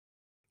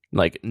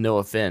Like, no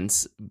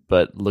offense,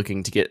 but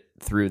looking to get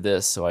through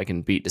this so I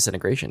can beat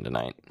Disintegration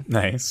tonight.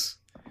 Nice.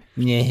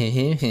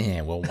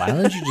 Yeah, well, why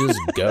don't you just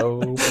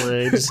go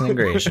play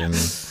Disintegration?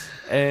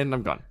 And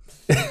I'm gone.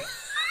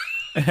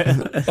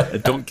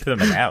 Don't get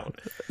them out.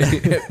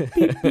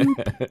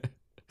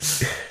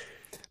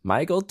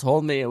 Michael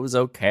told me it was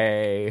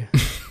okay.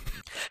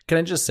 Can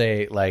I just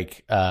say,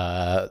 like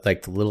there's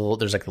like a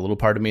little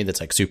part of me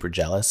that's like super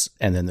jealous,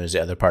 and then there's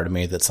the other part of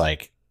me that's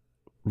like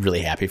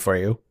really happy for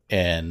you,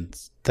 and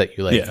that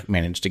you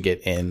managed to get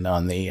in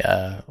on the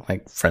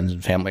like friends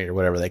and family or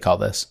whatever they call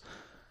this.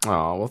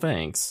 Oh, well,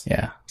 thanks.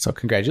 Yeah. So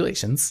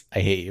congratulations.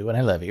 I hate you and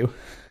I love you.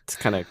 It's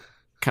kind of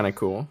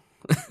cool.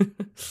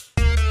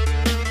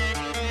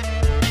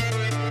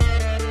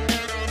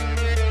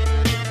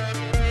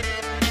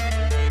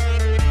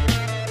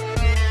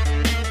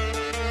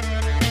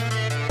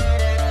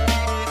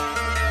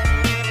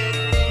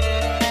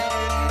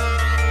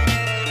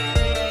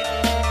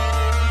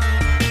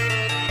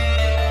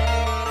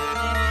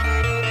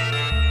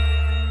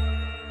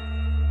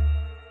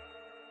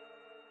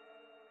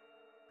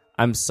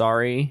 I'm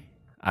sorry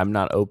I'm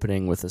not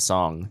opening with a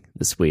song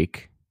this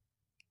week,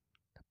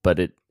 but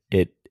it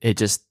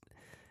just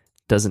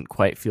doesn't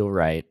quite feel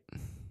right.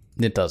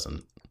 It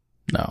doesn't.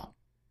 No.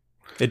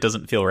 It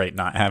doesn't feel right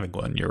not having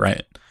one. You're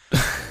right.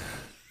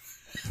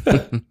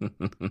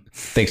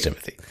 Thanks,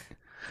 Timothy.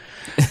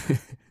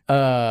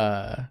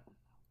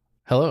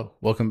 Hello.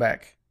 Welcome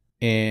back.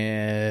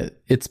 And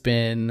it's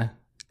been a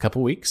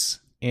couple weeks,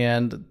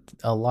 and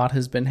a lot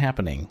has been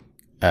happening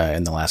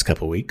in the last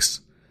couple weeks.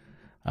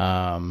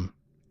 Some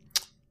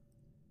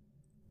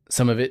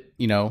of it,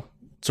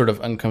 sort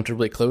of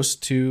uncomfortably close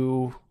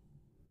to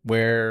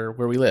where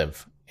we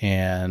live.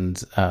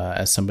 And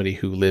as somebody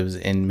who lives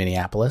in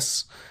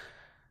Minneapolis,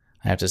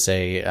 I have to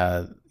say,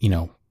 it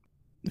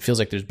feels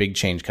like there's big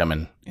change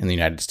coming in the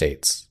United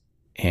States.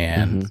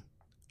 And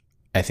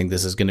I think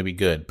this is going to be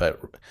good.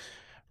 But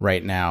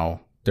right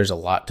now, there's a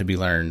lot to be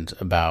learned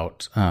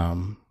about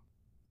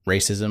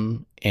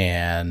racism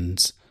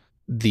and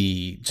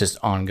the just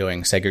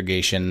ongoing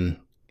segregation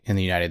in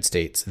the United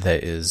States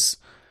that is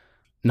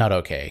not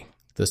okay.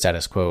 The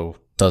status quo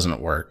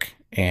doesn't work.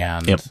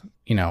 And,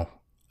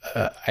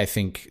 I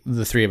think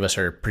the three of us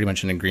are pretty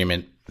much in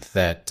agreement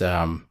that,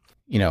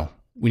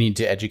 we need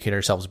to educate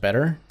ourselves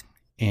better,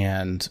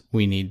 and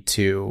we need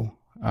to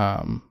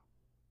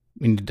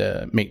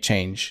make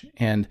change.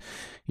 And,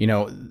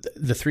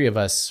 the three of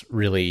us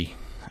really,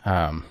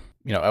 I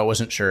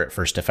wasn't sure at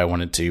first if I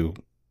wanted to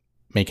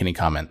make any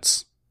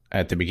comments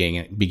at the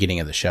beginning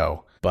of the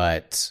show,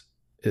 but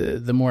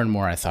the more and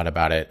more I thought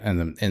about it,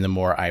 and the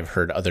more I've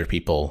heard other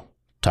people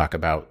talk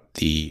about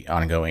the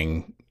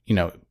ongoing,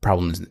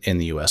 problems in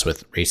the U.S.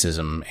 with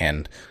racism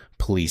and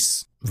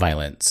police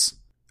violence,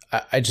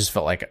 I just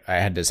felt like I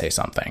had to say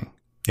something.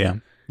 Yeah.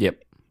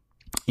 Yep.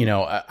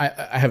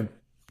 I have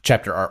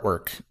chapter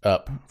artwork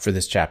up for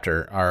this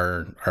chapter.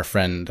 Our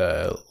friend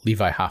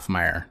Levi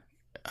Hoffmeyer,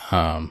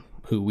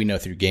 who we know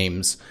through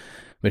games,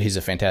 but he's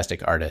a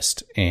fantastic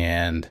artist,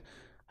 and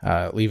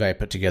Levi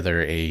put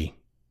together a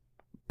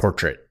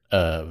portrait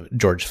of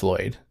George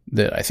Floyd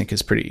that I think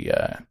is pretty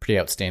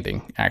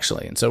outstanding,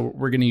 actually. And so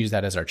we're going to use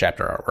that as our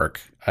chapter artwork.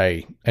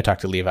 I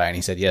talked to Levi, and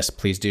he said, yes,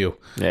 please do.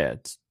 Yeah,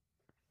 it's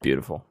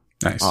beautiful.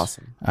 Nice.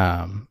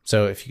 Awesome.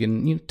 So if you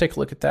can take a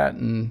look at that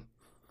and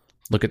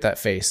look at that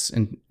face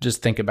and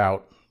just think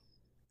about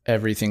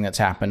everything that's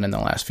happened in the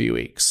last few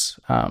weeks,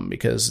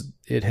 because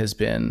it has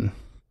been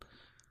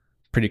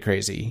pretty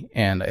crazy.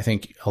 And I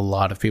think a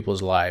lot of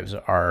people's lives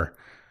are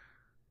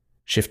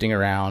shifting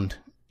around,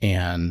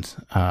 and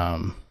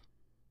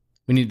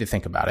we need to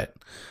think about it.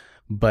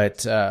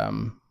 But,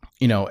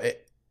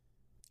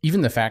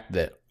 even the fact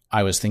that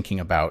I was thinking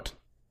about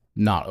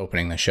not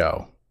opening the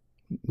show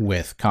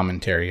with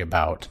commentary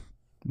about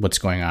what's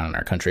going on in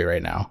our country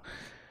right now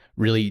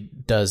really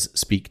does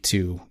speak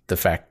to the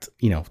fact,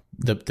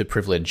 the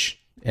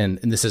privilege. And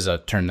this is a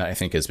term that I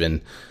think has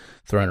been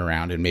thrown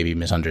around and maybe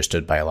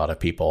misunderstood by a lot of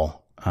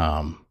people.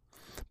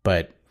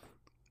 But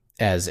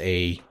as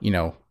a,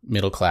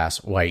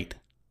 middle-class white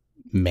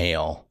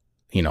male,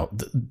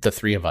 the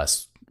three of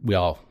us, we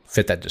all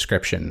fit that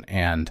description.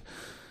 And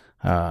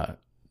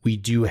we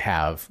do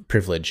have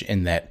privilege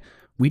in that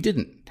we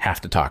didn't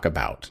have to talk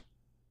about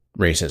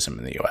racism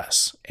in the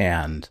U.S.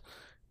 and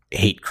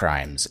hate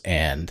crimes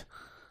and,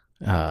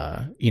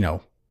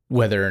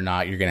 whether or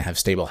not you're going to have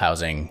stable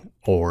housing,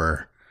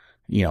 or,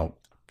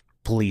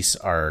 police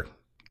are,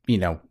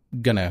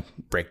 going to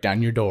break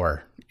down your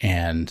door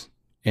and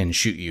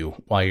shoot you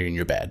while you're in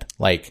your bed.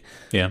 Like,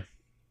 yeah,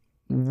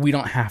 we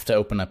don't have to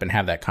open up and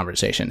have that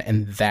conversation.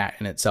 And that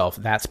in itself,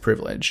 that's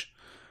privilege.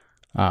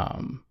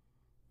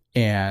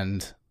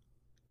 And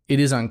it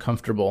is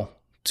uncomfortable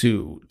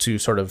to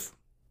sort of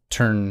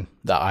turn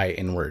the eye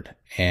inward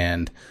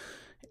and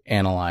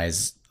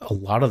analyze a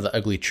lot of the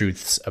ugly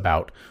truths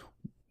about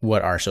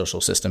what our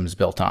social system is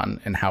built on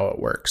and how it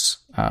works.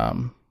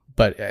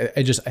 But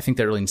I think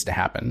that really needs to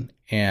happen.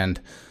 And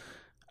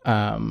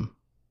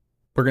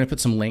we're going to put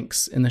some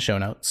links in the show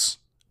notes.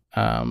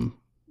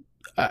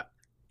 I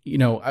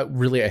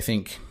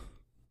think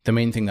the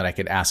main thing that I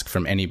could ask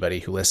from anybody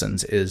who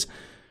listens is,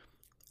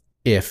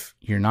 if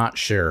you're not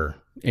sure,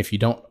 if you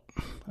don't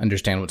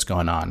understand what's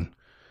going on,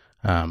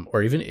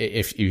 or even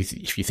if you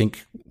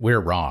think we're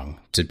wrong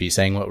to be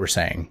saying what we're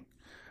saying,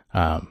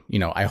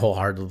 I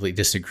wholeheartedly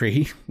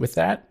disagree with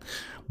that.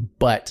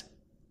 But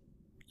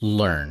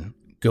learn,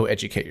 go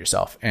educate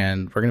yourself,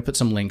 and we're going to put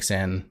some links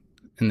in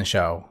the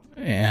show.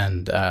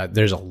 And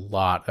there's a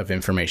lot of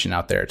information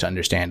out there to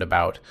understand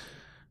about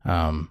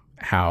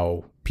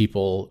how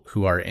people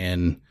who are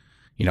in,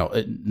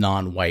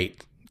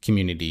 non-white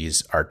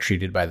communities are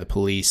treated by the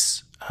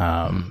police,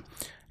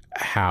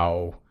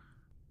 how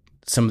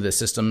some of the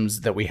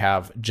systems that we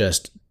have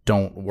just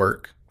don't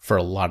work for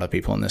a lot of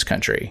people in this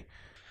country.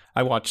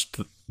 I watched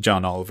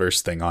John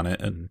Oliver's thing on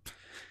it,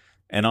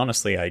 and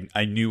honestly,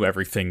 I knew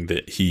everything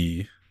that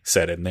he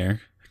said in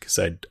there because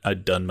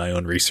I'd done my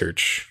own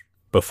research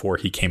before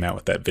he came out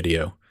with that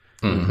video.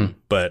 Mm-hmm.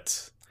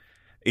 But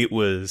it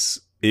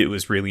was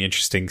really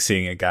interesting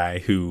seeing a guy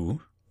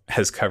who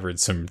has covered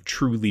some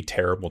truly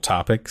terrible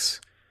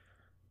topics,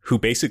 who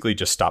basically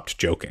just stopped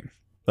joking.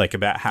 Like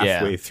about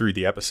halfway through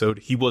the episode,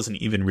 he wasn't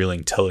even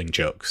really telling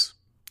jokes.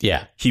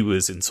 Yeah. He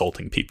was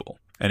insulting people.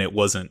 And it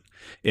wasn't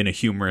in a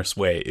humorous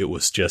way. It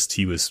was just,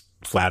 he was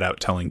flat out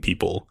telling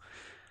people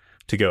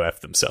to go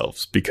F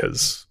themselves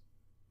because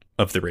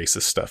of the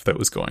racist stuff that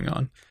was going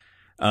on.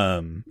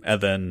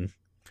 And then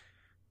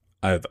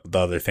the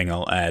other thing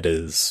I'll add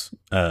is,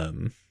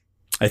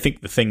 I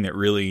think the thing that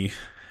really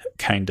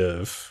kind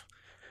of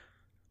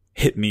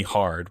hit me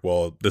hard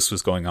while this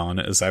was going on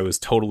is I was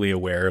totally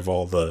aware of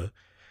all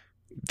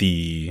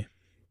the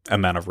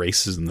amount of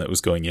racism that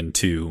was going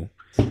into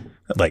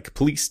like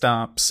police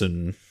stops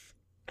and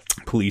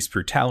police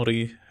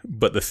brutality.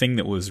 But the thing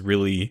that was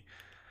really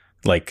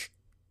like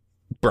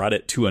brought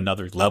it to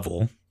another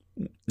level,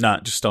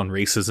 not just on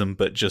racism,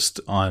 but just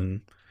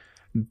on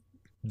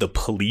the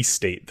police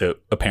state that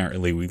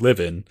apparently we live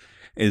in,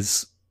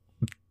 is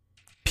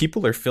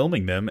people are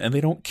filming them and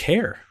they don't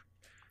care.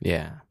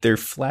 Yeah. They're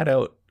flat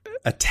out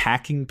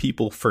attacking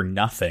people for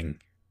nothing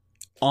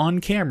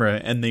on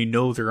camera, and they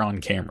know they're on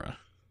camera.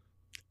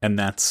 And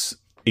that's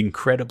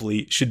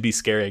should be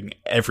scaring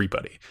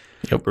everybody.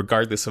 Yep.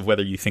 Regardless of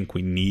whether you think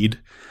we need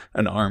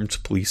an armed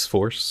police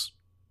force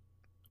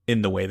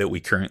in the way that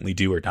we currently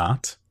do or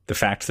not. The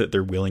fact that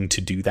they're willing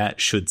to do that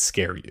should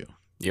scare you.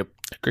 Yep.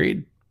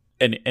 Agreed.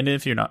 And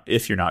if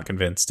you're not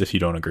convinced, if you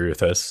don't agree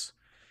with us,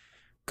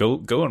 go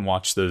and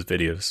watch those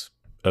videos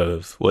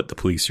of what the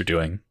police are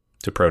doing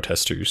to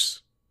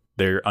protesters.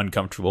 They're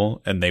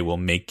uncomfortable, and they will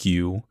make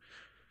you,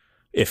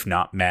 if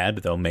not mad,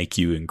 they'll make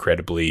you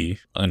incredibly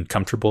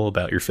uncomfortable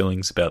about your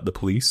feelings about the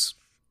police.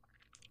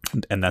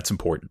 And that's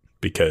important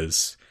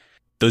because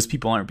those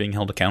people aren't being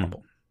held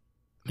accountable.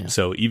 Yeah.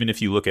 So even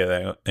if you look at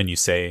that and you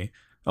say,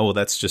 oh, well,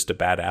 that's just a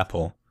bad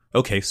apple.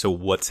 Okay, so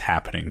what's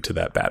happening to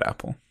that bad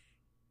apple?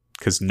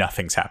 Because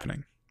nothing's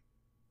happening.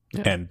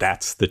 Yeah. And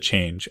that's the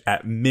change.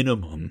 At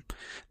minimum,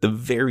 the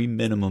very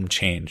minimum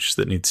change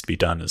that needs to be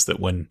done is that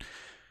when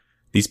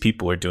these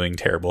people are doing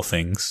terrible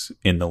things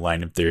in the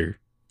line of their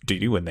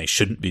duty, when they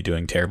shouldn't be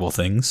doing terrible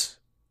things,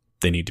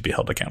 they need to be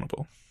held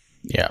accountable.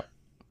 Yeah.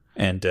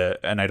 And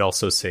I'd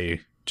also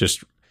say,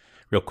 just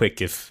real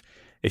quick, if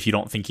you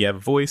don't think you have a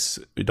voice,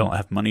 you don't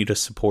have money to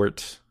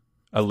support,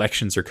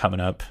 elections are coming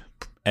up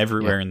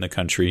everywhere in the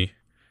country,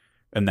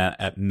 and that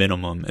at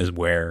minimum is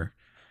where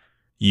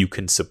you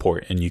can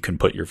support and you can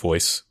put your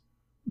voice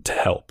to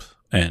help.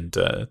 And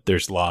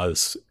there's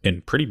laws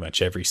in pretty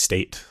much every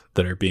state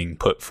that are being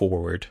put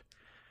forward,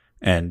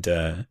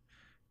 and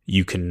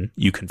you can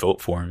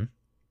vote for them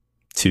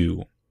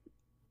to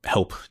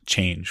help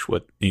change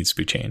what needs to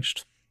be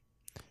changed.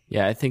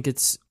 Yeah, I think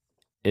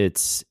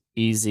it's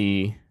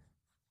easy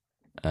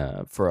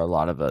for a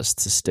lot of us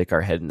to stick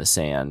our head in the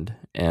sand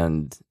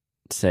and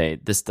say,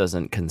 this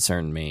doesn't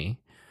concern me.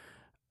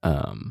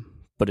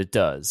 But it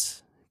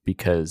does,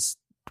 because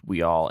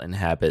we all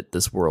inhabit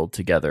this world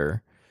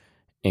together.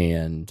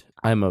 And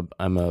I'm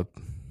a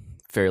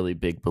fairly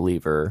big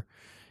believer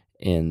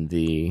in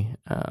the,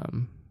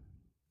 am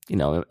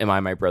I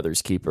my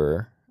brother's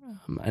keeper?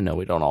 I know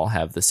we don't all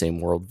have the same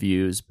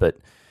worldviews, but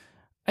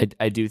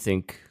I do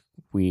think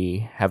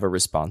we have a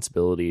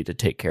responsibility to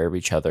take care of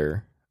each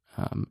other.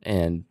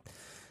 And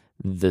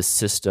the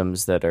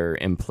systems that are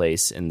in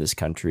place in this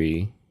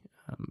country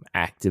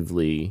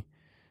actively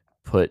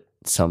put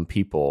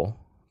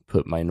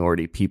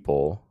minority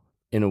people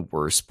in a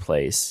worse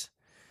place.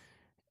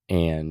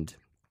 And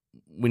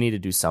we need to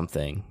do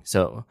something.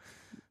 So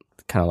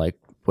kind of like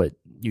what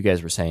you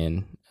guys were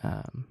saying,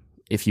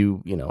 if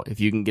you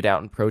can get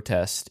out and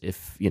protest,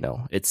 if,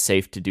 it's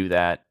safe to do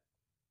that,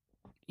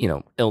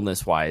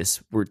 illness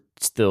wise, we're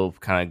still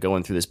kind of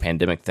going through this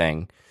pandemic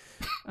thing.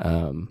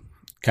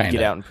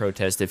 Get out and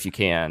protest if you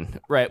can.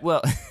 Right.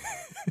 Well,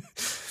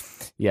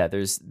 yeah,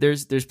 there's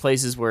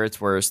places where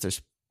it's worse.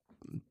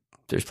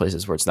 There's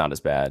places where it's not as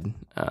bad.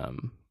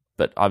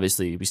 But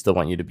obviously we still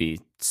want you to be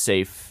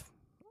safe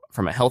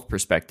from a health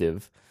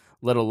perspective,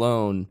 let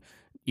alone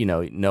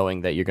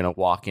knowing that you're going to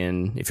walk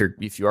in,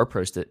 if you are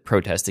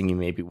protesting, you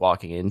may be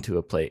walking into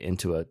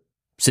a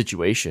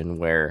situation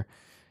where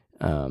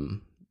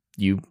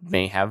you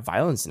may have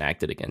violence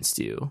enacted against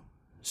you.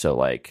 So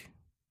like,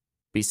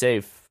 be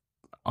safe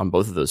on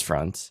both of those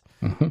fronts.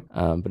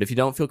 Mm-hmm. But if you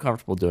don't feel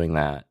comfortable doing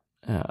that,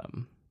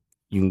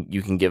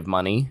 you can give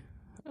money.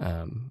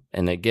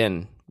 And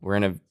again, we're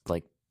in a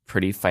like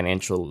pretty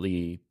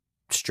financially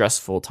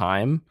stressful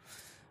time.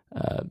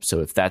 So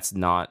if that's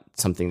not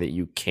something that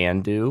you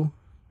can do,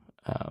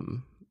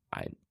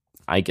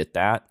 I get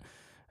that.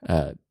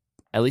 At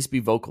least be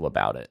vocal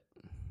about it.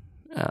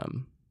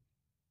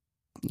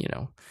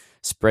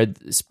 Spread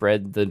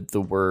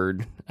the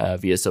word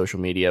via social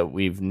media.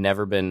 We've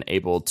never been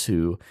able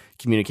to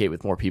communicate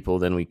with more people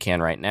than we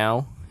can right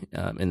now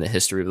in the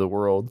history of the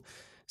world.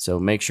 So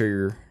make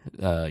sure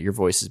your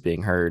voice is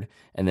being heard.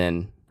 And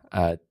then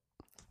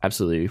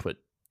absolutely what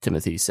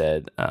Timothy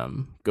said,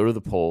 go to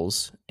the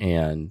polls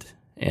and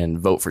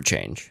vote for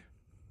change.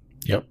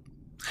 Yep.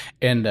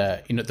 And,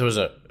 there was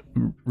a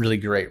really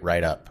great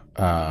write-up.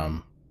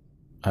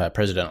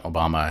 President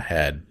Obama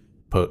had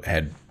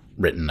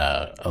written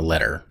a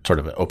letter, sort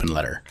of an open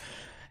letter,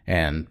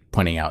 and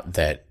pointing out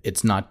that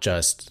it's not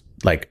just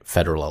like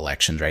federal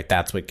elections, right?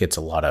 That's what gets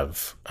a lot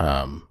of,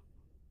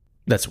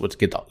 that's what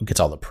gets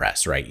all the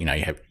press, right? You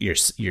have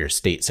your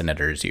state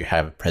senators, you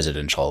have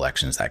presidential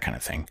elections, that kind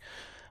of thing.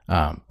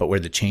 But where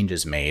the change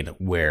is made,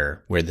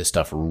 where this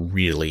stuff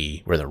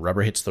really, where the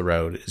rubber hits the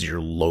road, is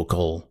your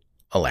local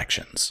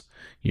elections,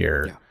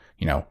 your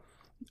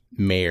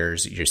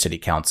mayors, your city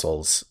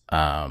councils,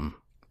 your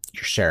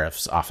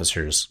sheriff's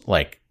officers,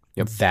 like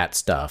that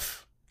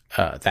stuff.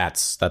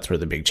 That's where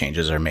the big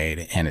changes are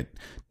made, and it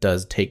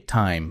does take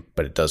time,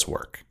 but it does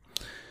work.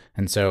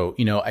 And so,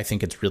 I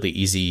think it's really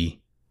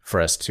easy for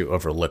us to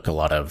overlook a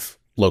lot of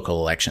local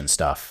election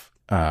stuff.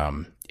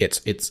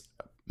 It's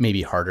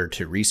maybe harder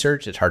to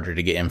research. It's harder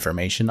to get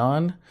information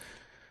on.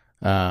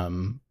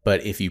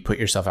 But if you put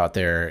yourself out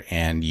there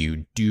and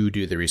you do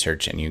the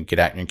research and you get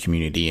out in your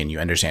community and you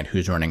understand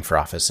who's running for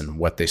office and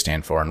what they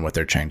stand for and what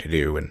they're trying to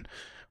do and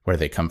where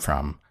they come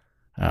from,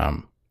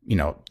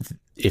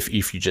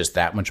 if you're just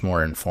that much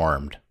more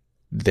informed,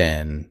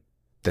 then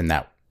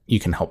that you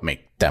can help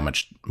make that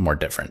much more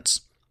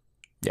difference.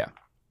 Yeah.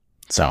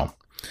 So,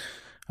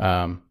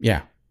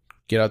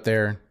 get out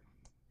there,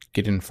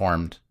 get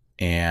informed,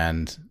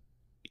 and,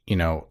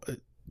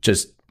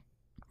 just,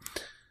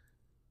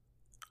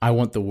 I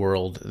want the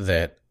world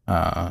that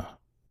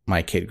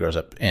my kid grows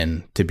up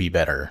in to be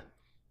better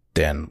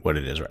than what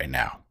it is right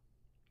now.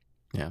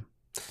 Yeah.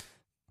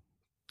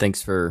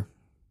 Thanks for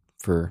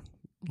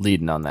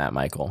leading on that,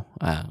 Michael.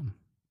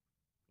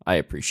 I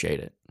appreciate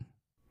it.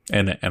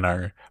 And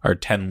our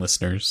 10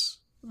 listeners,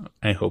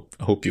 I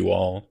hope you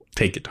all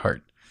take it to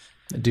heart.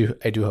 I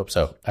do hope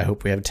so. I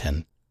hope we have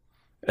 10.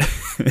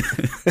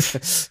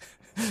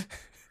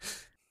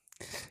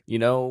 You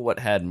know what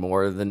had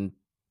more than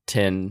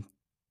 10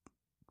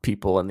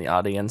 people in the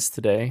audience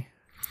today?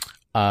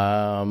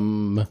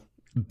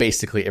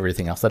 Basically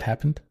everything else that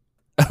happened.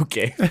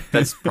 Okay,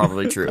 that's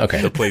probably true.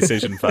 Okay. The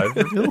PlayStation 5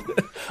 reveal?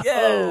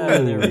 Yeah,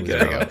 there we go.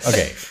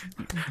 Okay.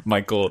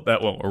 Michael,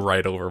 that went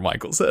right over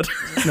Michael's head.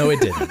 No, it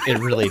didn't. It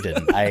really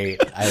didn't. I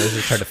was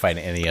just trying to find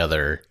any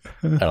other.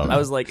 I don't know. I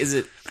was like, is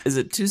it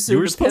too soon? You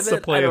were supposed to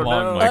play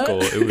along, know.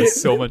 Michael. It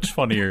was so much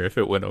funnier if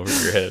it went over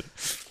your head.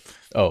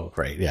 Oh,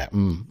 right. Yeah.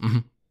 Mm-hmm.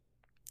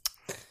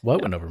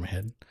 What went over my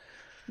head?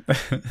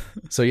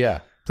 So yeah,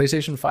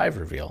 PlayStation 5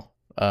 reveal.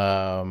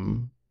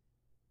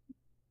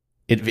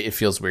 It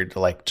feels weird to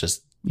like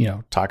just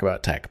talk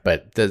about tech,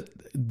 but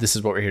this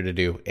is what we're here to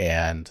do,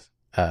 and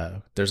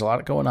there's a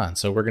lot going on.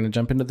 So we're gonna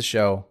jump into the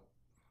show,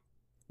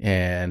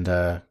 and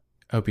I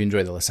hope you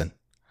enjoy the listen.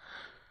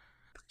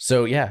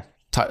 So yeah,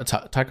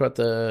 talk about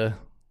the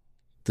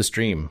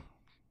stream.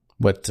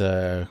 What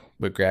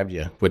grabbed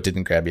you? What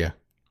didn't grab you?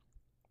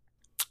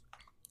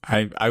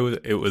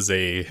 It was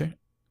a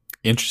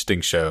interesting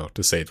show,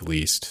 to say the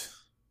least.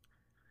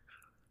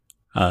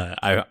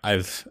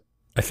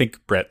 I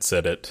think Brett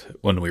said it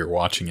when we were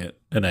watching it,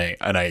 and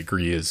I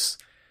agree. Is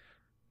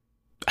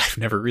I've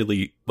never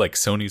really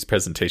Sony's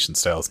presentation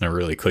styles never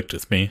really clicked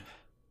with me,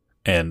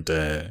 and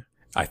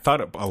I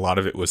thought a lot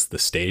of it was the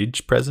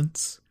stage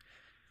presence,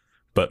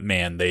 but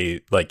man,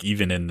 they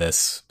even in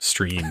this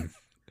stream,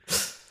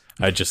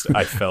 I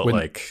felt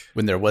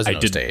when there was no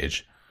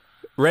stage.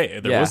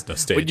 Right, there was no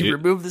stage. When you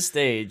remove the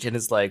stage, and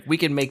it's like, we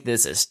can make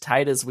this as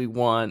tight as we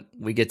want.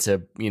 We get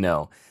to,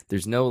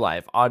 there's no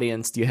live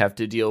audience you have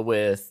to deal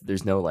with.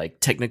 There's no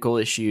technical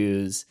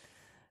issues.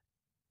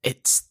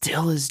 It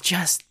still is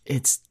just,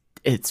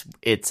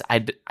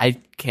 I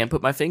can't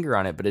put my finger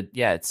on it, but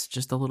it's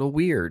just a little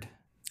weird.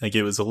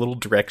 It was a little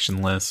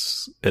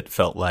directionless, it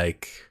felt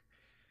like.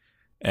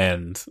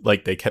 And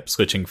they kept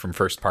switching from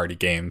first party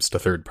games to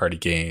third party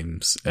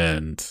games,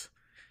 and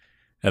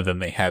then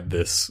they had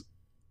this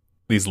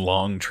these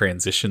long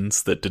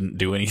transitions that didn't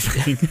do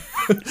anything.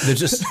 They're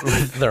just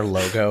with their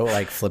logo,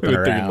 like flipping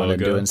With their around and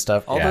logo. doing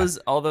stuff. All those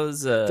were all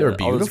those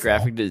beautiful.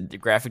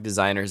 graphic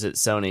designers at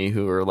Sony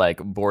who are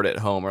like bored at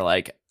home are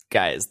like,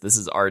 guys, this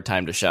is our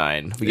time to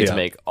shine. We get to Yeah.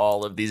 make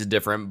all of these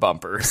different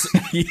bumpers.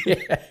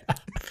 Yeah,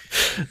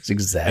 it's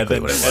exactly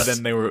what it was. And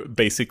then they were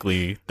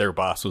basically, their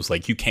boss was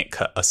like, you can't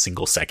cut a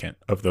single second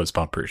of those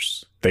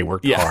bumpers. They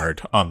worked Yeah.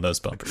 hard on those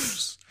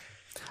bumpers.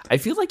 I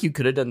feel like you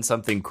could have done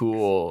something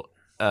cool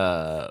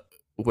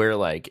where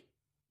like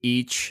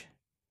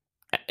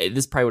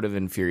this probably would have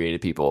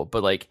infuriated people,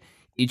 but like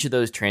each of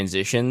those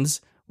transitions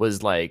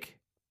was like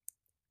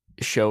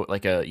show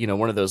like a, you know,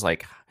 one of those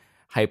like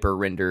hyper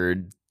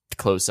rendered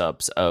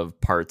close-ups of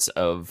parts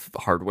of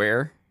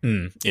hardware.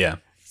 Yeah.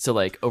 So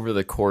like over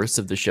the course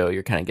of the show,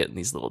 you're kind of getting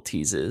these little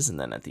teases, and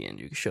then at the end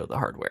you show the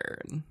hardware.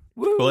 And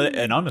woo! Well,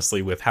 and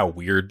honestly, with how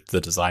weird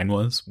the design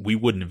was, we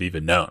wouldn't have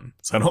even known.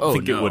 So I don't Oh,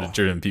 think it no. would have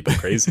driven people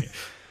crazy.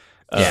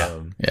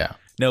 Yeah.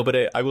 No,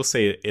 but I will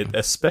say it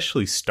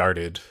especially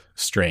started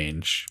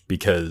strange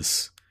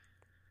because,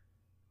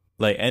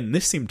 like, and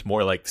this seemed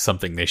more like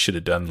something they should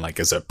have done, like,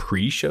 as a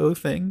pre-show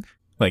thing,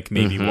 like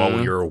maybe while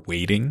we were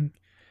waiting.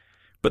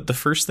 But the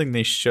first thing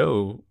they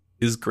show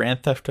is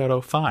Grand Theft Auto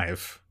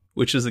 5,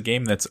 which is a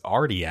game that's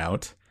already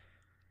out,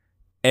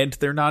 and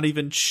they're not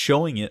even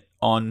showing it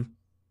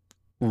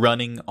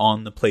running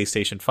on the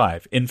PlayStation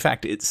 5. In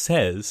fact, it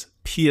says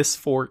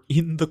PS4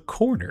 in the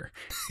corner.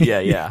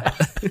 Yeah.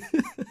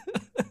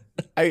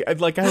 I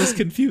was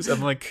confused.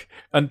 I'm like,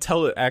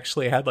 until it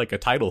actually had like a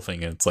title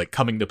thing and it's like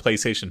coming to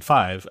PlayStation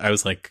 5, I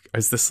was like,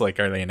 is this like,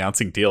 are they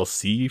announcing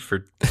DLC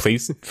for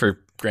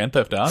Grand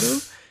Theft Auto?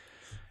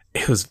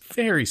 It was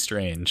very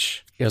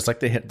strange. It was like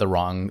they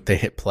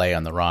hit play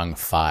on the wrong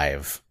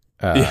 5.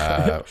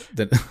 Yeah.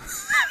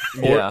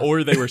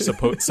 Or they were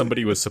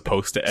somebody was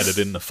supposed to edit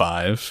in the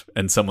 5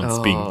 and someone's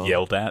being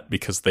yelled at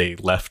because they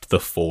left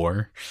the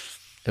 4.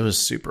 It was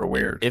super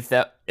weird.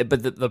 But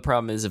the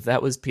problem is, if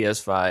that was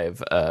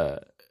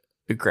PS5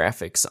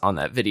 graphics on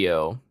that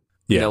video,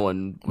 no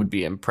one would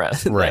be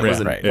impressed. Right,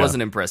 It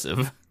wasn't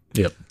impressive.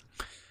 Yep.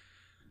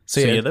 So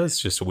that was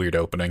just a weird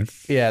opening.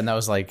 Yeah, and that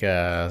was like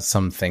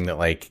something that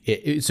like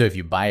so if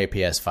you buy a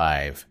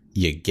PS5,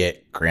 you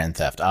get Grand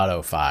Theft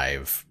Auto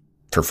 5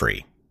 for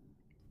free.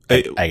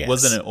 I guess.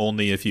 Wasn't it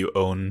only if you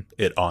own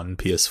it on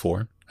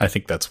PS4? I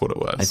think that's what it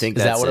was. I think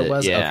Is that that's what it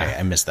was? Yeah. Okay,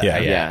 I missed that. Yeah.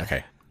 Yeah.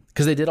 Okay.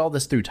 Because they did all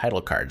this through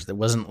title cards. That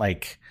wasn't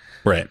like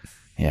Right.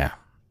 Yeah.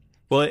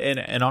 Well,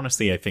 and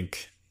honestly, I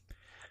think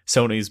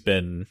Sony's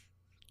been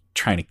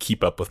trying to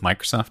keep up with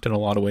Microsoft in a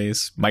lot of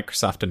ways.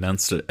 Microsoft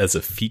announced it as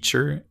a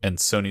feature, and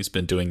Sony's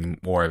been doing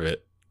more of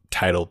it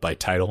title by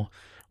title,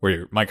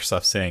 where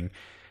Microsoft's saying,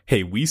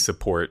 hey, we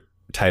support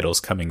titles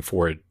coming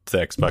forward to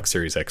the Xbox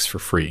Series X for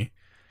free.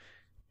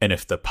 And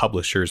if the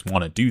publishers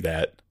want to do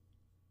that,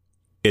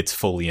 it's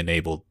fully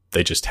enabled.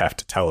 They just have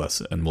to tell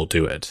us and we'll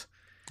do it.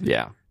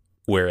 Yeah.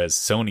 Whereas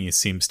Sony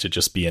seems to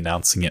just be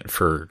announcing it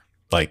for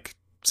like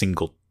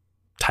single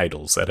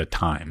titles at a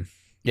time.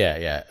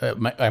 Yeah.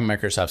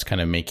 Microsoft's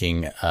kind of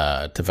making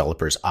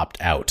developers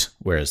opt out,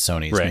 whereas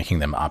Sony's making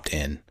them opt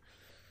in.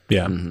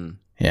 Yeah. Mm-hmm.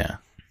 Yeah.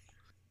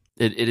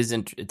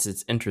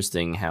 It's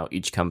interesting how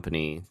each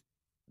company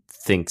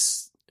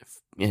thinks,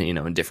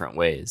 in different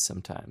ways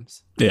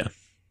sometimes. Yeah.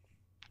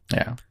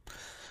 Yeah.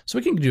 So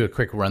we can do a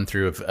quick run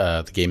through of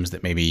the games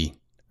that maybe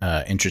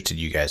interested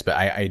you guys, but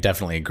I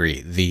definitely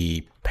agree.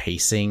 The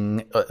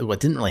pacing, what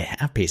didn't really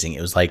have pacing,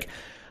 it was like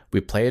we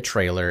play a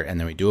trailer and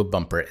then we do a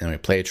bumper and then we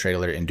play a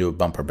trailer and do a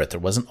bumper, but there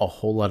wasn't a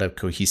whole lot of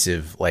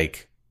cohesive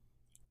like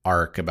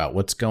arc about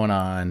what's going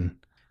on.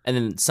 And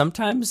then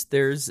sometimes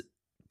there's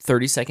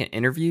 30-second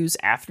interviews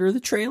after the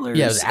trailers.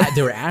 Yeah,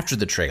 they were after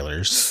the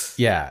trailers.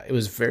 Yeah, it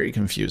was very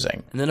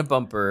confusing. And then a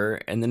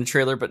bumper, and then a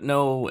trailer, but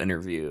no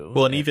interview.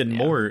 Well, and even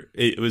more,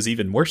 it was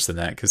even worse than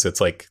that, because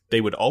it's like they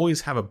would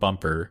always have a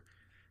bumper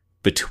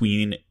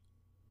between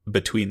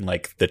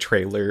like the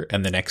trailer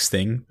and the next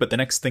thing, but the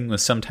next thing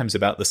was sometimes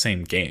about the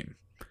same game.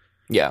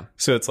 Yeah.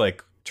 So it's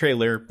like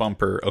trailer,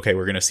 bumper, okay,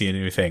 we're going to see a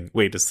new thing.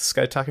 Wait, is this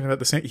guy talking about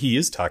the same? He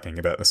is talking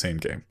about the same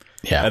game.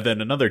 Yeah. And then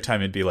another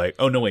time it'd be like,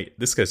 oh, no, wait,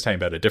 this guy's talking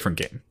about a different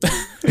game.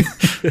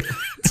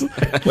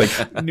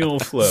 Like, no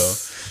flow.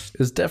 It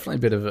was definitely a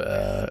bit of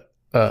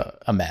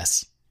a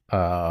mess.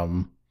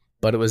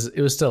 But it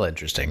was still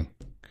interesting.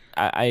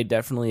 I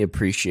definitely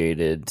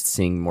appreciated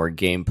seeing more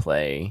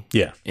gameplay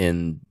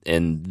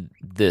in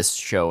this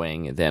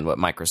showing than what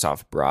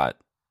Microsoft brought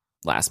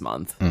last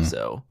month.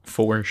 So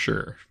For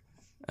sure.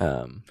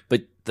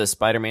 But the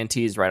Spider-Man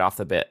tease right off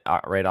the bat,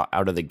 right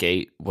out of the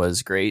gate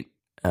was great.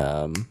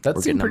 We're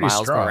getting a pretty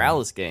Miles strong.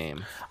 Morales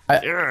game.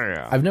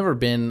 I've never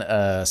been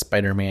a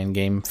Spider-Man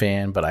game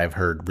fan, but I've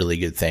heard really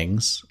good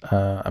things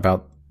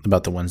about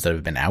the ones that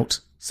have been out.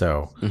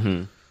 So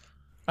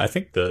I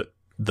think the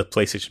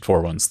PlayStation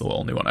 4 one's the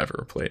only one I've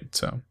ever played.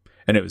 So,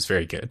 and it was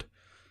very good.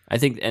 I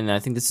think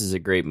this is a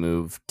great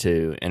move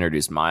to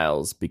introduce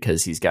Miles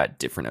because he's got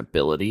different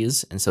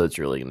abilities, and so it's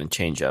really going to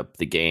change up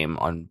the game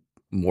on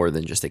more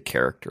than just a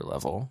character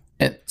level.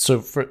 And so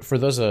for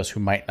those of us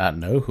who might not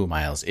know who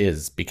Miles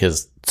is,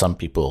 because some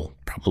people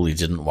probably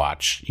didn't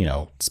watch,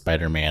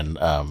 Spider-Man,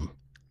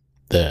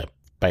 the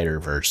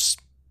Spider-Verse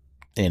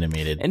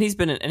animated, and he's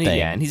been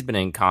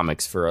in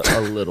comics for a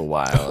little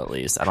while at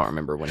least. I don't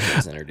remember when he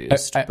was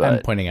introduced. I'm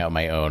pointing out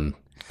my own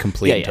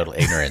complete and total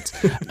ignorance.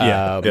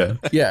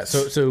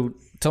 So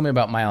tell me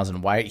about Miles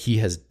and why he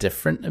has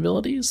different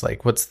abilities.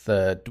 Like, what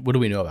do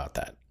we know about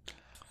that?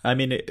 I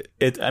mean,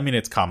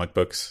 it's comic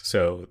books,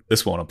 so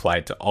this won't apply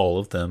to all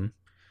of them,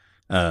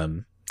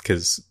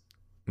 because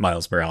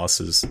Miles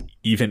Morales is,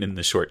 even in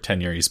the short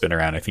tenure he's been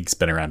around, I think he's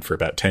been around for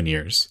about 10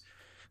 years.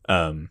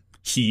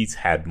 He's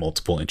had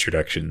multiple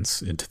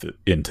introductions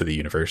into the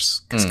universe,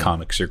 because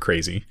comics are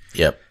crazy.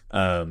 Yep.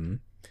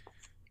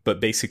 But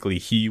basically,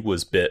 he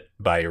was bit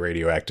by a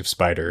radioactive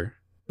spider,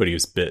 but he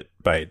was bit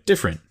by a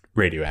different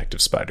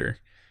radioactive spider,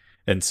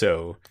 and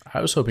so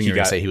I was hoping you were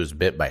going to say he was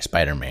bit by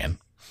Spider-Man.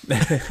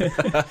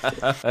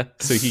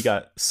 So he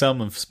got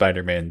some of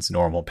Spider-Man's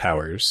normal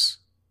powers,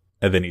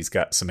 and then he's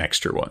got some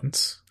extra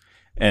ones.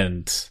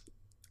 And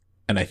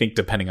I think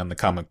depending on the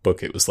comic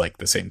book, it was like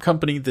the same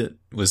company that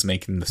was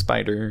making the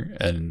spider,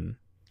 and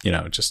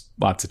just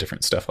lots of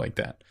different stuff like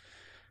that.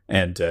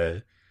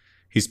 And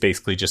he's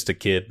basically just a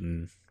kid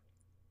and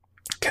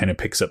kind of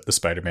picks up the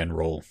Spider-Man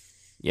role.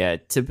 Yeah,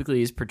 typically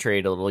he's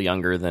portrayed a little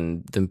younger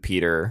than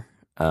Peter.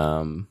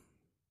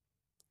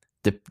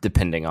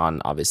 Depending on,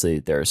 obviously,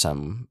 there are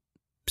some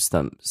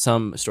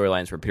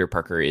storylines where Peter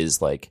Parker is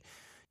like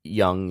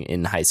young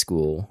in high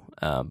school,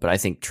 but I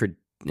think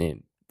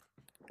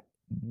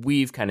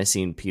we've kind of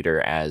seen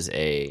Peter as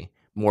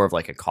more of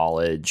like a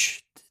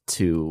college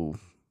to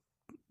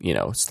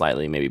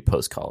slightly maybe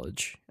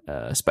post-college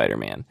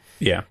Spider-Man.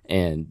 Yeah,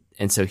 and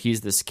so he's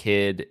this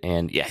kid,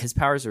 and his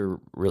powers are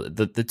really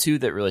the two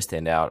that really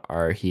stand out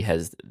are he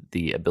has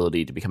the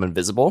ability to become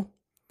invisible.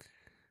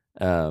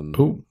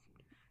 Ooh.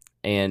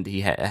 And he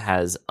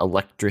has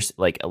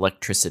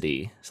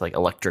electricity, so like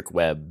electric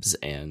webs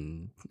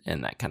and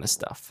that kind of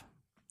stuff.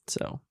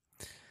 So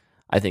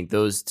I think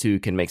those two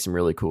can make some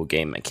really cool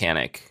game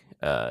mechanic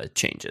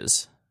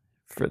changes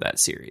for that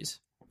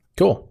series.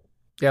 Cool.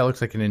 Yeah, it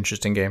looks like an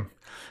interesting game.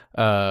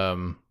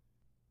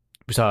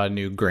 We saw a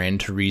new Gran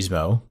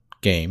Turismo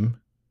game,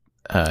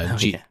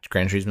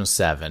 Gran Turismo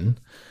 7.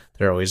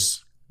 They're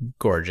always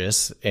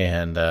gorgeous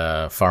and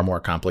far more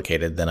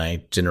complicated than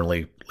I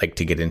generally like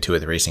to get into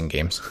with racing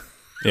games.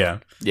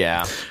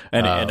 Yeah.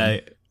 And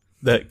I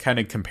that kind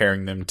of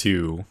comparing them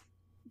to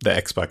the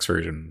Xbox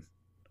version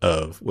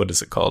of, what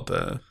is it called?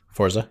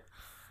 Forza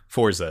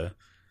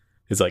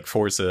is like,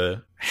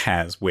 Forza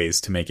has ways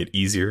to make it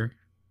easier,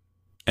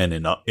 and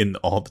in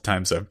all the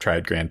times I've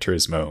tried Gran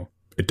Turismo,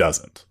 it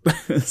doesn't.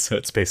 So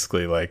it's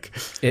basically like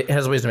it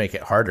has ways to make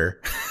it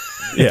harder.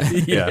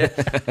 Yeah.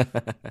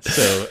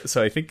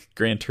 So I think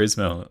Gran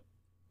Turismo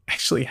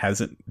actually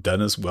hasn't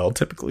done as well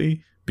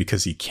typically,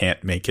 because you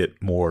can't make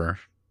it more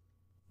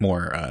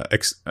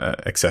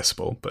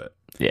accessible, but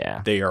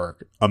they are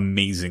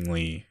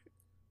amazingly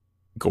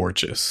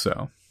gorgeous.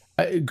 So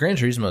Gran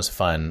Turismo is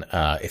fun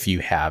if you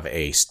have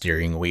a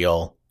steering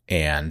wheel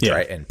and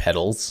and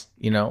pedals,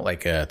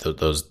 like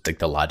those, like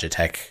the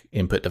Logitech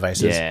input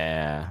devices.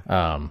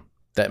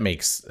 That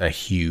makes a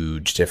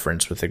huge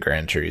difference with the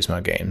Gran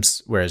Turismo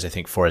games, whereas I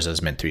think Forza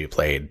is meant to be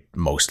played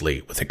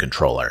mostly with a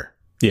controller.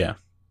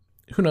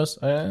 Who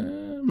knows? I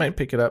might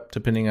pick it up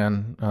depending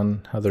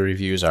on how the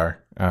reviews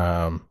are.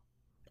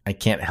 I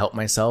can't help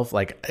myself.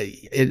 Like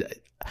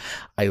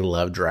I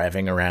love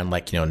driving around,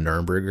 like,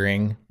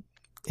 Nürburgring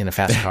in a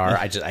fast car.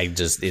 I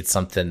just it's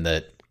something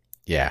that,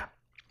 yeah.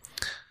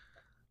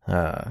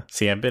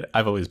 See,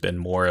 I've always been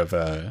more of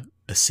a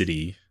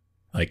city.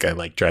 Like, I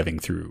like driving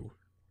through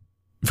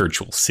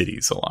virtual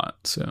cities a lot.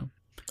 So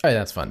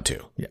that's fun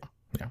too. Yeah.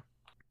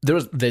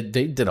 They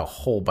did a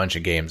whole bunch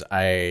of games.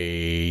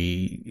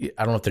 I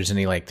don't know if there's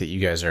any like that you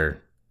guys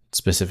are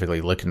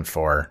specifically looking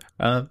for.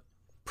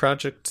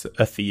 Project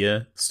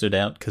Athea stood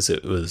out because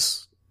it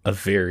was a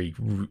very,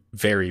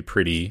 very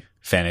pretty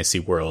fantasy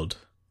world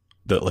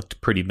that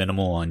looked pretty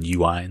minimal on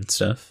UI and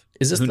stuff.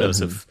 Is this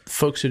the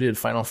folks who did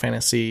Final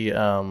Fantasy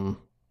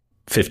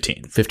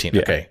 15? 15.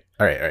 Yeah. Okay.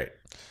 All right.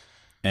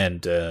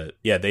 And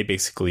they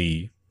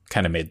basically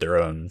kind of made their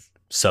own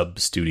sub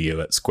studio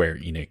at Square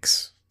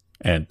Enix,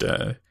 and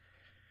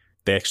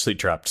they actually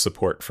dropped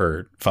support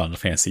for Final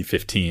Fantasy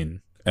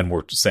 15 and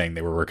were saying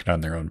they were working on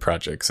their own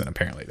projects, and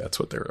apparently that's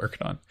what they were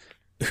working on.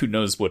 Who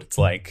knows what it's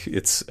like?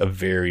 It's a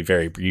very,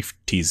 very brief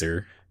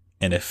teaser,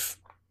 and if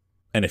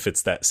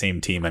it's that same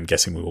team, I'm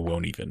guessing we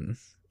won't even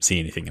see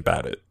anything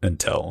about it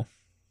until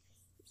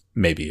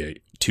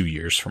maybe 2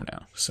 years from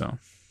now. So,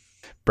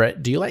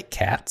 Brett, do you like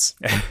cats?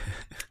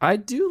 I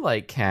do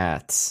like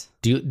cats.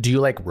 Do you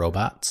like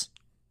robots?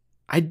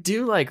 I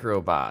do like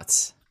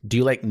robots. Do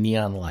you like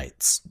neon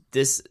lights?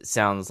 This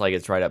sounds like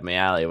it's right up my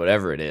alley,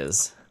 whatever it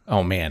is.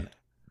 Oh man,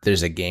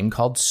 there's a game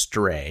called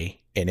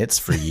Stray, and it's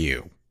for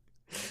you.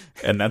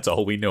 And that's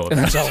all we know about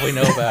That's all we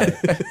know about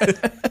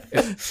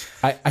it.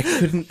 I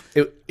couldn't.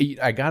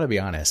 I gotta be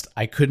honest.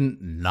 I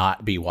couldn't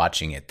not be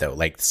watching it though.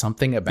 Like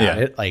something about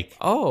it. Like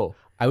Oh,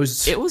 I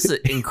was. it was an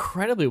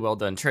incredibly well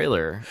done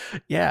trailer.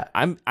 Yeah.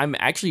 I'm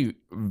actually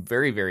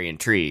very, very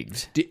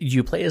intrigued. Did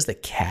you play as the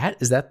cat?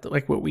 Is that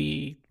like what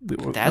we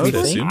That's would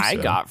what assume I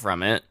so. got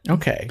from it.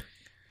 Okay.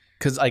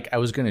 Because like I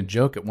was gonna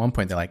joke at one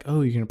point, they're like,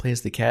 "Oh, you're gonna play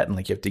as the cat, and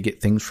like you have to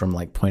get things from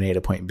like point A to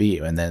point B,"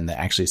 and then it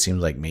actually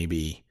seems like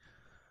maybe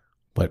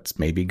what's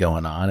maybe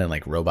going on, and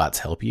like robots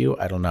help you.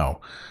 I don't know.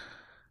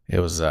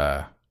 It was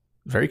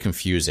very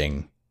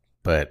confusing,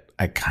 but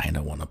I kind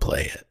of want to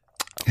play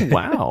it.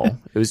 Wow.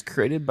 It was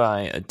created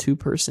by a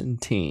 2-person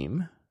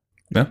team.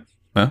 Yeah.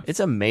 Huh? It's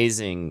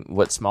amazing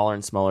what smaller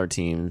and smaller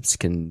teams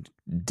can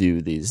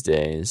do these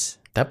days.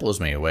 That blows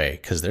me away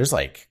because there's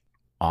like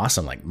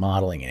awesome like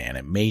modeling and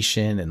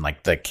animation, and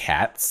like the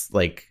cats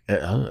like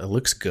it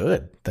looks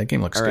good. That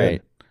game looks All good.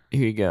 right.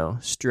 Here you go.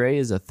 Stray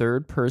is a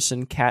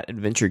third-person cat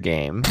adventure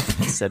game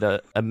set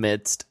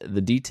amidst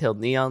the detailed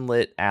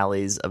neon-lit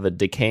alleys of a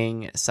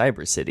decaying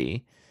cyber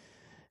city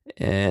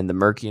and the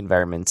murky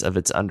environments of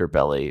its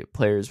underbelly.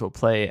 Players will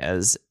play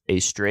as a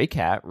stray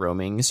cat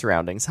roaming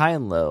surroundings high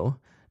and low,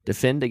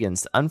 defend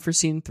against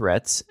unforeseen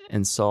threats,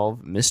 and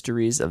solve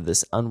mysteries of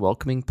this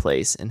unwelcoming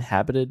place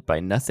inhabited by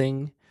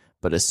nothing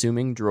but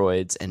assuming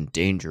droids and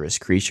dangerous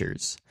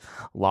creatures.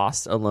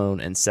 Lost, alone,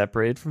 and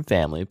separated from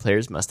family,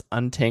 players must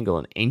untangle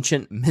an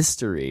ancient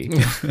mystery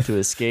to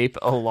escape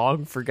a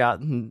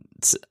long-forgotten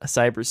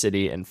cyber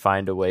city and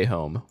find a way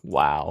home.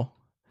 Wow.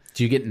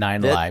 Do you get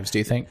 9 lives? Do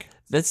you think?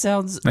 That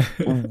sounds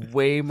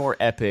way more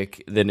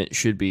epic than it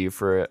should be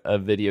for a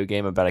video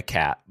game about a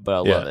cat, but I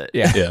love it.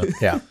 Yeah, Yeah.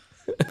 yeah.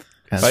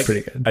 That's Like,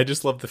 pretty good. I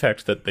just love the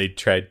fact that they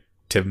tried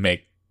to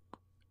make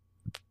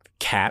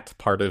cat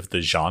part of the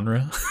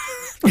genre.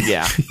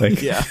 Yeah.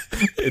 Like, Yeah.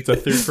 it's a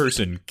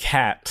third-person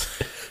cat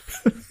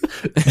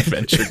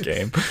adventure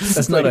game.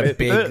 That's not a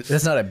big.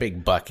 That's not a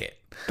big bucket.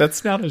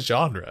 That's not a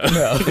genre.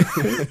 No,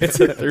 it's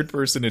a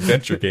third-person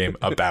adventure game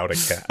about a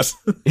cat.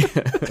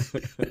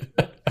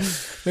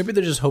 Maybe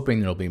they're just hoping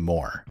there'll be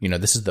more. You know,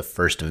 this is the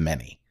first of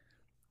many.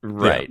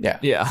 Right. Yeah.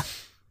 Yeah.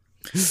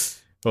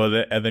 Well,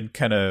 and then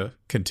kind of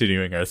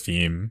continuing our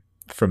theme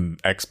from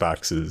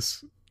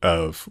Xboxes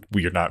of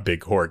we are not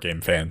big horror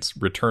game fans.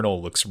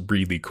 Returnal looks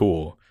really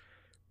cool,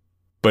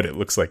 but it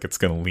looks like it's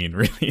going to lean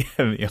really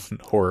heavy on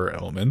horror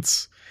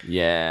elements.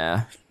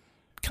 Yeah.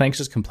 Can I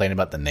just complain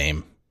about the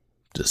name?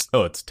 Just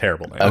Oh, it's a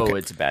terrible name. Oh, Okay.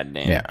 it's a bad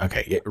name. yeah.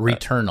 Okay.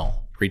 Returnal.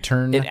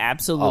 Return. It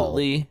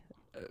absolutely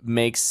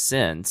makes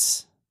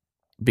sense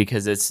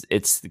because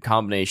it's the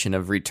combination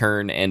of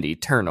return and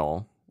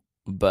eternal,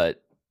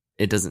 but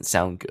it doesn't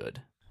sound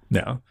good.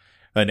 No,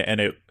 and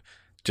it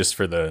just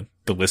for the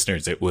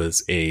listeners,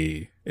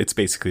 it's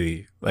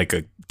basically like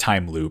a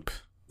time loop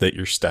that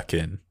you're stuck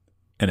in,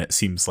 and it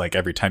seems like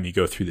every time you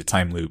go through the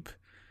time loop,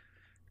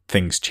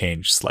 things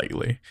change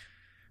slightly,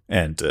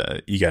 and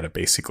you got to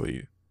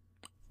basically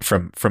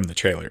from the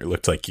trailer, it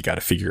looked like you got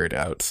to figure it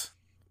out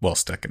while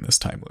stuck in this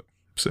time loop.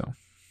 So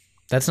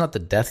That's not the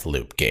Death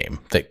Loop game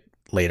that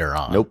later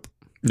on. Nope.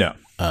 no,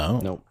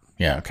 Oh. Nope.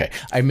 Yeah. Okay.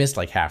 I missed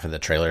like half of the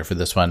trailer for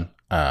this one.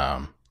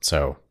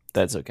 So,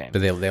 That's okay.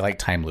 but they like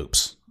time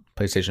loops.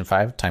 PlayStation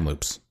 5 time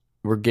loops.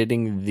 We're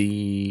getting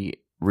the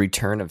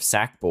return of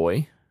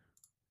Sackboy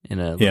in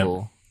a Yeah.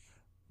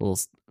 little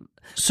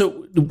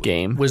So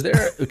game. was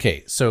there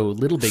okay? So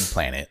Little Big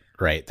Planet,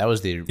 right? That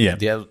was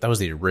that was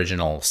the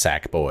original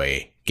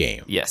Sackboy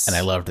game. Yes. and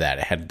I loved that.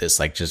 It had this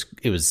like just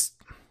it was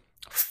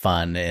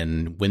fun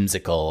and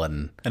whimsical.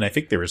 And and I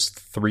think there was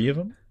 3 of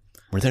them.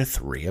 were there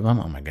 3 of them?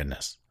 Oh my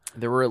goodness.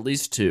 There were at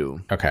least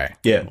 2. Okay,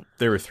 Yeah,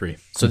 there were 3.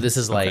 so this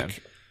is Okay.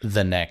 like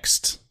the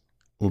next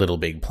Little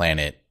Big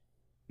Planet,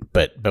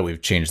 but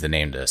we've changed the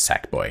name to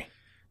Sackboy.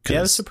 Yeah,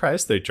 I was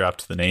surprised they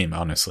dropped the name.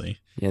 Honestly,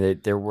 Yeah,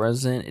 there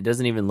wasn't. It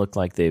doesn't even look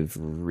like they've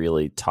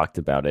really talked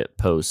about it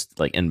post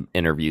like in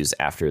interviews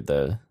after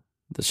the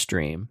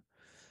stream.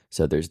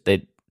 So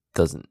they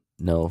doesn't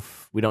know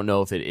if we don't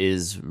know if it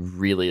is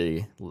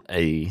really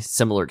a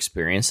similar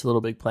experience to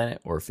Little Big Planet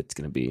or if it's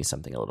going to be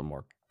something a little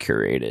more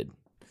curated.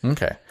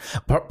 Okay.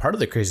 Part of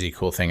the crazy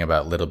cool thing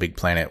about Little Big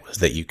Planet was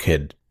that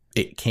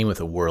it came with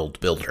a world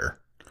builder.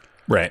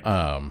 right?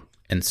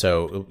 And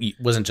so it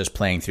wasn't just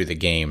playing through the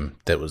game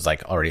that was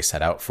like already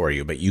set out for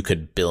you, but you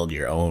could build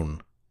your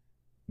own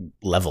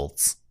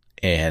levels.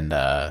 And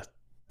that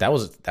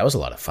was a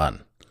lot of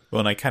fun. Well,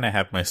 and I kind of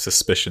have my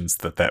suspicions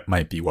that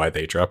might be why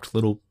they dropped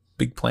Little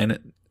Big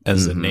Planet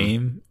as a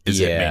name. Is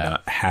it may Yeah.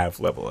 not have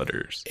level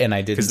editors, And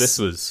I did because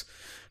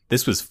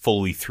this was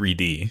fully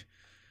 3D,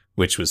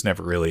 which was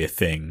never really a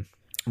thing.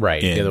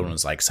 right. The in- other one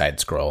was like side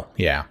scroll.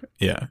 Yeah.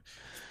 Yeah,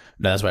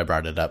 That's why I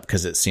brought it up,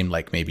 because it seemed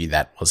like maybe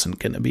that wasn't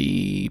going to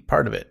be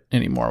part of it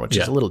anymore, which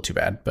is a little too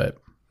bad. But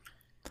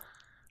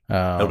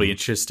I'll be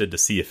interested to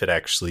see if it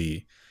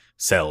actually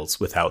sells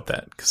without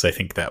that, because I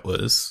think that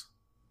was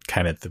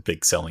kind of the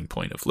big selling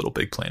point of Little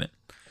Big Planet.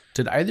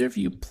 did either of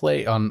you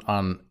play on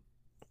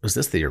was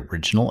this the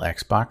original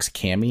Xbox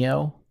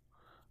Cameo?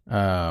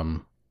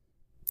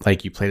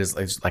 like you played as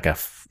like a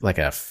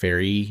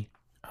fairy,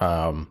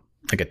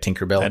 like a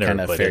Tinkerbell never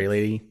kind of played fairy it.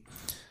 lady.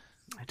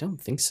 I don't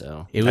think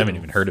so. It I haven't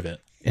even heard of it.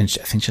 And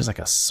I think she has like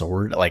a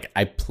sword. Like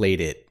I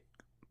played it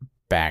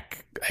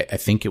back. I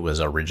think it was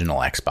original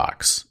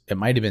Xbox. It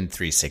might have been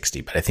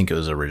 360, but I think it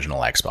was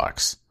original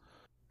Xbox.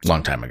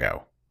 Long time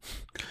ago.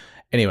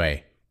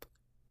 Anyway,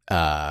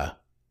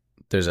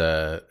 there's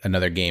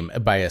another game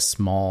by a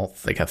small,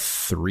 like a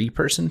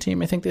 3-person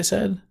team. I think they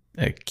said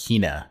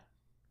Kena,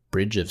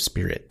 Bridge of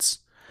Spirits.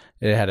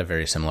 It had a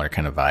very similar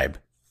kind of vibe.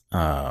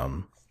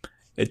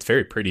 It's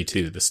very pretty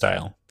too. The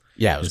style.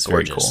 Yeah, it was It's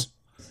very gorgeous. cool.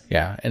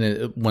 Yeah, and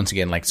it, once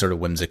again, like sort of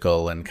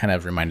whimsical and kind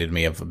of reminded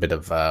me of a bit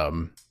of.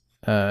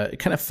 It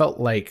kind of felt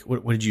like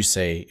what did you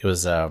say? It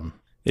was.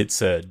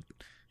 It's a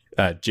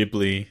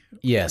Ghibli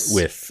Yes.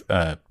 with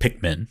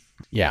Pikmin.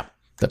 Yeah,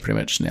 that pretty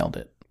much nailed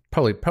it.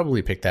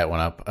 Probably picked that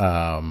one up.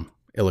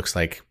 It looks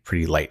like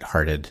pretty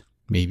lighthearted,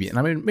 maybe, and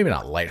I mean maybe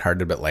not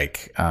lighthearted, but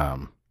like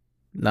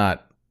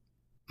not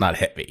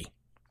heavy,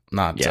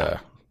 not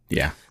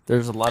yeah.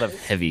 There's a lot of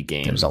heavy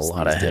games. There's a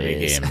lot of these heavy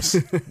days. games,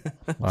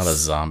 a lot of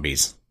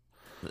zombies.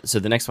 So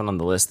the next one on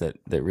the list that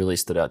really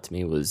stood out to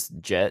me was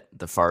Jet: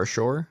 The Far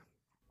Shore.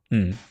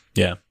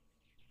 Yeah,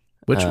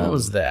 Which one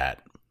was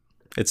that?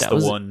 it's That the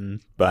was- one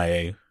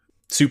by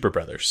Super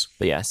Brothers.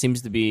 But yeah,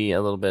 seems to be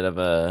a little bit of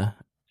a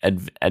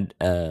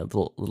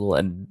little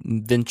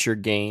adventure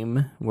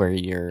game where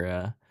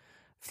you're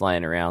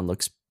flying around.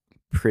 Looks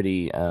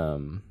pretty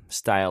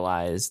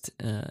stylized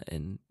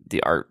in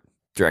the art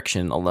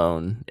direction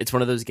alone. It's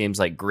one of those games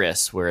like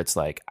Gris where it's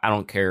like I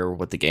don't care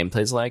what the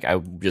gameplay's like. I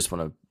just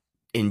want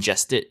to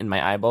ingest it in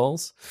my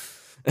eyeballs.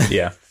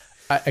 Yeah,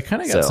 I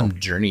kind of got So- some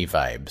Journey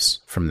vibes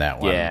from that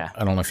one. Yeah.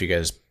 I don't know if you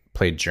guys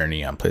played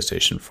Journey on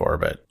PlayStation 4,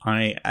 but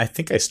I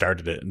think I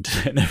started it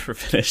and never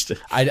finished it.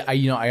 I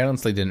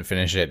honestly didn't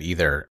finish it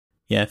either.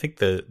 Yeah, I think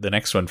the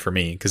next one for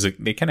me, because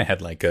they kind of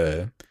had like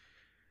kind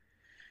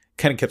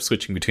of kept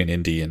switching between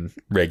indie and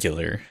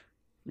regular.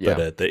 Yeah.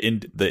 But the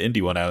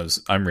indie one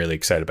I'm really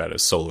excited about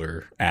is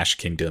Solar Ash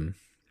Kingdom,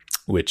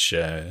 which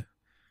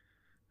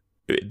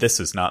this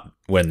is not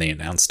when they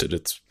announced it.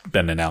 It's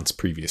been announced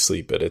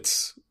previously, but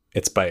it's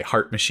by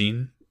Heart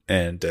Machine,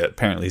 and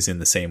apparently is in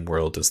the same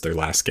world as their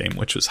last game,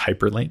 which was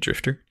Hyper Light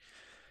Drifter,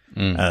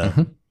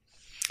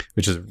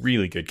 which is a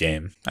really good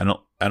game. I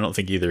don't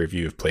think either of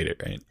you have played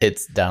it, right?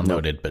 It's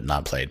downloaded but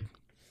not played.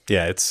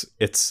 Yeah,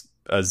 it's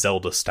a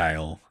Zelda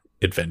style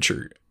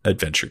adventure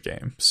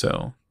game.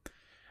 So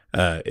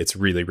it's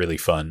really, really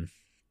fun.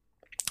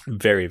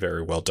 Very,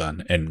 very well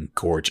done and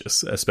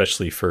gorgeous,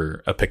 especially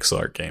for a pixel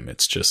art game.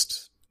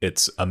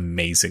 It's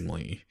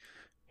amazingly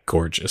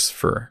gorgeous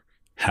for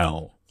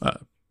how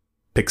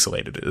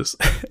pixelated it is.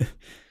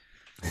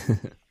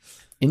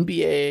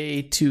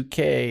 NBA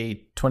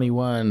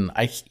 2K21.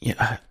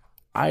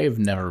 I have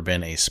never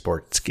been a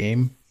sports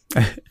game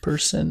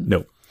person.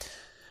 Nope.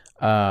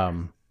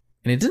 And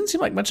it didn't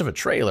seem like much of a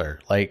trailer.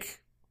 Like,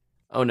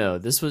 Oh no,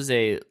 this was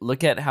a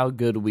look at how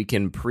good we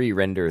can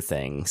pre-render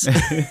things.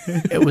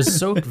 it was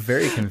so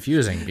very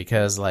confusing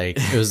because like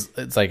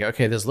it's like,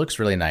 okay, this looks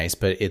really nice,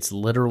 but it's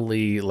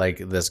literally like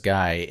this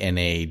guy in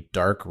a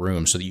dark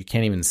room so that you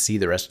can't even see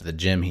the rest of the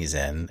gym he's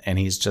in, and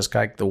he's just got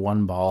like, the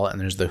one ball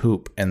and there's the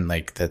hoop and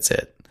like that's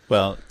it.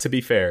 Well, to be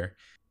fair,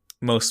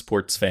 most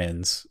sports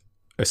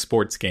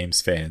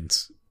games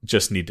fans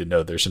just need to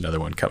know there's another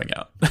one coming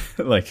out.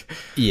 Like,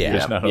 Yeah.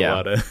 there's not a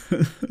lot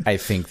of. I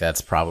think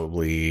that's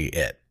probably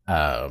it.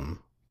 But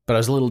I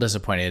was a little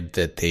disappointed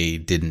that they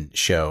didn't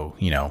show,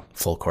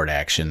 full court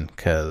action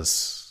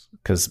because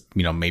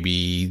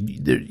maybe,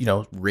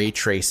 ray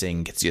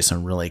tracing gets you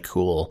some really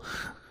cool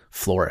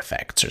floor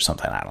effects or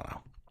something. I don't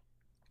know.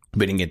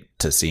 We didn't get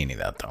to see any of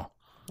that though.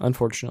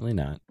 Unfortunately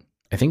not.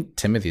 I think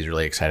Timothy's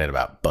really excited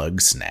about Bug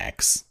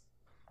Snacks.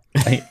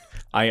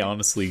 I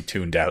honestly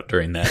tuned out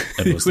during that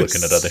and was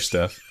looking at other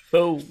stuff.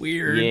 So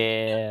weird.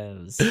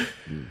 Yes.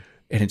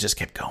 And it just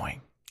kept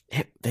going.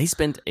 They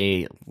spent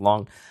a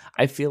long.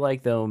 I feel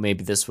like though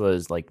maybe this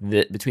was like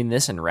between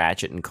this and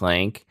Ratchet and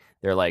Clank,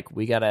 they're like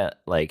we gotta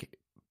like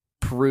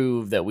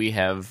prove that we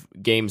have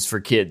games for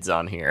kids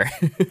on here.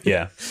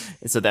 Yeah.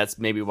 And so that's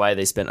maybe why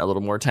they spent a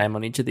little more time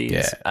on each of these.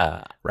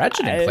 Yeah.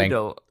 Ratchet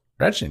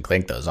and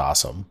Clank though is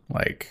awesome.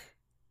 Like,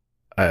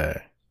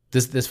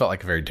 this felt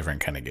like a very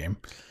different kind of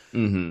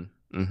game.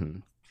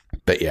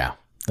 But yeah,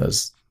 that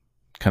was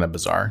kind of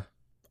bizarre.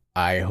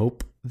 I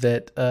hope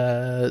that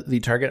the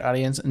target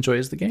audience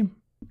enjoys the game.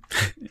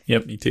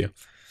 Yep, me too.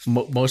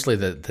 Mostly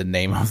the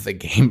name of the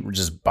game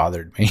just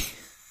bothered me.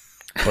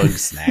 Bug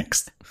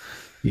Snacks.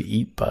 You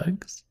eat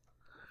bugs?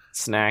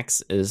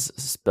 Snacks is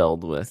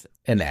spelled with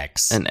An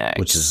X. An X.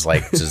 Which is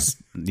like just,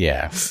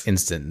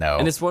 instant no.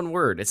 and it's one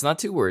word. It's not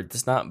two words.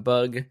 It's not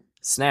bug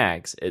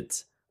snacks.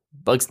 It's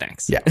bug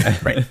snacks. Yeah,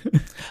 right.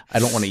 I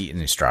don't want to eat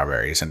any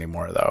strawberries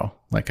anymore, though.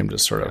 Like, I'm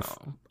just sort of,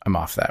 I'm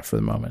off that for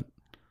the moment.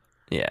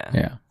 Yeah.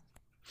 Yeah.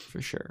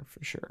 For sure.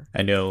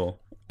 I know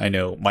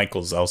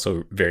Michael's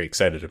also very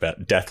excited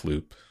about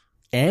Deathloop.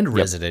 and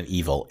Resident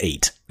Evil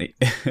 8.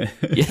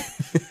 Yeah.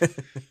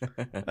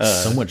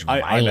 So much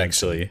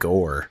violence and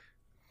gore.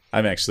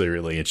 I'm actually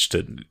really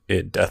interested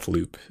in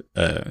Deathloop.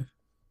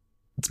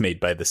 It's made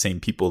by the same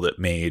people that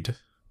made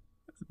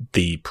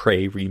the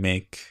Prey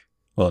remake.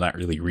 Well, not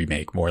really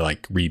remake, more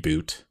like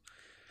reboot,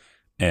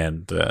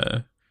 and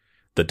the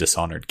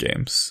Dishonored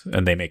games.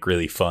 And they make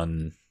really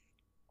fun.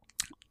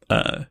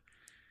 I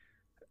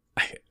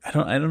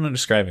don't know how to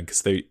describe it,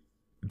 because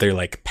they're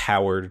like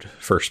powered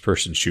first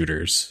person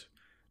shooters,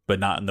 but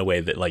not in the way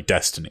that like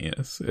Destiny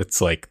is.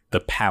 It's like the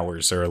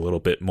powers are a little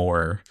bit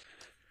more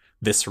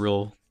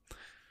visceral.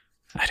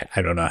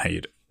 I don't know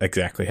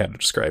exactly how to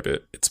describe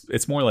it.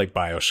 It's more like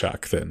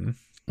BioShock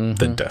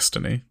than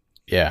Destiny.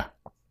 Yeah.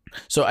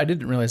 So I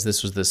didn't realize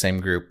this was the same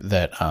group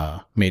that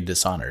made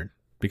Dishonored,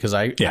 because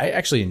I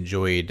actually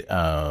enjoyed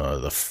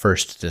the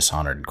first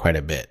Dishonored quite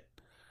a bit.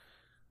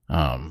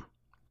 The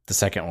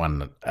second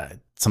one,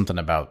 something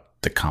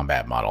about the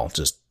combat model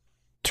just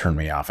turned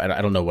me off.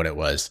 I don't know what it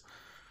was.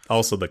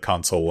 Also, the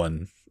console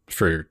one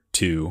for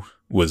 2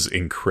 was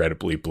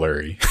incredibly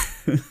blurry.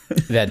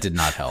 That did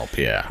not help.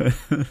 Yeah.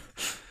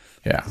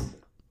 Yeah.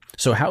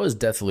 So how is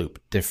Deathloop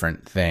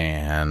different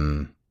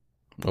than,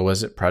 what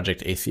was it?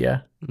 Project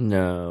Athia?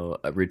 No,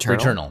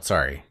 Returnal.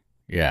 Sorry.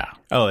 Yeah.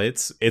 Oh,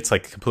 it's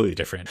like completely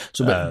different.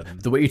 So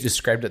but the way you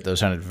described it, though,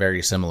 sounded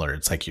very similar.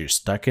 It's like you're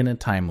stuck in a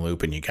time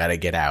loop and you got to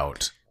get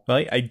out.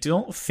 Well, I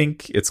don't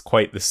think it's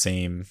quite the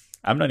same.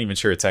 I'm not even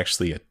sure it's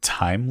actually a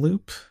time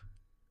loop.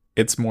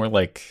 It's more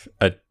like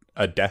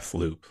a death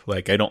loop.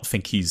 Like, I don't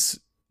think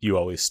you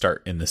always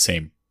start in the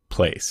same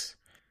place.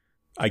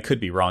 I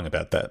could be wrong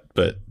about that,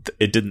 but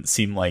it didn't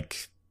seem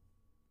like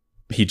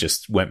he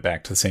just went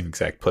back to the same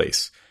exact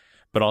place.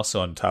 But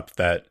also on top of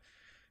that,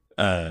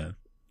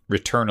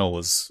 Returnal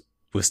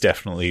was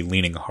definitely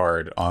leaning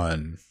hard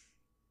on,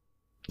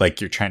 like,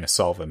 you're trying to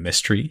solve a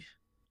mystery,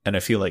 and I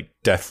feel like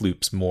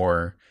Deathloop's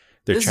more.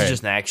 This is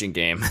just an action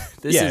game.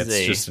 It's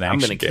just an action game. I'm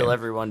going to kill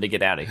everyone to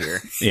get out of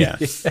here. Yeah.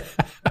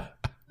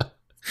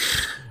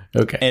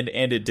 Okay. And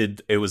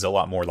it was a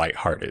lot more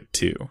lighthearted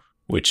too,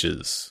 which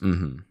is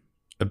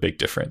a big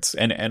difference.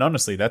 And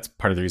honestly, that's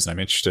part of the reason I'm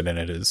interested in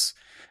it. Is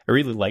I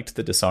really liked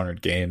the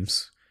Dishonored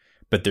games,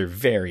 but they're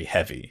very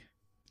heavy.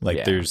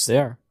 Like,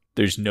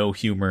 there's no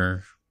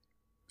humor.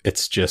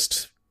 It's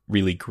just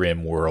really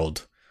grim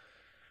world.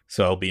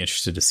 So I'll be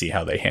interested to see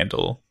how they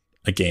handle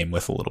a game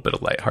with a little bit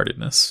of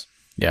lightheartedness.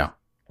 Yeah.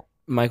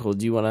 Michael,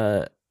 do you want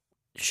to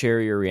share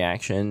your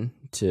reaction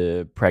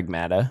to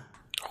Pragmata?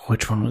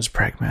 Which one was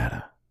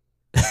Pragmata?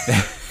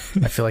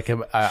 I feel like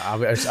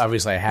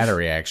obviously I had a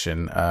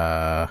reaction.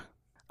 I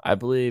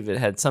believe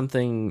it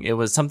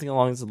was something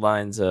along the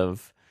lines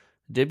of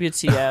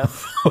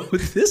WTF. Oh,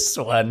 this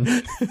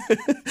one.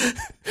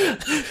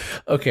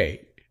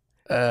 Okay.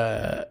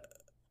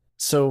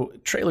 So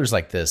trailers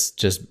like this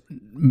just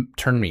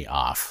turn me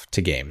off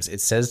to games.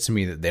 It says to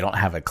me that they don't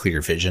have a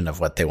clear vision of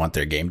what they want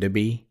their game to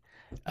be.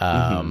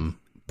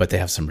 But they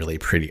have some really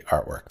pretty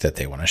artwork that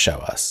they want to show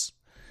us.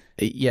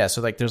 Yeah,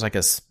 so like there's like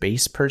a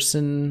space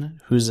person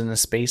who's in a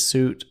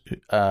spacesuit,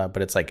 but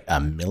it's like a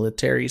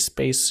military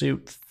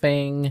spacesuit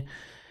thing.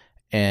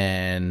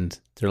 And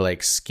they're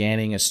like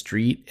scanning a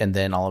street, and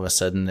then all of a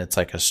sudden it's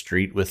like a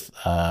street with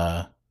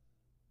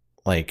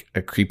like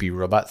a creepy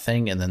robot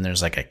thing, and then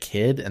there's like a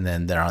kid, and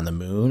then they're on the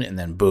moon, and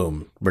then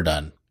boom, we're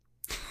done.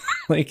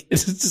 Like,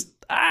 it's just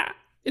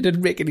it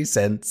didn't make any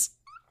sense.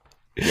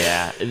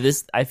 Yeah,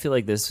 I feel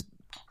like this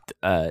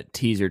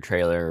teaser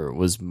trailer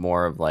was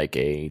more of like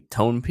a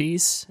tone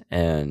piece,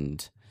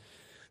 and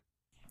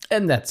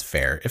that's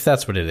fair if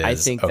that's what it is. I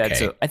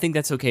think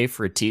that's okay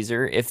for a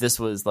teaser. If this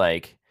was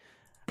like,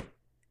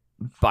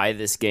 buy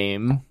this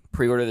game,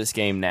 pre-order this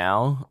game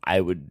now, I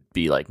would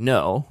be like,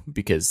 no,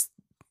 because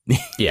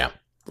yeah,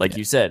 like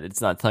you said,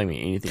 it's not telling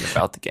me anything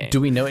about the game.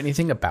 Do we know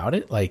anything about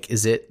it? Like,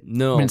 is it?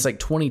 No, I mean, it's like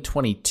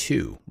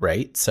 2022,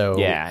 right? So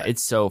yeah,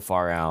 it's so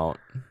far out.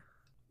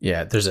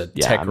 Yeah, there's a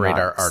Tech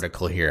Radar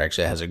article here.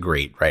 Actually, it has a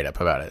great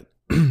write-up about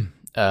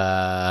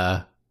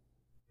it.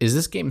 Is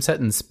this game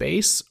set in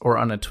space or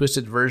on a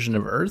twisted version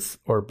of Earth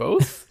or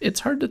both?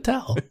 It's hard to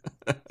tell.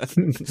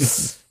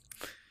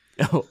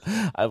 Oh,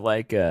 I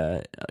like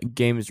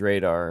Games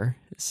Radar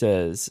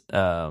says,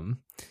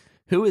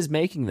 who is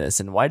making this,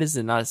 and why does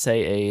it not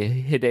say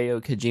a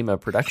Hideo Kojima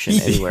production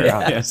anywhere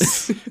on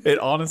this? It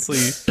honestly,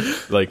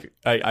 like,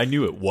 I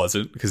knew it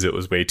wasn't because it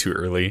was way too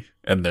early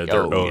and they're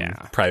their own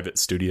private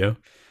studio.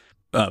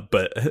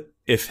 But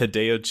if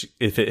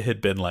it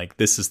had been like,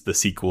 this is the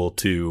sequel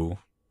to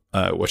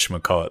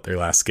whatchamacallit, their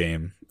last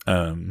game.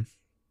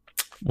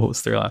 What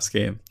was their last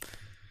game?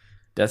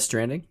 Death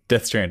Stranding?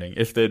 Death Stranding.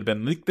 If they'd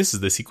been like, this is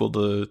the sequel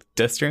to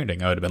Death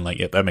Stranding, I would have been like,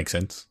 yeah, that makes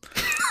sense.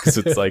 Because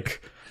it's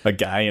like a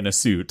guy in a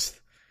suit,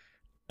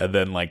 and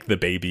then like the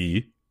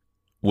baby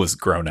was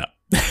grown up.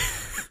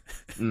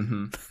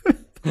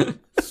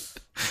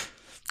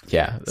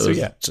 Yeah, it was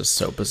just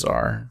so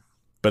bizarre.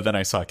 But then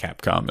I saw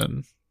Capcom,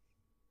 and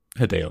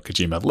Hideo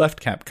Kojima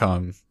left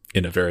Capcom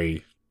in a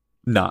very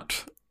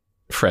not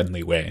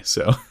friendly way,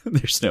 so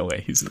there's no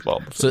way he's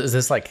involved with So is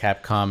this like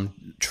Capcom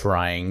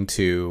trying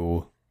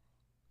to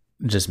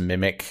just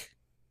mimic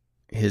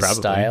his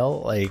Probably.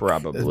 style? Like,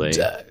 Probably.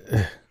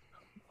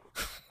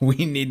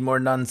 We need more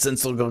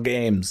nonsensical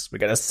games. We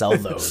gotta sell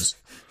those.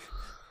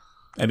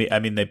 I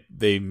mean,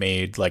 they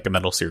made like a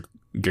Metal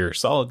Gear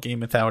Solid game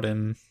without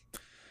him,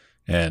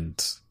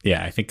 and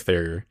yeah, I think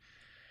they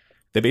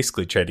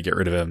basically tried to get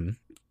rid of him.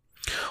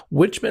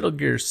 Which Metal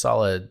Gear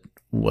Solid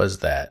was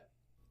that?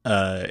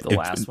 The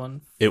last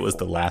one? It was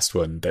the last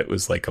one that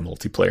was like a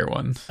multiplayer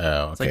one.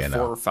 Oh, It's okay. like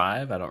 4 or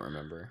 5. I don't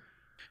remember.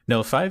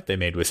 No, 5 they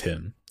made with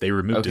him. They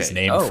removed his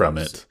Okay. name Oh, from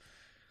whoops.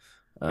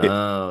 it,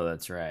 Oh,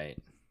 that's right.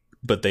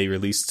 but they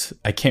released,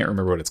 I can't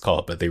remember what it's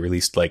called, but they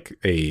released like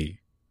a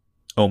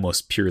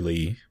almost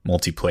purely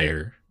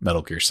multiplayer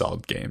Metal Gear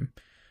Solid game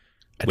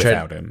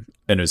without him,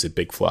 and it was a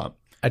big flop.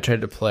 I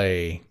tried to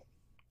play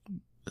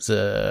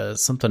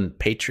something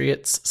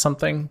Patriots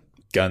something.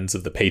 Guns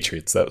of the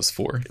Patriots, that was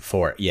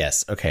 4.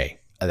 Yes, okay.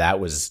 That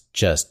was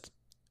just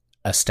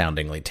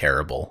astoundingly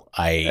terrible.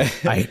 I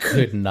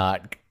could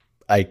not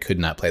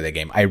play that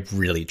game. I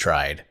really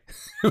tried.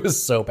 It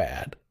was so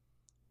bad.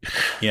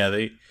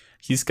 Yeah,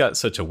 he's got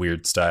such a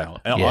weird style.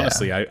 And Yeah.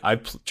 honestly,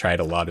 I've tried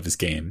a lot of his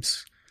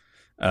games.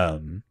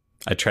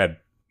 I tried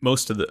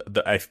most of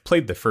I've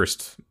played the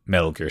first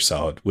Metal Gear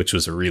Solid, which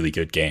was a really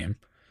good game.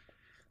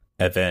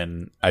 And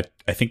then I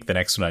think the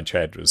next one I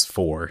tried was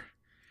 4.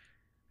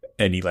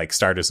 And you like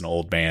start as an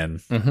old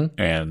man, Mm-hmm.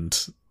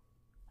 and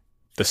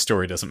the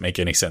story doesn't make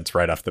any sense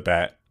right off the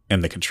bat,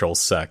 and the controls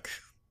suck.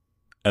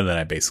 And then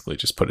I basically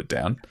just put it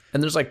down.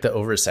 And there's like the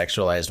over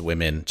sexualized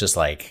women, just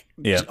like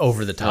Yeah.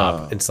 over the top.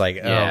 Oh, It's like,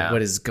 yeah. oh,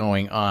 what is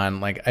going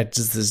on? Like, I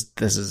just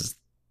this is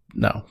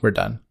no, we're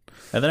done.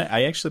 And then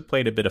I actually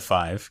played a bit of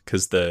 5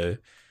 because the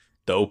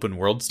open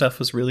world stuff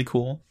was really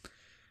cool.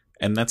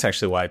 And that's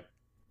actually why I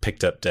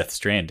picked up Death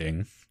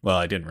Stranding. Well,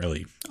 I didn't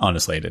really,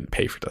 honestly, I didn't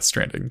pay for Death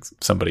Stranding.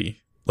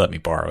 Somebody let me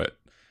borrow it.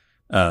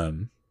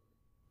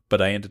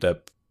 But I ended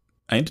up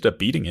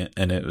beating it,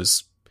 and it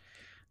was,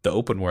 the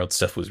open world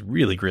stuff was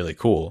really, really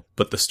cool,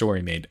 but the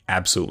story made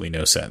absolutely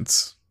no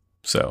sense.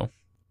 So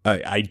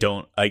I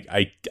don't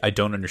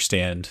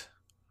understand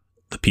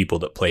the people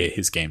that play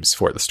his games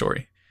for the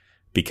story,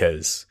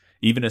 because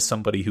even as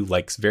somebody who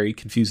likes very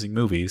confusing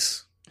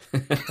movies,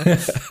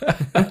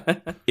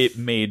 it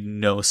made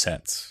no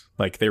sense.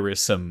 Like, there were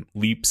some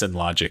leaps in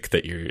logic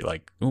that you're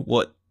like,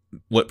 what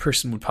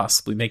person would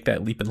possibly make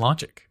that leap in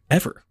logic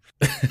ever?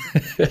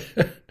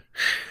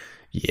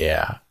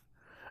 Yeah.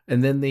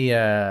 And then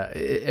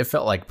it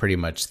felt like pretty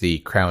much the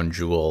crown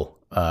jewel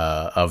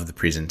of the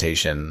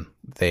presentation.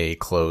 They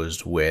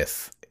closed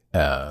with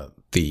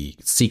the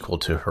sequel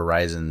to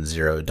Horizon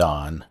Zero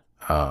Dawn,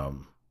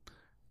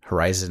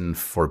 Horizon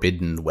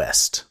Forbidden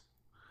West.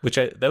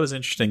 That was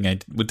interesting. I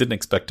didn't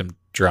expect him to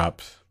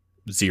drop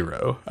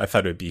 0. I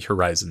thought it would be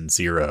Horizon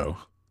Zero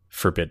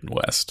Forbidden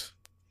West.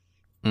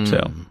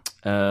 So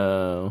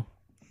Oh.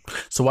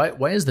 So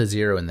why is the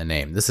 0 in the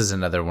name? This is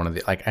another one of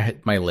the, like, I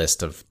had my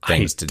list of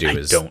things to do I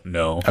is don't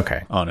know.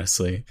 Okay.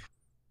 Honestly,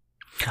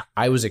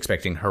 I was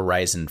expecting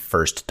Horizon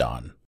First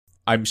Dawn.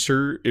 I'm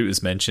sure it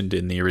was mentioned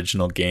in the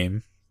original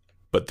game,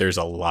 but there's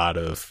a lot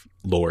of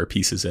lore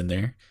pieces in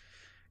there.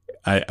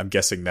 I'm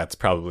guessing that's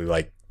probably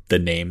like the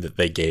name that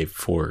they gave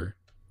for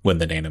when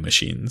the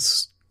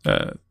nanomachines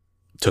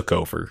took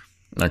over,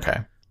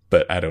 Okay.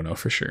 but I don't know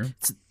for sure.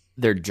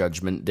 Their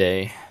Judgment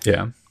Day.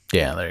 Yeah.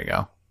 Yeah, there you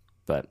go.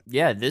 But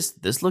yeah,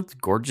 this looked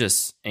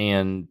gorgeous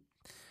and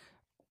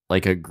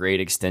like a great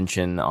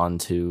extension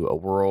onto a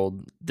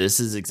world. This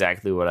is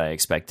exactly what I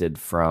expected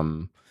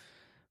from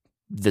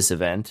this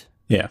event.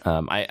 Yeah.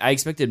 I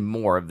expected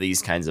more of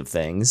these kinds of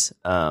things.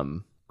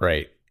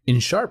 Right. In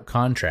sharp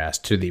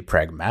contrast to the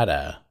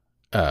Pragmata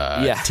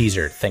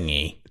teaser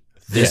thingy,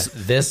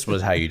 this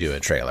was how you do a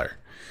trailer.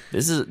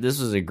 This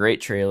was a great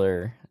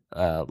trailer.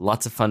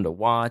 Lots of fun to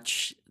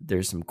watch.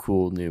 There's some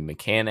cool new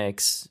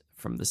mechanics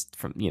from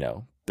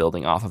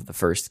building off of the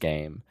first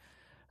game.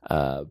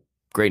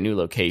 Great new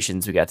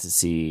locations. We got to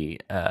see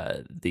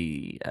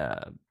the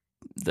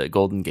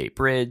Golden Gate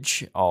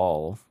Bridge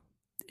all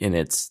in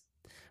its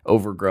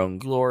overgrown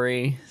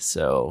glory.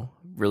 So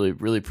really,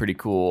 really pretty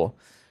cool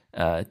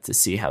to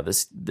see how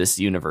this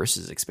universe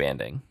is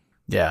expanding.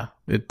 Yeah,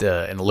 and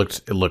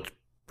it looked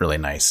really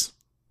nice.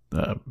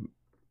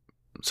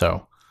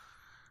 So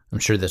I'm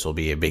sure this will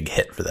be a big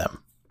hit for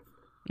them.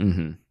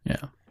 Mm-hmm.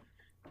 Yeah.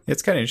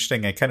 It's kind of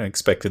interesting. I kind of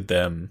expected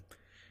them,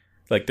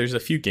 like, there's a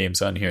few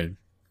games on here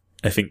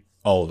I think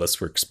all of us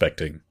were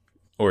expecting,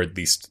 or at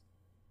least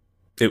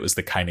it was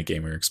the kind of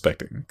game we were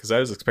expecting. Because I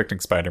was expecting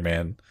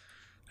Spider-Man,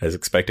 I was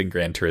expecting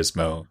Gran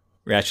Turismo,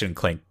 Ratchet and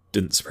Clank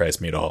didn't surprise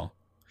me at all.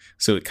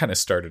 So it kind of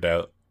started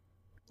out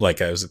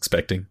like I was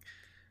expecting.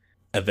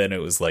 And then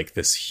it was like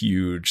this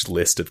huge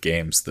list of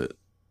games that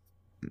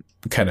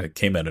kind of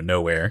came out of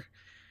nowhere.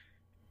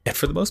 And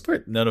for the most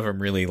part, none of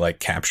them really like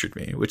captured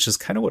me, which is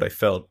kind of what I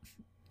felt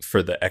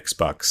for the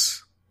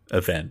Xbox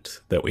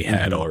event that we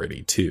had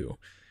already too.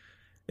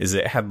 Is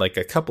it had like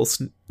a couple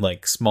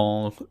like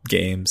small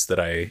games that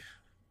I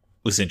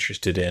was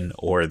interested in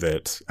or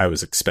that I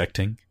was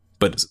expecting.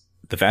 But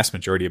the vast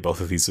majority of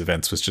both of these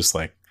events was just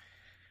like,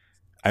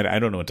 I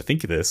don't know what to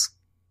think of this,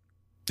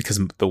 because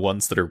the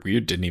ones that are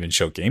weird didn't even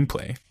show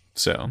gameplay.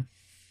 So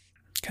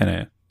kind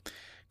of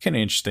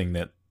interesting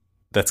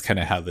that's kind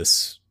of how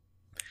that's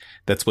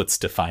what's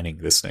defining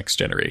this next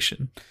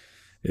generation,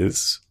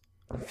 is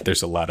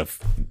there's a lot of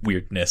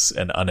weirdness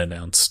and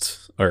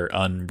unannounced or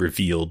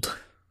unrevealed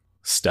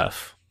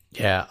stuff.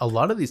 Yeah, a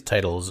lot of these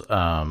titles,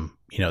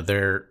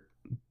 they're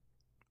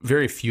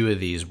very few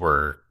of these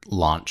were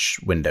launch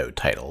window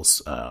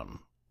titles.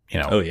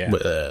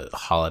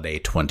 Holiday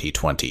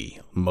 2020.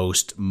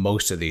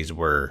 Most of these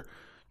were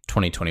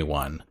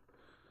 2021,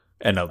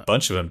 and a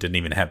bunch of them didn't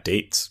even have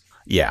dates.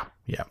 Yeah,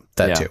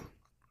 that too.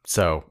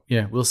 So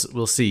yeah, we'll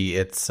see.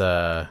 It's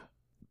their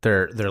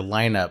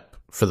lineup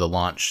for the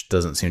launch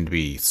doesn't seem to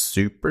be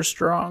super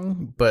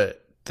strong,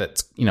 but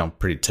that's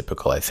pretty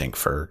typical, I think,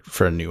 for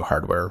a new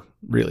hardware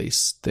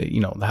release. They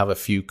have a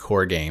few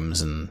core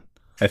games, and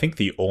I think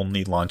the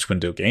only launch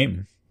window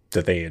game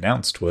that they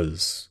announced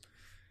was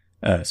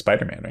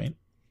Spider-Man,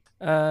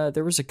 right?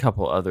 There was a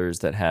couple others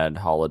that had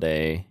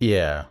holiday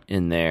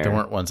in there. There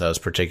weren't ones I was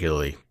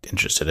particularly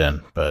interested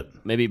in, but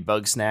maybe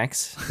Bug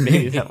Snacks.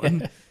 Maybe that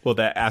one. Well,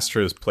 that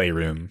Astro's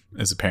Playroom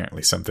is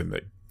apparently something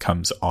that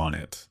comes on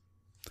it.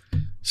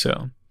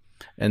 So,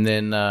 and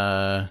then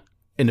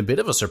in a bit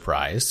of a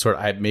surprise,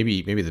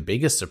 maybe the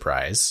biggest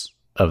surprise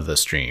of the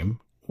stream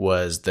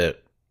was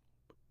that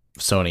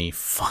Sony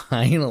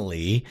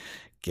finally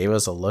gave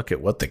us a look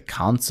at what the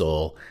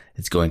console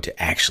is going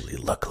to actually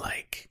look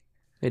like.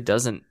 It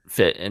doesn't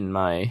fit in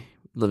my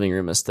living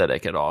room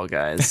aesthetic at all,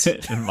 guys.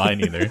 In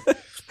mine either.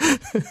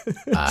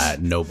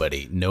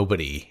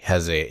 Nobody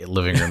has a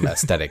living room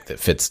aesthetic that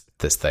fits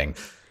this thing.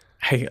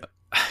 I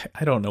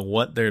don't know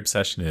what their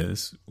obsession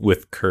is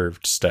with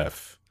curved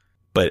stuff,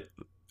 but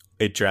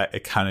it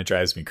kind of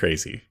drives me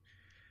crazy.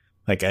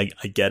 Like I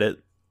get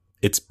it,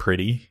 it's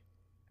pretty,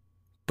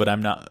 but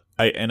I'm not.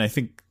 I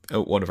think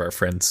one of our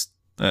friends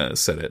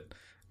said it,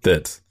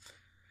 that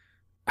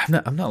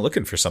I'm not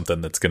looking for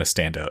something that's going to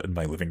stand out in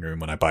my living room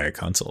when I buy a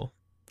console.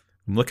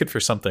 I'm looking for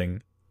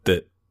something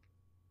that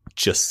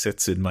just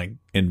sits in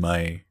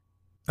my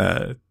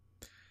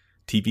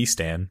TV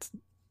stand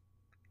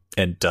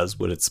and does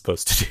what it's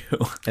supposed to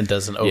do, and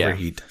doesn't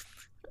overheat.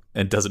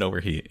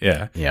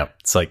 Yeah. Yep.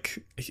 It's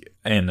like,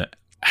 and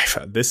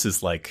this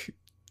is like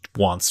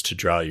wants to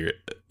draw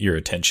your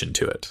attention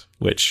to it,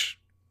 which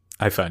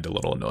I find a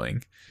little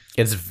annoying.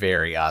 It's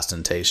very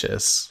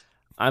ostentatious.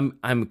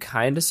 I'm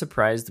kind of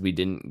surprised we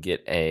didn't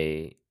get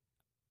a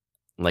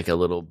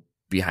little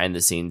behind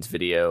the scenes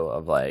video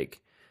of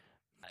like,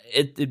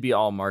 it'd be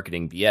all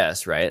marketing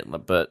BS, right?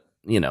 But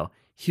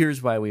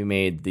here's why we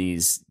made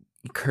these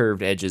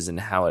curved edges and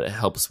how it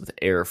helps with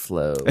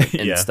airflow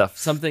and stuff,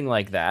 something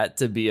like that,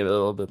 to be a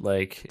little bit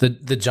like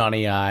the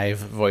Johnny Ive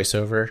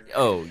voiceover.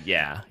 Oh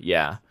yeah.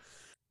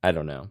 I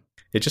don't know.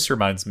 It just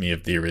reminds me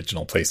of the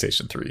original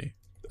PlayStation 3.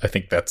 I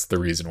think that's the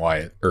reason why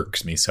it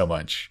irks me so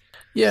much.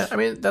 Yeah, I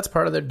mean, that's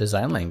part of their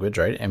design language,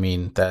 right? I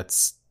mean,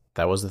 that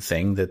was the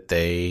thing that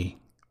they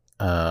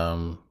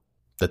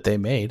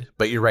made.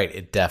 But you're right,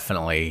 it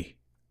definitely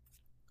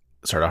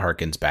sort of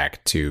harkens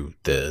back to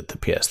the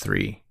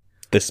PS3.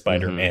 The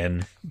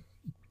Spider-Man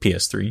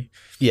PS3.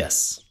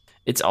 Yes.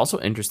 It's also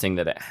interesting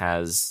that it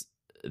has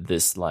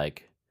this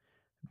like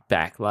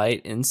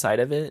backlight inside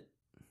of it.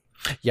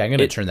 Yeah, I'm going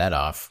to turn that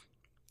off.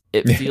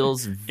 It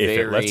feels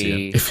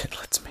very... If it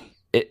lets me.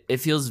 It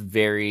feels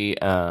very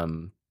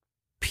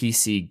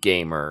PC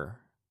gamer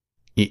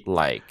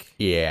like.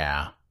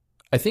 Yeah.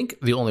 I think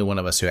the only one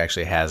of us who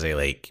actually has a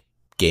like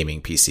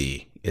gaming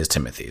PC is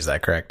Timothy. Is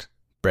that correct?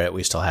 Brett,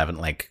 we still haven't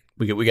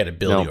we got to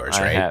build yours,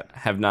 right?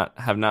 Have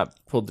not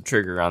pulled the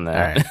trigger on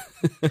that.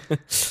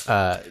 All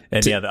right.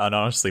 And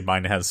honestly,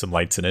 mine has some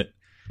lights in it.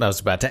 I was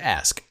about to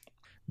ask.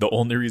 The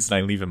only reason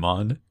I leave them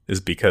on is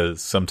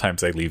because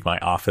sometimes I leave my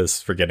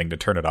office forgetting to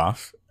turn it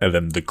off, and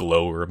then the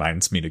glow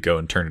reminds me to go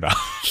and turn it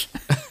off.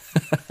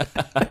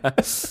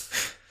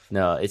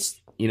 No,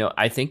 it's,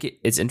 I think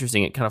it's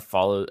interesting. It kind of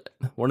follows.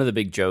 One of the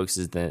big jokes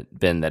has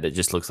been that it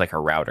just looks like a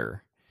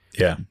router.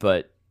 Yeah.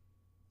 But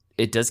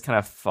it does kind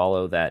of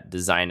follow that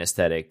design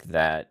aesthetic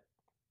that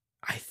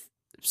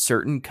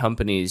certain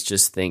companies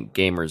just think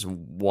gamers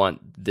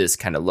want this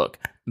kind of look.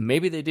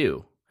 Maybe they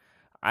do.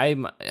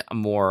 I'm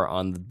more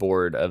on the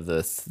board of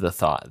the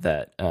thought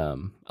that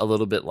a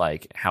little bit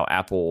like how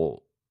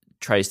Apple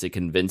tries to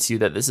convince you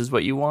that this is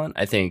what you want.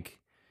 I think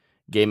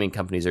gaming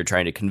companies are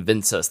trying to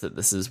convince us that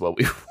this is what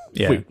we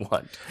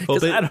want.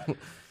 Well,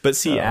 but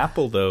see,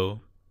 Apple though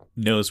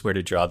knows where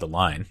to draw the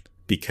line,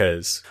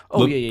 because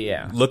look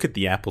at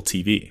the Apple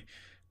TV.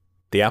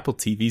 The Apple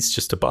TV is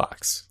just a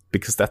box,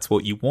 because that's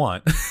what you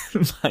want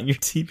on your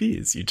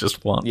TVs. You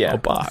just want a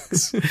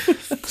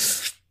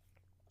box.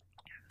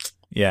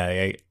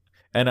 Yeah,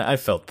 and I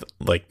felt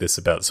like this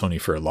about Sony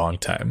for a long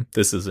time.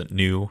 This isn't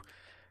new,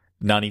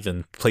 not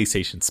even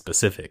PlayStation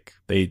specific.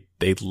 They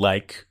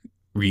like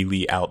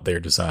really out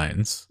there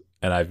designs,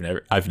 and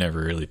I've never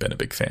really been a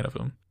big fan of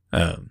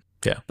them.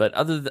 Yeah. But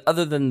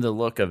other than the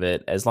look of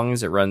it, as long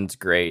as it runs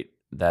great,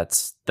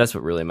 that's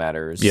what really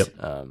matters. Yep.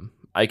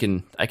 I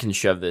can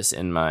shove this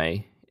in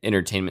my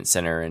entertainment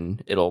center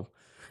and it'll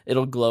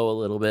glow a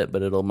little bit,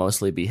 but it'll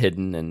mostly be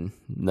hidden and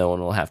no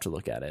one will have to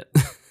look at it.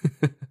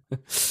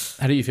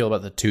 How do you feel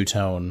about the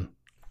two-tone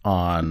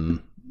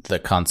on the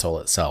console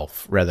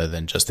itself rather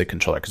than just the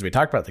controller? Because we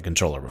talked about the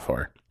controller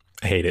before.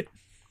 I hate it.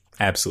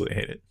 Absolutely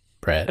hate it.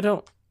 Brett?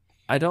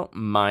 I don't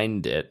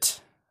mind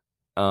it.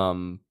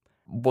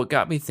 What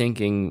got me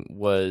thinking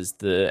was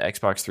the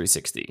Xbox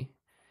 360.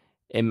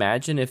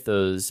 Imagine if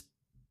those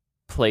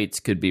plates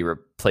could be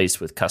replaced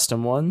with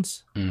custom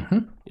ones. Mm-hmm.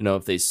 You know,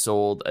 if they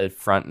sold a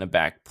front and a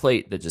back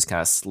plate that just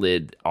kind of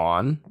slid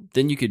on,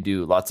 then you could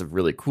do lots of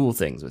really cool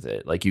things with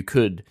it. Like you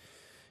could,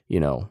 you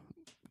know,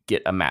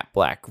 get a matte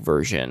black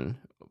version.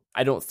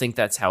 I don't think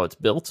that's how it's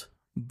built,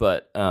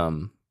 but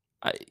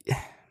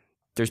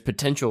there's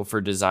potential for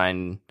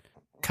design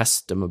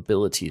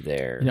customability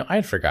there. You know, I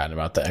had forgotten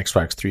about the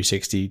Xbox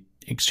 360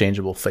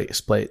 exchangeable face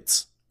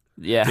plates.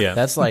 Yeah.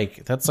 That's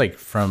like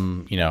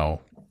from, you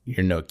know,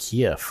 your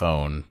Nokia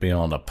phone being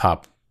able to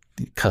pop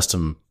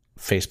custom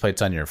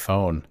faceplates on your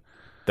phone.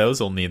 That was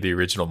only the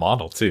original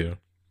model too.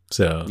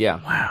 So Yeah.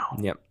 Wow.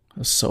 Yep. That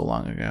was so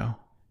long ago.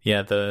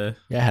 yeah, I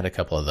had a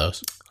couple of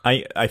those.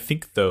 I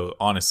think though,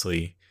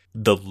 honestly,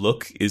 the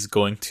look is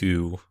going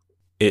to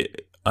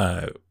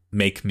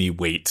make me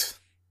wait.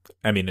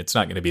 I mean, it's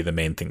not going to be the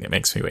main thing that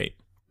makes me wait,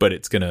 but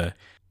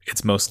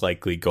it's most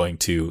likely going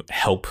to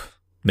help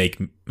me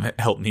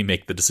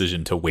make the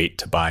decision to wait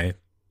to buy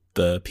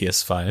the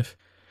PS5,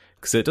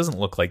 because it doesn't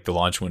look like the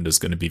launch window is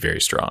going to be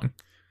very strong.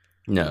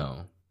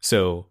 No.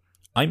 So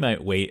I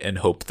might wait and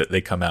hope that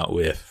they come out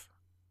with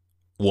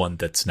one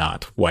that's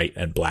not white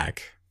and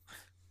black.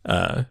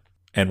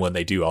 And when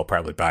they do, I'll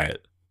probably buy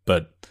it.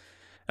 But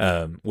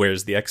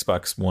whereas the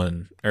Xbox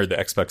One or the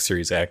Xbox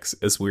Series X,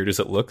 as weird as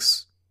it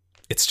looks,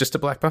 it's just a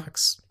black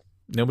box.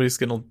 Nobody's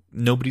gonna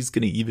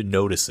even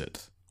notice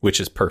it, which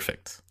is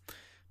perfect.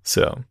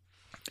 So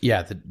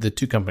Yeah, the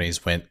two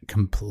companies went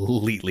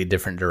completely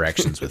different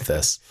directions with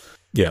this.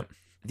 yeah,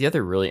 The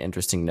other really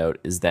interesting note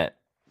is that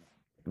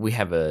we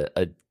have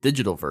a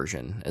digital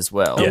version as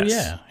well.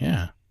 Yes. Oh,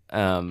 yeah.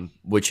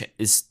 Which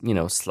is, you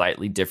know,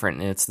 slightly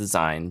different in its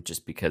design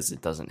just because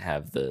it doesn't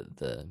have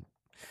the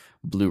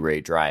Blu-ray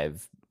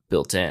drive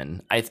built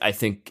in. I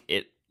think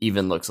it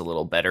even looks a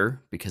little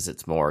better because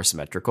it's more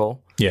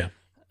symmetrical. yeah.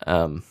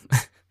 The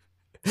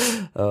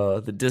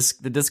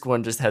disc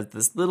one just has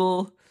this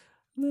little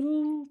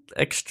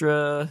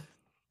extra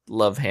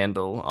love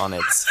handle on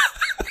its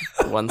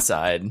one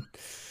side.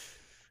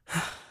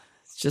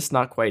 It's just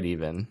not quite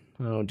even.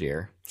 Oh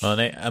dear. Well,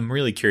 and I'm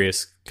really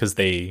curious because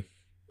they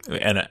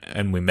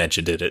and we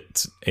mentioned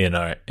it in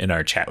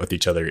our chat with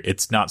each other.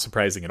 It's not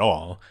surprising at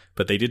all,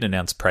 but they did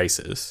announce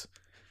prices,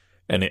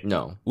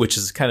 which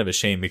is kind of a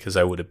shame because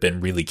I would have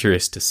been really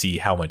curious to see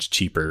how much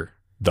cheaper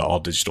the all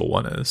digital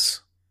one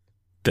is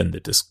than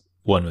the disc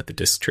one with the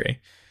disc tray.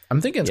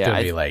 I'm thinking it's going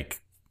to be like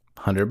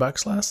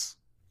 $100 less.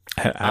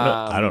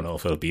 I don't know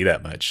if it'll be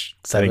that much.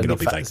 I think it'll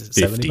be like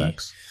 50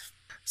 $70.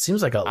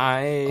 Seems like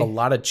a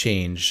lot of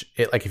change.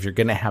 Like if you're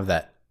going to have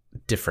that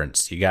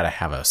difference, you got to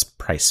have a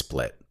price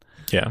split.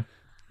 Yeah.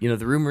 You know,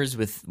 the rumors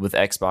with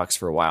Xbox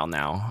for a while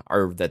now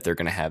are that they're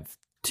going to have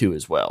two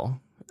as well.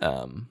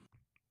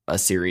 A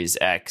Series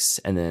X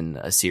and then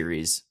a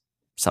Series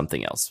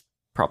something else,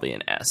 probably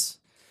an S,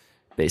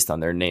 based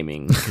on their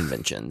naming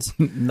conventions.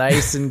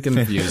 Nice and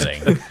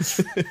confusing.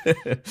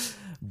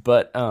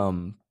 But,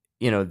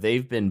 you know,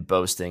 they've been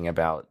boasting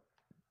about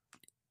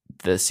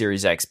the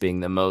Series X being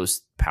the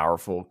most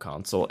powerful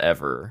console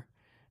ever.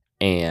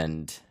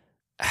 And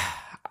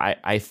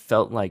I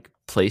felt like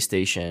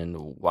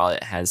PlayStation, while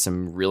it has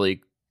some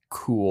really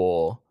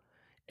cool,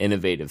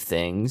 innovative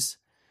things,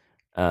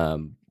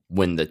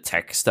 when the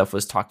tech stuff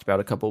was talked about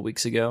a couple of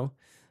weeks ago,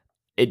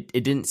 it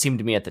didn't seem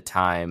to me at the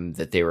time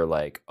that they were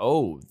like,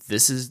 oh,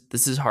 this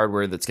is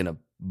hardware that's going to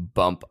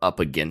bump up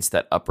against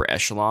that upper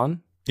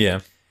echelon. Yeah.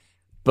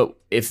 But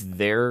if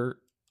they're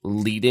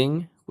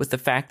leading with the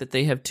fact that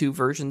they have two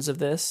versions of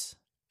this,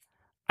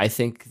 I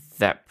think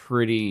that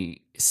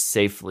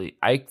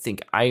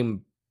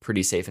I'm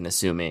pretty safe in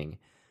assuming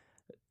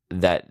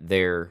that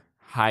their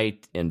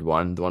high-end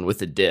one, the one with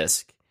the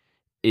disc,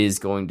 is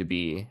going to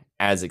be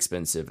as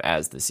expensive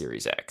as the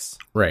Series X.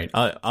 Right.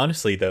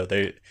 Honestly, though,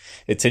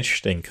 it's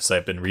interesting because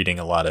I've been reading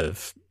a lot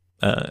of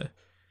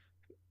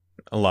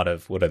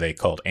what are they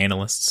called?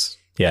 Analysts.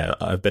 Yeah,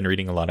 I've been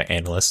reading a lot of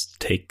analysts'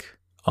 take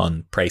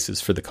on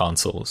prices for the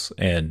consoles,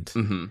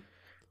 and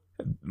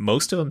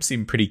most of them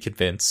seem pretty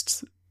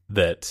convinced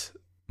that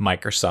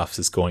Microsoft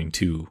is going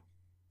to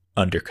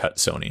undercut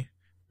Sony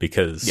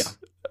because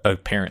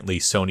apparently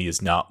Sony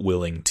is not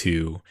willing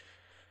to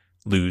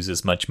lose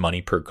as much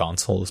money per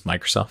console as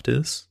Microsoft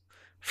is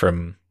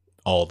from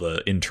all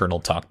the internal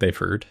talk they've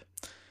heard.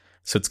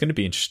 So it's going to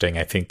be interesting,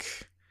 I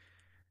think.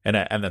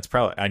 And that's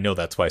probably, I know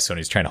that's why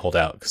Sony's trying to hold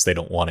out, because they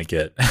don't want to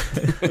get,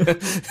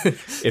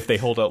 if they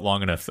hold out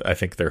long enough, I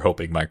think they're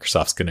hoping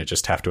Microsoft's going to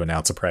just have to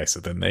announce a price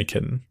and then they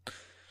can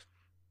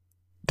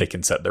they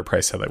can set their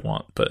price how they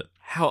want. But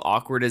How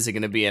awkward is it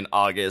going to be in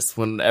August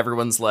when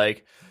everyone's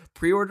like,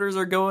 pre-orders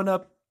are going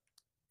up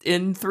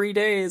in 3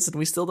 days and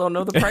we still don't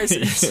know the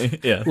prices?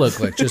 yeah,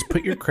 Look, just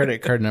put your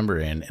credit card number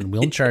in and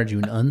we'll charge you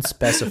an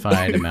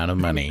unspecified amount of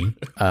money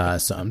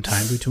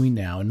sometime between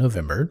now and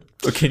November.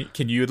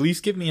 Can you at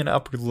least give me an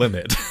upper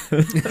limit?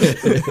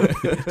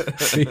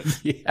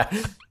 Yeah.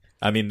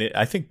 I mean,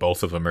 I think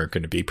both of them are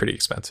going to be pretty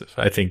expensive.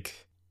 I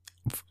think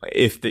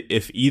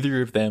if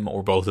either of them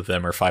or both of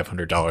them are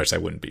 $500, I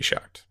wouldn't be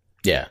shocked.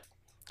 Yeah.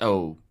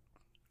 Oh,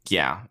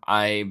 yeah.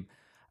 I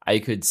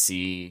could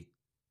see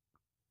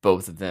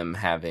both of them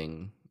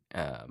having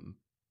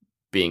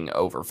being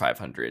over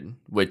 500,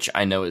 which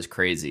I know is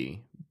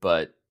crazy,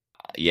 but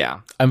yeah.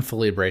 I'm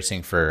fully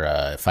bracing for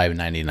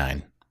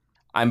 $5.99.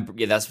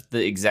 That's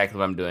exactly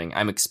what I'm doing.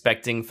 I'm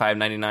expecting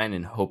 $5.99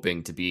 and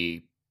hoping to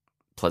be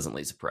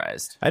pleasantly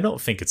surprised. I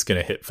don't think it's going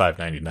to hit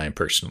 $5.99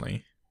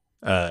 personally.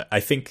 I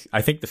think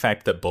the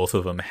fact that both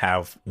of them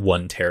have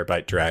 1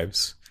 terabyte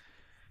drives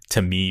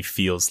to me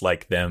feels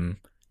like them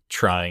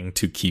trying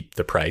to keep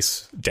the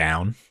price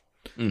down.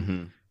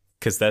 Mm-hmm.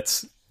 Because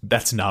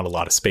that's not a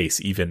lot of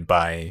space, even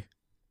by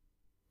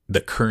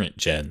the current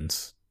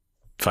gen's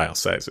file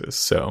sizes.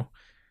 So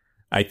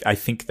I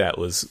think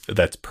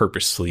that's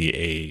purposely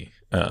a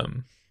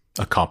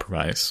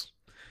compromise.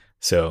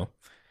 So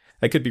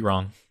I could be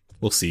wrong.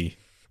 We'll see.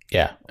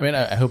 Yeah. I mean,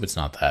 I hope it's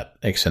not that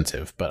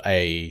expensive, but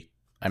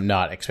I'm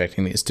not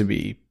expecting these to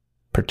be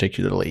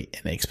particularly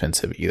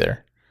inexpensive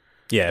either.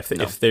 Yeah,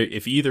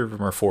 if either of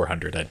them are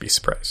 400, I'd be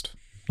surprised.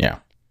 Yeah.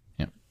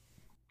 Yeah.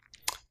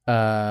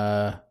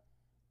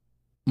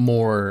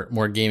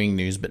 More gaming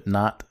news, but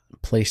not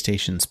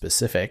PlayStation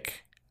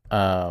specific.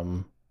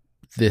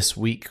 This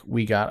week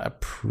we got a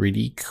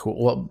pretty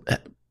cool. Well,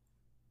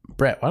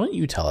 Brett, why don't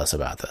you tell us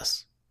about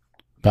this?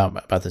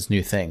 About this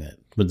new thing that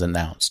was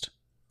announced.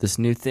 This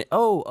new thing.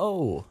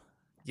 Oh,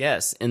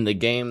 yes, in the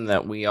game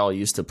that we all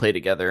used to play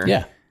together.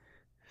 Yeah.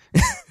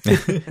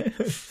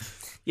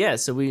 Yeah,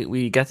 so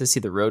we got to see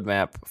the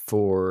roadmap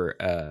for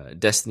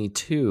Destiny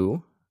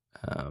 2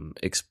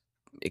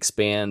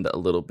 expand a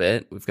little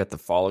bit. We've got the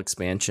fall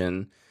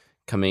expansion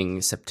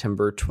coming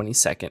September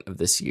 22nd of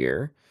this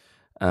year.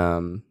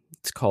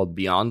 It's called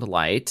Beyond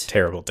Light.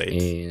 Terrible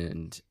date.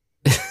 And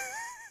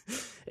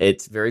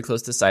it's very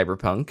close to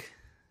Cyberpunk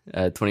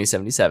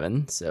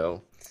 2077.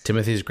 So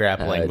Timothy's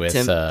grappling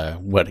with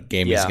what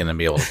game he's going to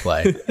be able to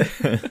play.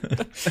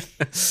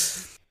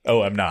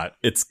 Oh, I'm not.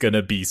 It's going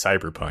to be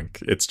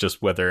Cyberpunk. It's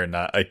just whether or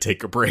not I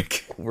take a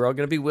break. We're all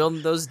going to be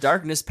wielding those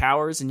darkness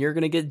powers, and you're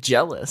going to get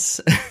jealous.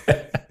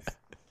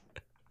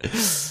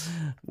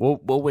 We'll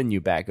win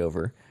you back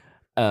over.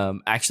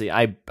 Actually,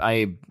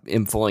 I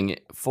am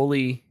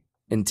fully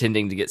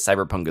intending to get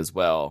Cyberpunk as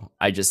well.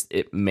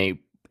 It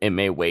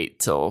may wait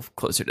till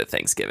closer to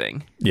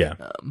Thanksgiving. Yeah.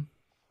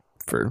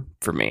 For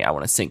me, I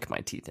want to sink my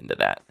teeth into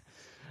that.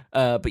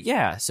 But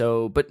yeah.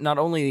 But not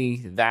only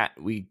that,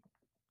 we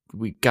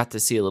got to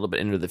see a little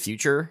bit into the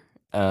future.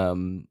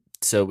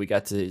 So we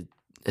got to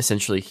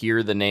essentially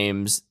hear the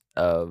names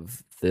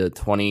of the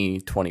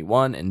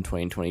 2021 and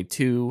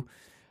 2022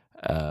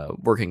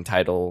 working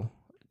title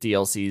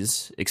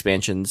DLCs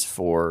expansions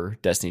for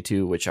Destiny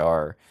 2, which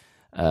are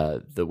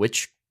The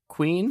Witch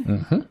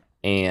Queen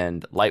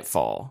and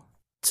Lightfall.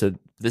 So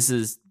this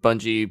is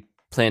Bungie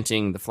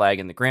planting the flag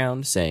in the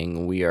ground,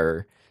 saying we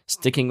are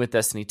sticking with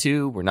Destiny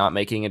 2. We're not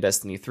making a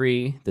Destiny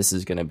 3. This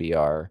is going to be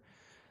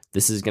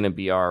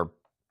our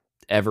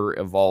ever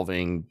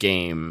evolving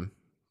game.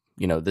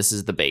 This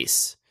is the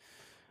base.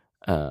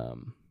 Though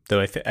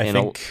I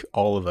think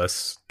all of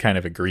us kind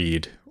of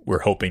agreed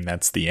we're hoping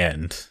that's the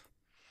end.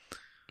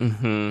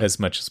 Mm-hmm. As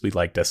much as we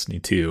like Destiny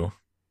 2,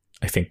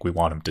 I think we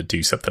want them to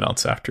do something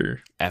else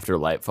after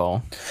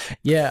Lightfall.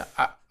 Yeah,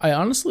 I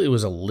honestly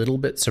was a little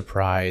bit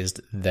surprised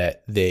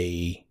that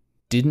they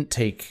didn't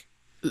take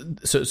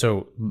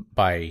so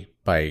by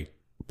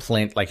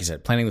like you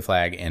said, planting the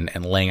flag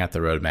and laying out the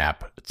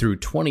roadmap through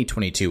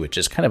 2022, which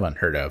is kind of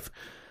unheard of,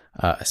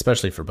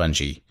 especially for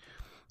Bungie.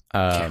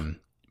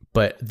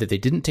 But that they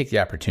didn't take the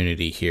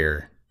opportunity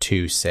here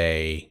to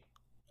say,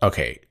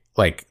 okay,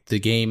 like the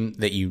game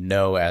that you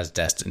know as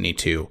Destiny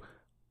 2,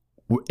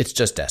 it's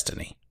just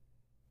Destiny,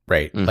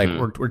 right? Mm-hmm.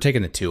 Like we're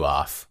taking the 2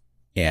 off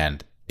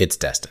and it's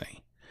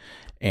Destiny.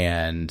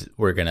 And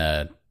we're going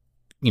to,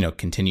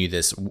 continue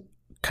this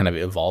kind of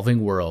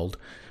evolving world.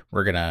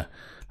 We're going to,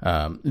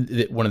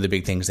 one of the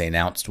big things they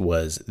announced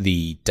was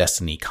the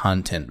Destiny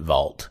Content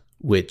Vault,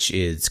 which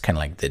is kind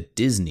of like the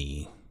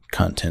Disney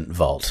Content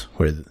Vault,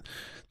 where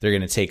they're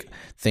going to take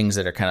things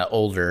that are kind of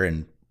older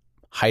and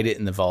hide it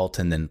in the vault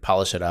and then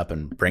polish it up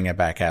and bring it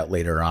back out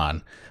later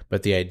on.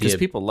 But the idea, because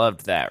people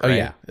loved that, right? Oh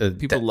yeah,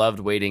 people loved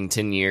waiting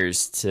 10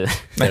 years to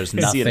there's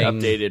see an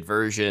updated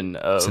version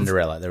of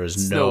Cinderella. There was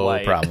Snow no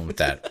White. problem with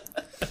that.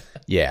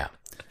 Yeah,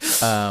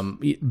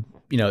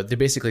 they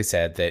basically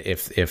said that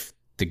if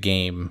the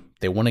game,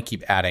 they want to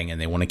keep adding and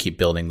they want to keep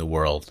building the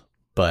world,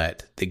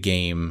 but the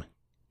game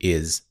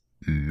is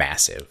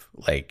massive.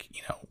 Like,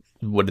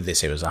 what did they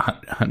say? It was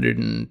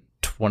 120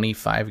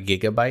 25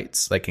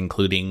 gigabytes, like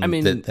including I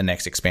mean, the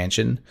next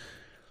expansion.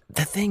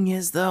 The thing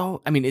is,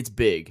 though, I mean, it's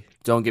big.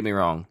 Don't get me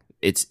wrong.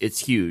 It's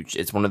huge.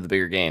 It's one of the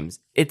bigger games.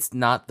 It's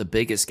not the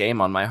biggest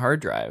game on my hard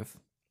drive.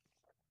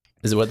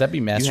 Would that be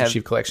Master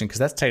Chief Collection? Because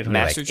that's technically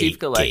Master like Chief 8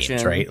 Collection,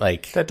 games, right?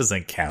 Like that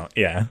doesn't count.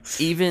 Yeah.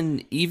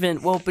 Even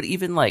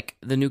like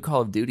the new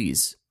Call of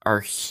Duties are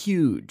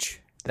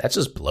huge. That's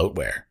just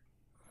bloatware.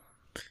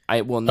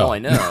 I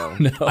know.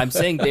 No. I'm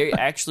saying they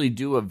actually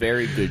do a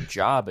very good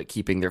job at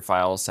keeping their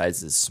file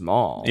sizes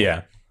small.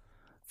 Yeah.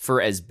 For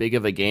as big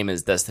of a game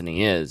as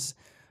Destiny is.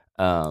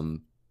 So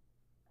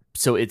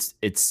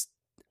it's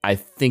I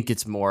think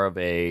it's more of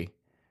a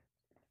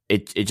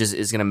it just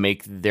is going to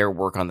make their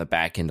work on the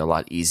back end a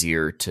lot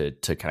easier to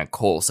kind of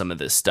cull some of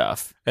this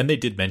stuff. And they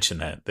did mention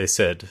that. They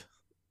said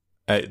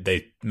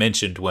they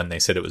mentioned when they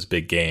said it was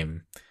big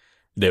game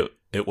that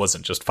it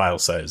wasn't just file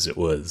size, it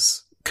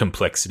was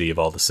complexity of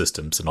all the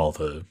systems and all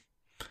the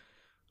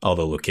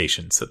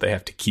locations that they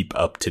have to keep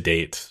up to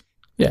date.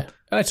 Yeah.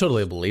 And I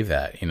totally believe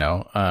that,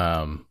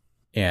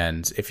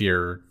 and if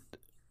you're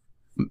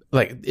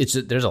like,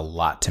 there's a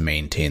lot to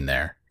maintain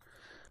there.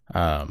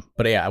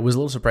 But yeah, I was a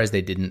little surprised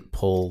they didn't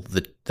pull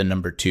the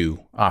number 2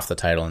 off the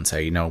title and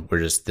say,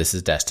 this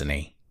is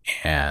Destiny,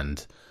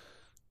 and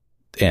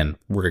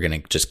we're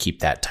going to just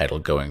keep that title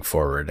going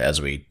forward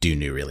as we do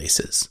new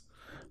releases.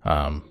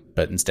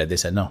 But instead they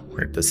said, no,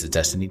 this is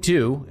Destiny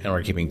 2 and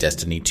we're keeping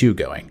Destiny 2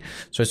 going.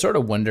 So I sort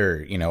of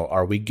wonder,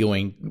 are we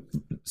going,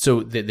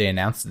 so they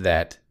announced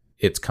that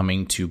it's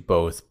coming to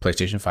both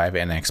PlayStation 5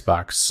 and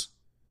Xbox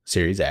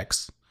Series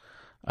X.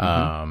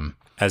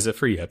 As a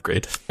free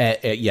upgrade.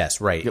 Yes,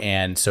 right. Yep.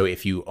 And so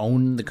if you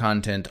own the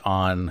content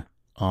on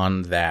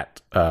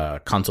that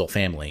console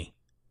family,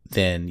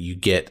 then you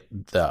get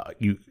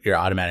you're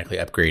automatically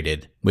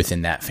upgraded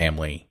within that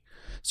family,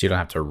 so you don't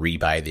have to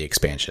rebuy the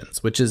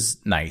expansions, which is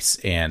nice.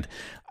 And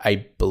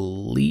I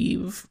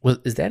believe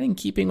is that in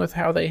keeping with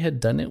how they had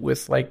done it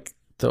with like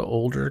the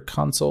older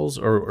consoles,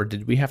 or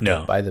did we have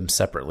to buy them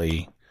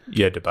separately?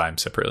 You had to buy them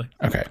separately.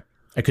 Okay,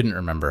 I couldn't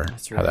remember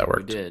how that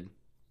worked. We did.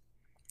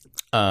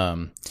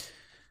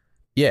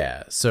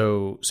 Yeah,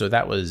 so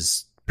that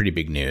was pretty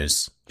big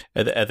news.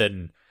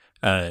 And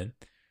then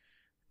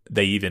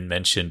they even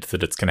mentioned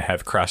that it's going to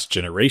have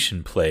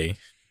cross-generation play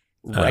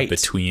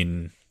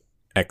between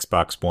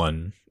Xbox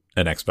One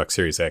and Xbox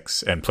Series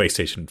X and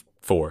PlayStation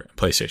 4 and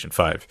PlayStation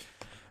 5.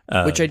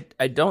 Which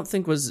I don't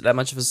think was that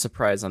much of a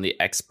surprise on the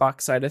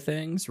Xbox side of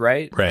things,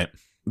 right? Right.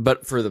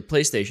 But for the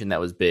PlayStation, that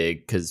was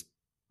big because,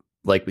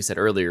 like we said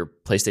earlier,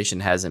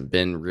 PlayStation hasn't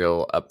been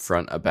real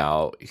upfront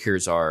about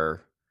here's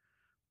our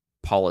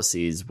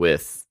policies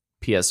with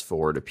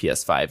PS4 to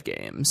PS5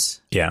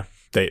 games. Yeah,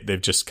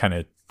 they've just kind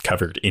of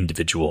covered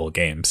individual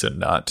games and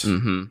not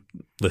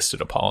listed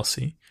a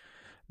policy.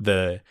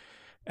 And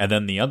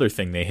then the other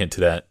thing they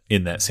hinted at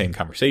in that same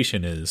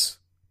conversation is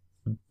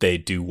they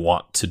do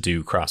want to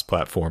do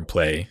cross-platform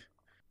play,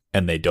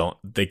 and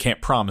they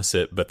can't promise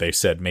it, but they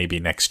said maybe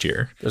next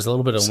year. There's a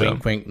little bit of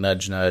wink, wink,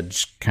 nudge,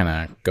 nudge kind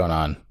of going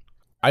on.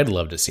 I'd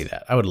love to see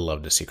that. I would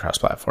love to see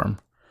cross-platform.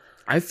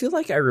 I feel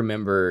like I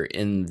remember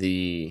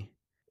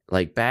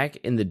back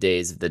in the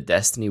days of the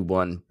Destiny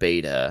 1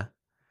 beta,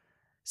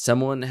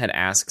 someone had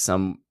asked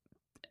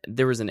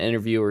there was an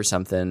interview or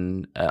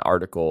something,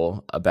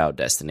 article about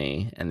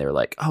Destiny, and they were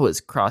like, oh,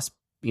 is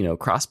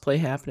crossplay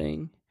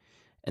happening?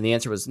 And the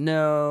answer was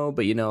no,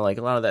 but like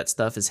a lot of that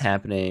stuff is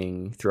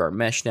happening through our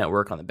mesh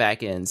network on the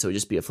back end, so it'd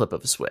just be a flip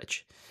of a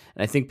switch.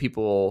 And I think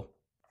people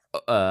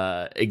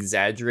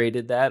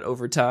exaggerated that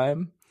over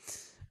time.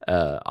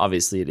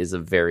 Obviously, it is a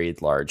very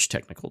large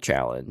technical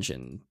challenge,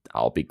 and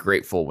I'll be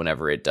grateful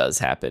whenever it does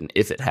happen,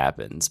 if it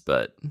happens.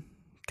 But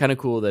kind of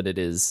cool that it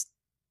is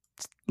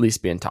at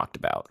least being talked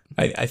about.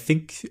 I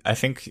think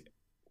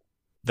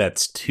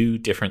that's 2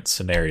 different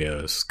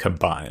scenarios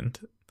combined,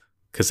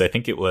 because I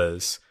think it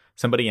was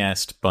somebody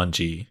asked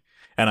Bungie,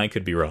 and I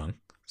could be wrong,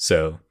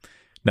 so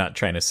not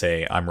trying to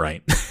say I'm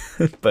right,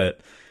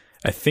 but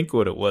I think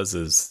what it was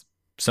is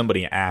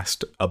somebody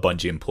asked a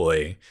Bungie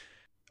employee,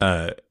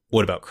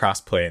 what about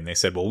crossplay? And they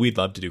said, well, we'd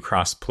love to do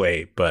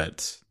crossplay,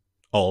 but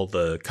all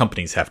the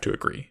companies have to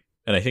agree.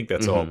 And I think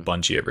that's all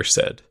Bungie ever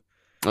said.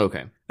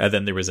 Okay. And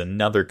then there was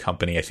another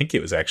company, I think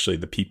it was actually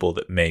the people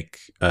that make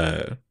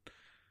the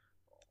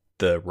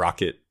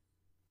Rocket,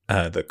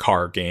 the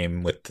car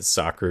game with the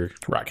soccer.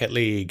 Rocket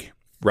League,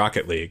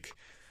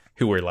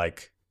 who were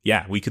like,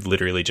 yeah, we could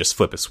literally just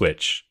flip a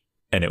switch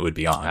and it would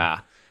be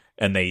on.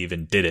 And they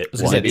even did it.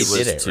 They did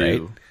it,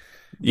 right?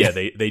 Yeah,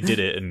 they did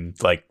it,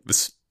 and like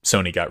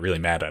Sony got really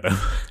mad at him.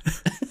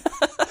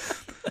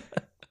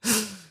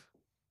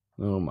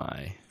 Oh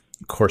my.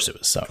 Of course it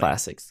was Sony.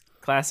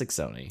 Classic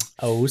Sony.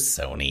 Oh,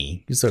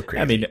 Sony. You're so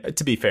crazy. I mean,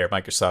 to be fair,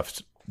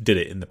 Microsoft did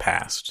it in the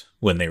past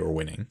when they were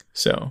winning.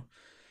 So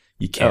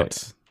you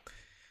can't.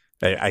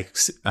 I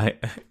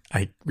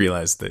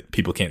realize that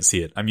people can't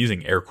see it. I'm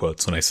using air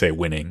quotes when I say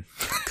winning,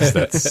 because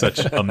that's such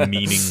a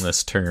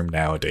meaningless term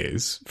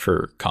nowadays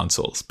for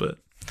consoles. But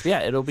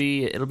yeah, it'll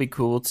be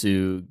cool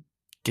to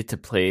get to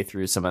play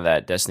through some of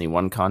that Destiny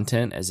 1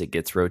 content as it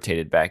gets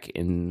rotated back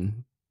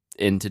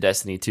into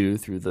Destiny 2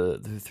 through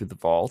the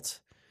vault.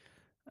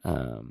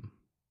 I'm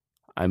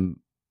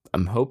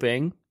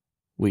hoping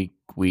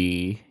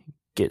we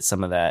get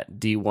some of that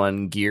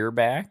D1 gear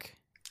back.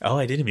 Oh,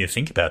 I didn't even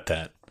think about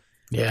that.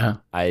 Yeah.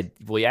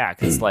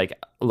 Because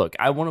look,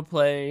 I want to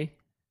play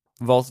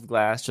Vault of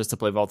Glass just to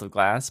play Vault of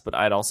Glass, but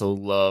I'd also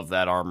love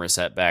that armor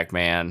set back,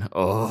 man.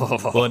 Oh,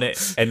 well, and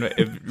it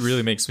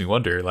really makes me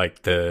wonder.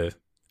 Like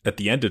at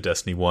the end of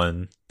Destiny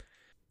 1,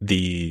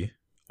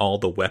 all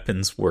the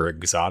weapons were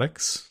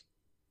exotics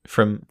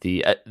from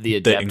the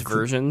adept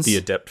versions. The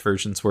adept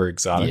versions were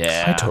exotics.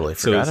 Yeah, I totally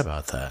forgot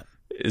about that.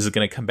 Is it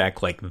going to come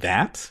back like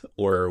that,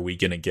 or are we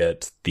going to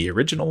get the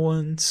original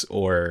ones,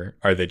 or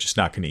are they just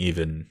not going to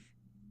even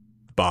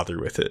bother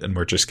with it, and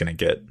we're just going to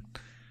get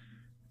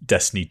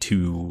Destiny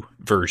 2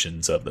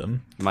 versions of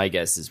them? My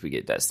guess is we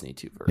get Destiny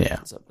 2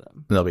 versions of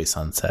them. They'll be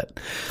sunset.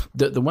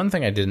 The one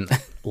thing I didn't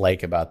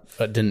like about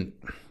I don't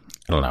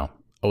know.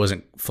 I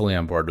wasn't fully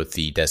on board with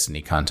the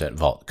Destiny content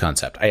vault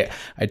concept. I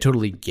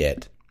totally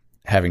get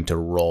having to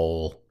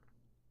roll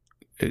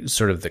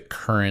sort of the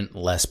current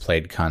less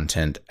played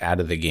content out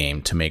of the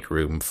game to make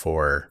room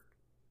for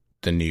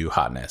the new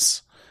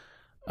hotness.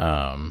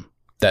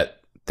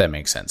 That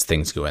makes sense.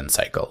 Things go in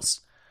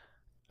cycles.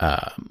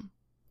 I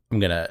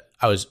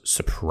was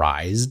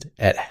surprised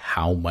at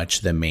how much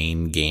the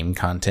main game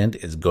content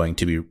is going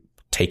to be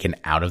taken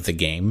out of the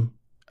game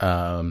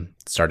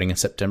starting in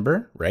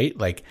September, right?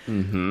 Like,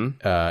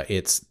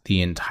 it's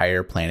the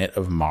entire planet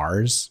of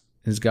Mars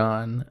is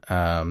gone.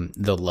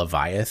 The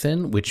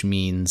Leviathan, which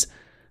means,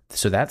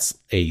 so that's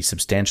a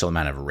substantial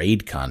amount of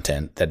raid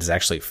content that is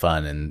actually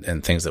fun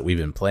and things that we've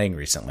been playing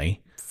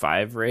recently.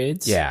 5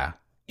 raids? Yeah.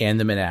 And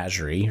the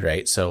Menagerie,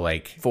 right? So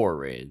like 4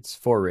 raids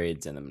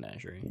in the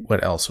Menagerie.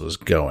 What else was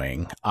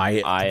going?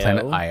 Io.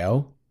 Planet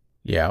Io.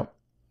 Yeah.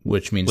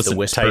 Which means the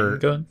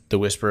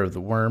Whisper of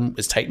the Worm.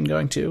 Is Titan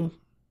going too?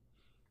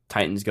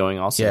 Titan's going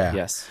also. Yeah.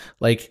 Yes.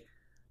 Like,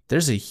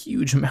 there's a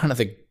huge amount of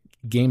the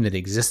game that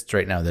exists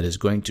right now that is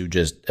going to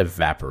just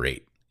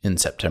evaporate in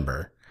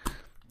September.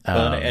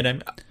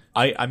 And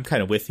I'm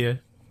kind of with you.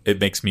 It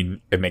makes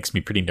me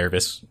pretty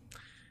nervous.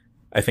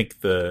 I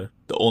think the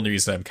only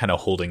reason I'm kind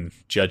of holding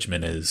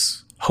judgment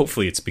is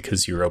hopefully it's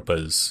because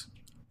Europa's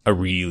a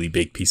really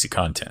big piece of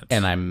content.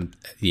 And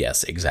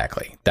yes,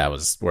 exactly. That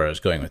was where I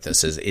was going with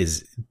this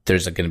is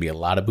there's going to be a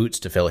lot of boots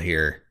to fill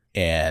here.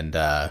 And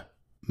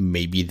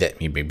maybe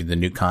the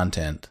new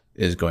content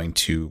is going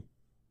to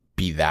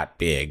be that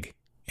big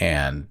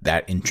and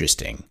that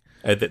interesting.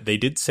 They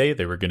did say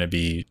there were going to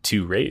be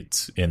 2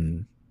 raids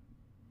in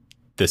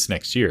this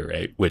next year,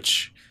 right?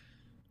 Which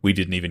we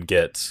didn't even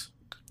get.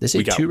 They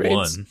say 2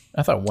 raids? One.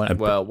 I thought one.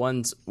 Well,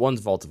 one's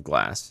Vault of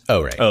Glass.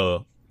 Oh, right.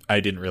 Oh,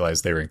 I didn't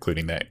realize they were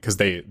including that because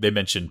they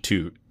mentioned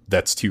 2.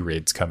 That's 2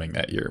 raids coming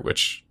that year,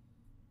 which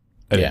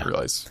I didn't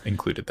realize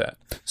included that.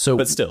 So,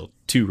 but still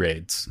 2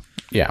 raids.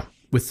 Yeah.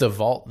 With the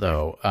vault,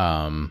 though,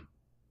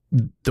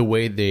 the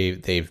way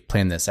they've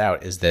planned this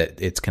out is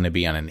that it's going to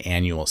be on an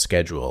annual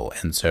schedule,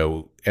 and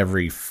so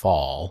every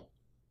fall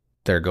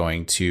they're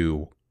going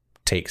to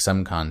take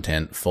some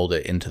content, fold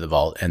it into the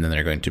vault, and then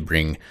they're going to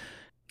bring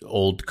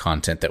old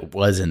content that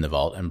was in the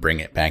vault and bring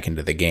it back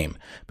into the game.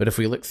 But if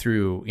we look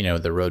through,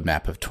 the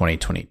roadmap of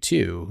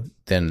 2022,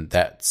 then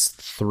that's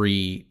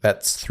three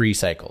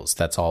cycles.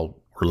 That's all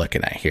we're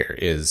looking at here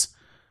is,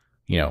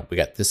 we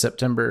got this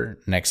September,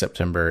 next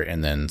September,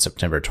 and then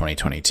September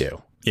 2022.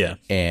 Yeah.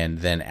 And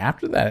then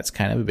after that, it's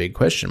kind of a big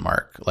question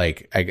mark.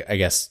 Like, I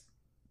guess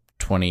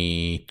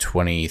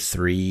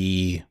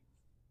 2023,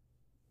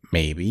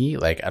 maybe.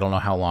 Like, I don't know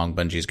how long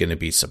Bungie's going to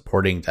be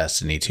supporting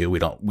Destiny 2.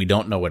 We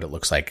don't know what it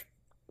looks like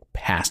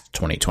past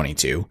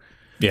 2022.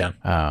 Yeah.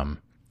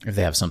 If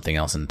they have something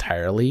else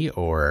entirely,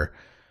 or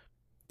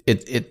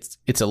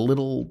it's a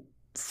little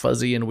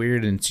fuzzy and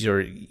weird. And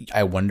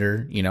I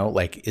wonder,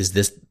 like, is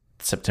this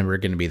September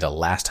going to be the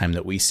last time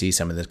that we see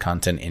some of this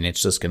content, and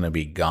it's just going to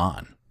be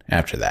gone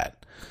after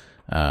that?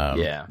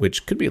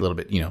 Which could be a little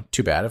bit,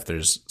 too bad if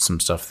there's some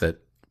stuff that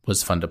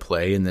was fun to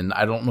play. And then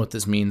I don't know what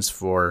this means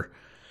for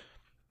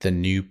the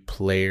new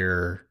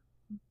player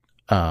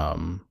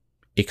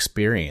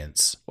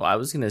experience. Well, I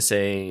was going to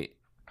say,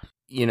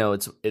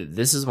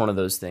 this is one of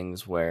those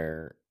things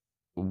where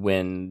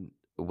when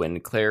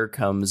Claire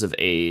comes of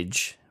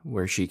age,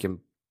 where she can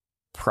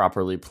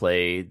properly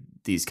play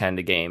these kind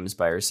of games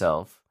by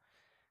herself,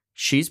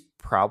 she's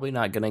probably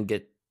not going to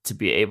get to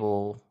be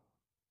able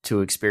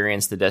to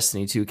experience the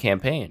Destiny 2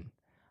 campaign.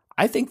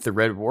 I think the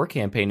Red War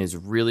campaign is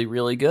really,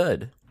 really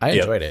good. I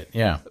enjoyed it.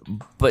 Yeah.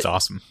 But it's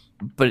awesome.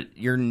 But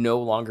you're no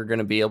longer going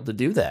to be able to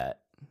do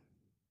that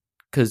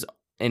because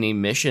any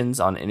missions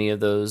on any of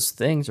those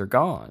things are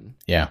gone.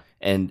 Yeah.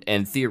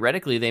 And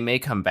theoretically they may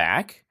come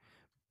back,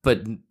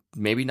 but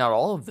maybe not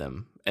all of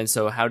them. And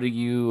so how does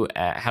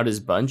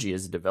Bungie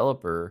as a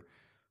developer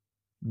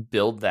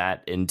build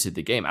that into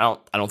the game? I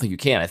don't think you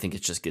can. I think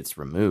it just gets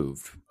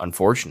removed,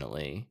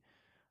 unfortunately.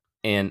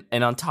 And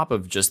on top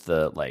of just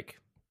the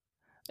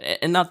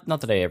and not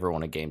that I ever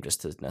want a game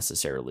just to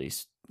necessarily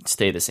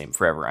stay the same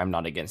forever. I'm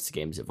not against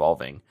games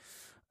evolving,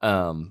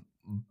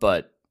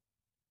 but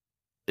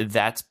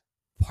that's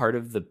part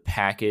of the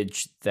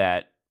package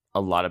that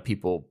a lot of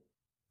people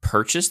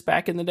purchased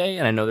back in the day.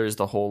 And I know there's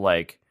the whole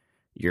like,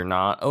 you're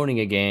not owning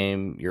a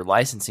game, you're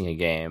licensing a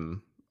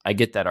game. I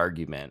get that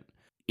argument.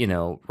 You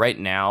know, right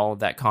now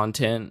that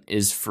content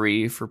is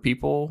free for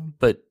people,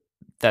 but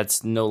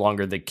that's no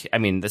longer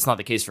that's not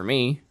the case for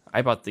me.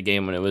 I bought the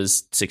game when it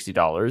was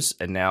 $60,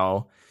 and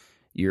now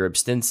you're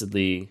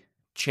ostensibly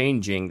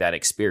changing that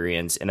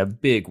experience in a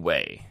big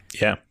way.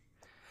 Yeah.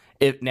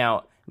 If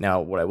now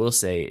what I will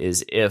say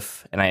is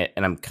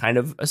I'm kind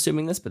of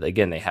assuming this, but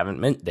again, they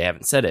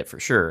haven't said it for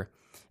sure.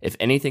 If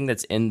anything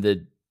that's in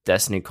the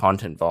Destiny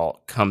content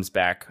vault comes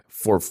back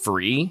for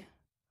free,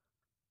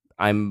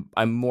 I'm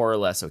more or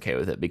less okay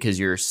with it, because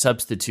you're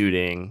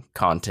substituting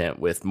content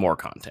with more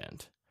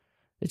content.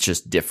 It's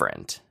just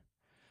different.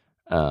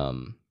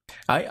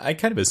 I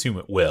kind of assume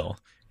it will,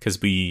 because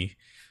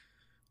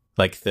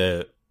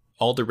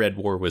Alder Red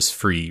War was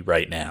free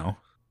right now,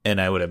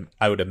 and I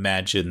would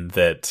imagine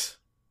that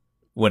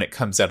when it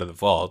comes out of the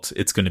vault,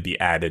 it's going to be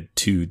added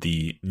to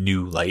the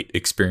new light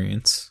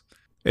experience,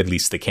 at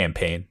least the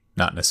campaign,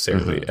 not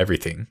necessarily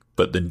everything,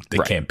 but the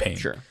right, campaign.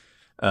 Sure.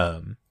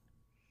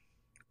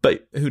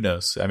 But who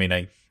knows? I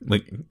mean,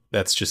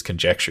 that's just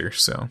conjecture,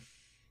 so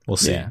we'll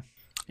see.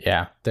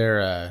 Yeah.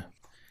 They're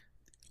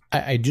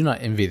I do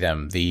not envy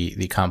them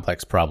the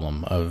complex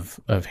problem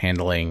of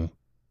handling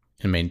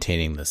and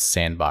maintaining the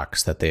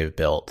sandbox that they've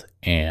built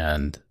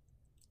and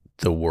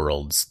the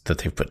worlds that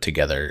they've put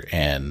together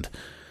and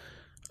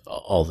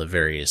all the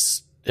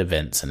various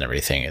events and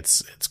everything.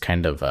 It's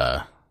kind of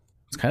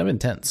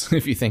intense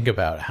if you think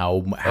about how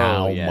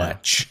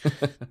much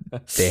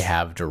they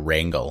have to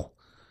wrangle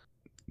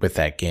with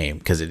that game,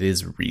 because it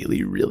is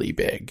really, really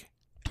big.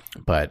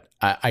 But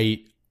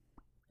I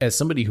as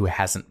somebody who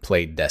hasn't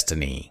played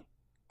Destiny,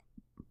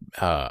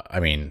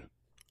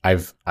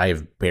 I've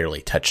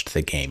barely touched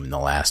the game in the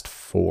last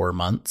 4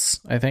 months,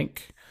 I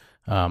think.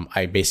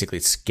 I basically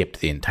skipped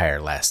the entire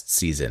last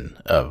season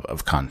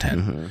of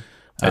content. Mm-hmm.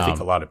 I think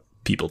a lot of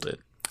people did.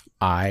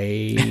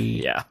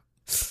 I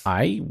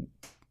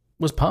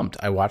was pumped.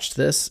 I watched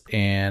this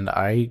and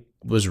I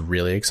was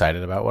really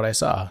excited about what I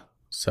saw.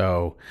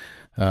 So,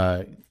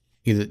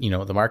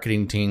 the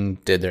marketing team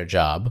did their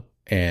job,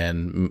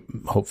 and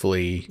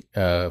hopefully,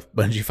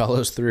 Bungie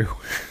follows through.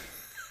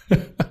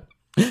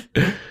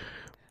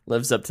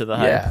 Lives up to the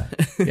hype.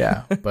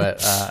 Yeah.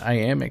 But I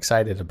am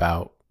excited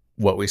about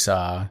what we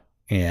saw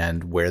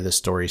and where the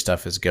story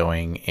stuff is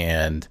going,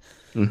 and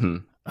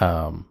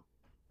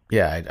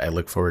I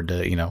look forward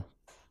to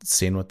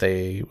seeing what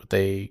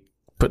they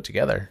put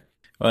together.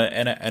 Well,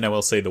 and I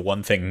will say the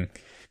one thing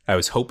I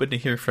was hoping to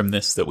hear from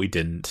this that we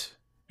didn't,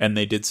 and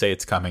they did say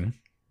it's coming,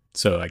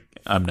 so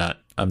I'm not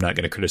going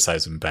to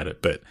criticize them about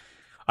it, but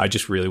I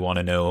just really want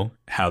to know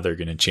how they're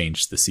going to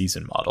change the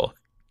season model,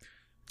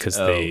 because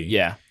they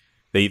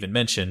even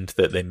mentioned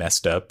that they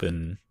messed up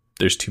and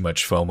there's too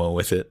much FOMO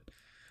with it.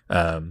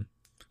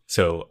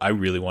 So I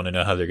really want to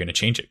know how they're going to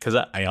change it, because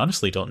I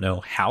honestly don't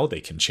know how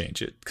they can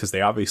change it, because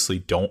they obviously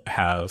don't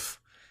have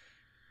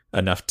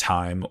enough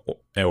time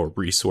or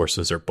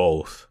resources or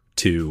both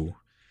to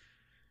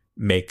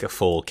make a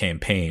full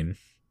campaign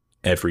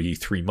every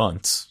 3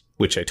 months,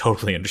 which I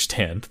totally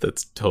understand.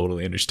 That's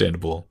totally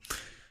understandable.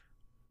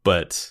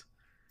 But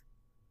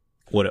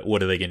what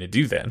are they going to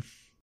do then?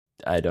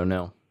 I don't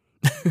know.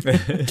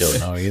 Don't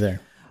know either.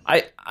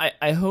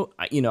 I hope,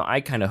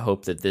 I kind of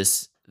hope that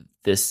this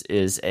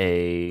is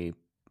a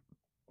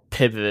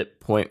pivot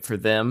point for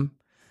them.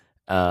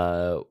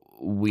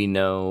 We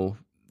know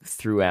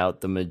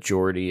throughout the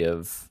majority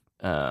of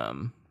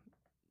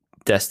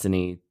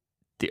Destiny,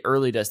 the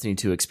early Destiny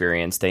 2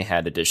 experience, they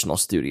had additional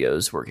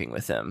studios working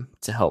with them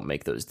to help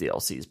make those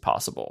DLCs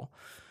possible.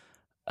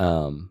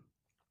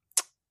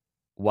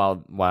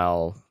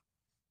 While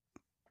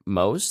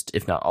most,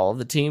 if not all of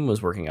the team,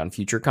 was working on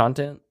future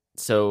content.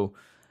 So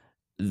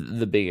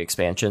the big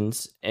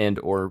expansions and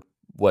or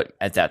what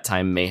at that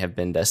time may have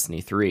been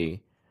Destiny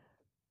 3,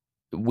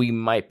 we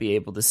might be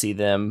able to see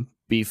them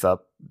beef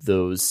up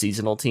those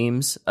seasonal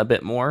teams a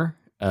bit more,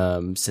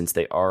 since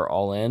they are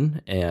all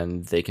in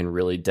and they can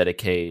really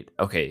dedicate,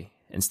 okay,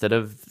 instead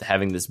of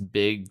having this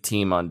big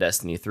team on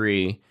Destiny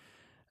 3,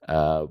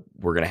 we're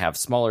going to have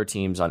smaller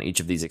teams on each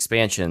of these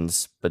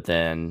expansions, but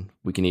then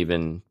we can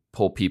even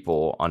pull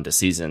people onto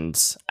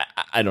seasons.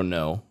 I don't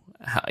know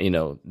how,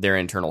 their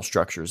internal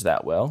structures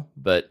that well,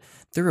 but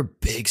they're a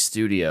big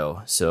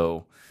studio.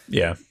 So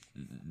yeah,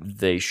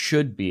 they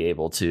should be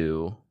able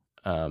to,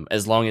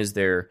 as long as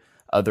their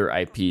other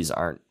IPs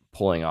aren't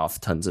pulling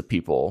off tons of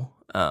people,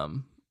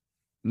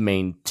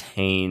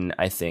 maintain,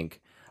 I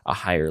think, a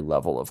higher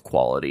level of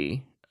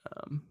quality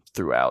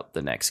throughout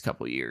the next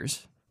couple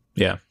years.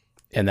 Yeah.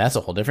 And that's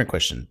a whole different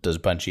question. Does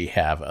Bungie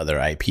have other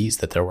IPs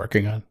that they're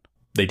working on?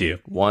 They do.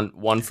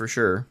 One for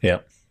sure. Yeah.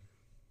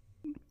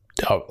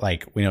 Oh,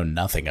 we know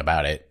nothing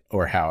about it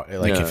or how,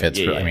 if it's,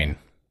 I mean,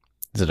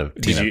 is it a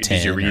team of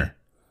 10?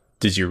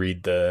 Did you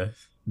read the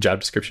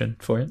job description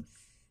for it?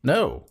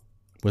 No.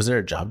 Was there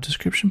a job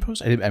description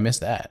post? I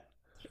missed that.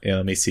 Yeah,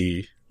 let me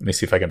see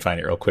if I can find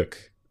it real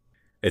quick.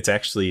 It's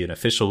actually an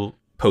official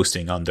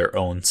posting on their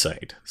own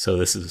site. So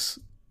this is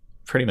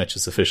pretty much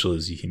as official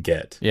as you can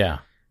get. Yeah.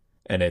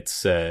 And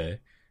it's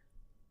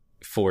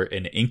for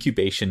an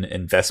incubation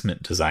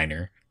investment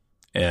designer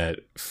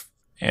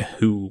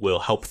who will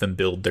help them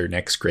build their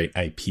next great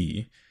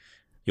IP.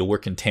 You'll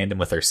work in tandem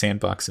with our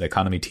sandbox and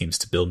economy teams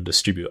to build and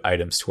distribute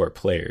items to our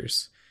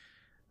players.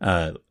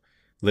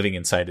 Living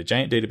inside a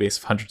giant database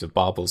of hundreds of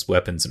baubles,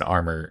 weapons, and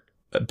armor,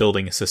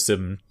 building a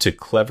system to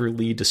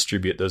cleverly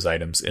distribute those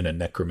items in a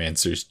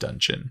necromancer's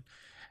dungeon.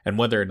 And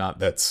whether or not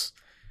that's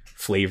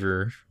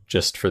flavor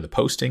just for the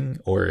posting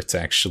or it's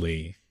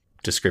actually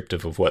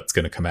descriptive of what's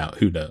going to come out,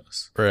 who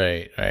knows?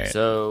 Right.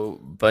 So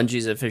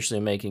Bungie's officially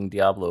making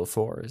Diablo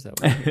 4. Is that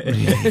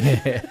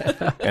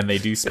what? And they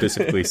do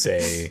specifically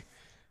say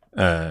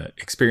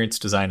experience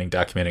designing,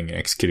 documenting, and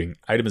executing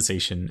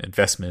itemization,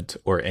 investment,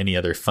 or any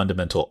other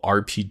fundamental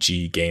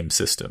RPG game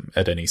system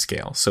at any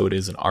scale. So it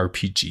is an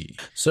RPG.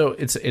 So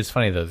it's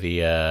funny though,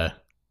 the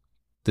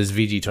this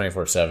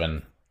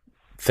VG247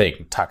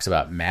 thing talks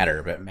about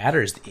Matter, but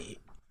Matter is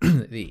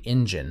the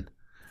engine,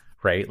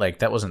 right? Like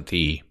that wasn't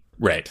the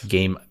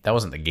game. That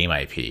wasn't the game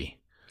IP.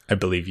 I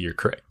believe you're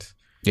correct.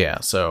 Yeah.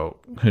 So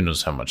who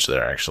knows how much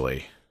they're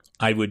actually.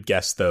 I would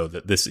guess though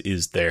that this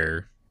is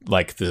their,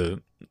 like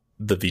the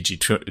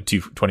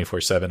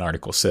VG247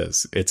 article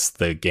says, it's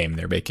the game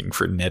they're making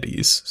for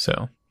NetEase.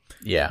 So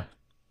yeah,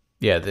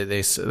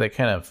 they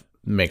kind of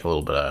make a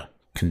little bit of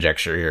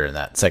conjecture here in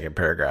that second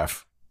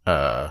paragraph.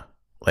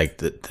 Like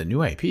the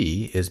new IP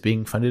is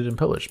being funded and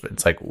published, but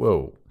it's like,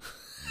 whoa,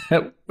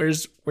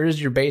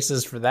 where's your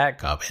basis for that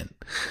comment?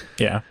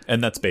 Yeah,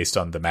 and that's based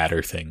on the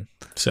Matter thing.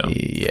 So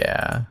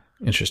yeah,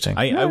 interesting.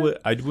 I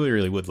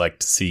really would like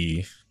to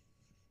see.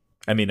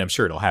 I mean, I'm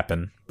sure it'll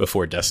happen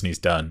before Destiny's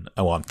done.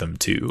 I want them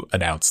to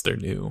announce their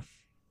new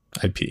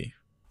IP.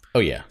 Oh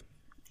yeah,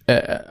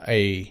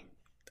 I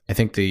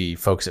think the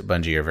folks at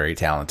Bungie are very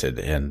talented,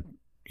 and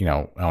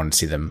I want to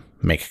see them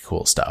make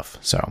cool stuff.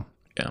 So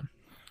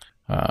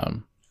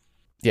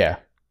yeah,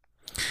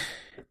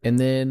 and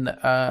then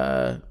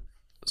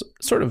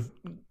sort of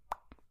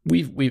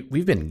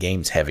we've been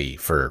games heavy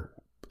for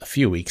a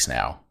few weeks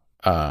now,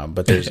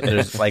 but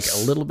there's like a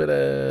little bit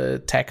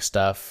of tech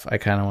stuff I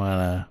kind of want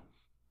to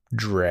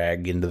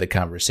drag into the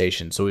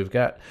conversation. So we've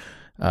got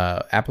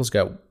Apple's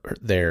got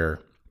their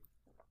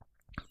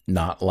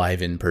not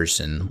live in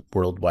person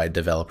Worldwide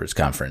Developers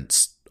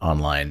Conference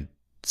online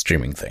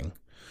streaming thing.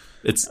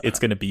 It's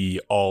going to be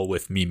all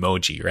with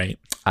Memoji, right?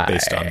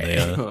 Based on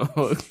the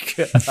Oh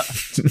god!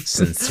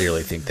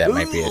 Sincerely think that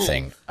might be a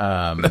thing.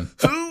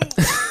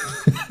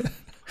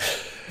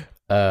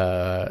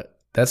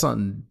 That's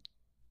on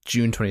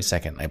June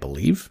 22nd, I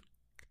believe.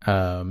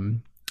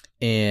 And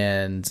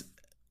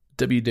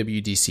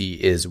WWDC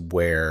is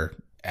where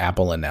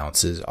Apple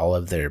announces all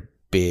of their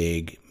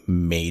big,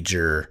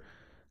 major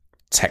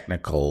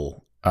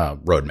technical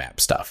roadmap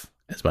stuff,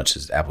 as much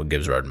as Apple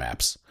gives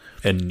roadmaps.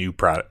 And new,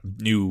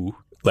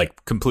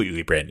 like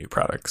completely brand new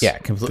products. Yeah,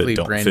 completely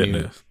brand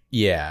new.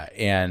 Yeah,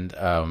 and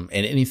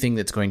anything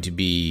that's going to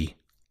be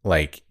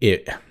like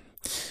a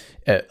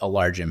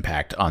large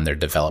impact on their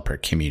developer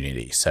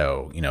community.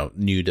 So,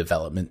 new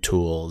development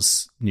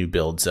tools, new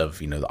builds of,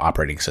 the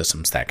operating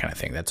systems, that kind of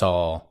thing. That's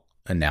all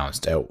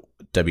announced at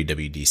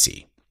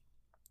WWDC.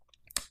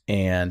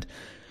 And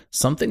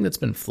something that's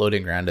been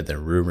floating around in the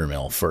rumor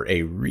mill for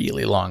a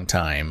really long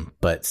time,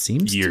 but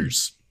seems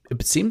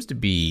to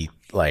be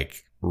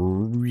like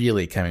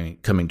really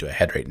coming to a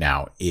head right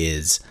now,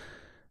 is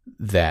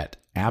that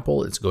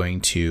Apple is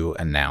going to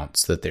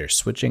announce that they're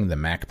switching the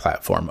Mac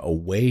platform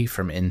away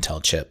from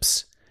Intel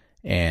chips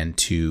and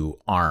to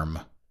ARM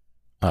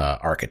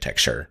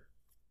architecture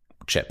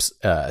chips,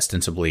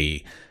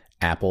 ostensibly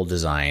Apple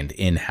designed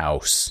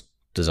in-house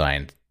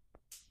designed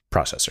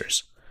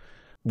processors.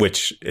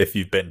 Which, if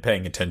you've been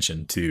paying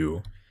attention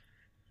to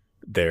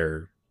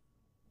their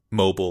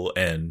mobile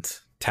and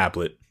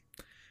tablet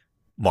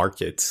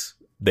markets,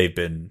 they've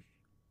been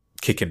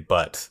kicking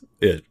butt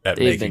at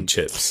making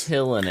chips,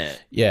 killing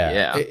it.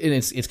 Yeah. And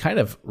it's kind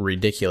of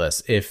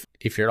ridiculous. If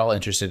you're at all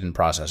interested in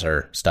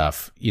processor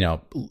stuff,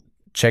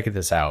 check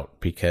this out,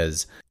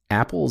 because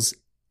Apple's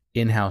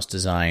in-house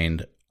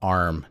designed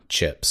ARM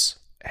chips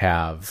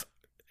have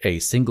a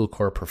single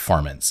core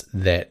performance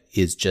that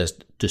is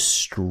just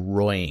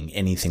destroying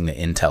anything that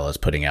Intel is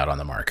putting out on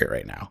the market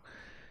right now.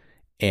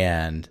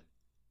 And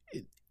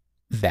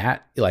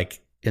that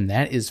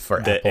is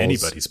for that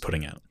anybody's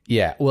putting out.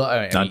 Yeah.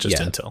 Well, not just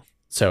Intel.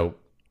 So,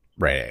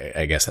 right.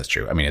 I guess that's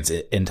true. I mean, it's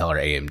Intel or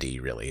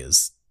AMD really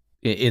is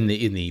in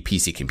the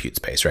PC compute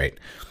space, right?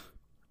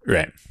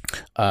 Right.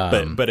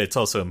 But it's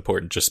also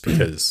important just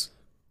because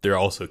they're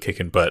also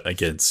kicking butt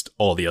against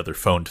all the other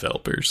phone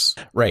developers.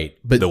 Right.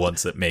 But the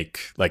ones that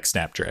make like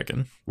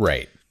Snapdragon.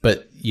 Right.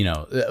 But,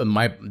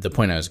 the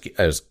point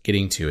I was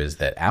getting to is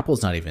that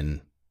Apple's not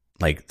even,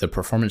 like, the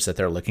performance that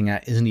they're looking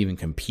at isn't even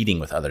competing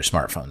with other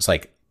smartphones.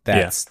 Like,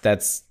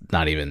 that's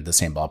not even the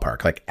same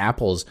ballpark. Like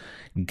Apple's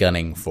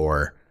gunning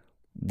for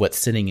what's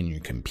sitting in your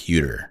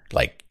computer,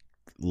 like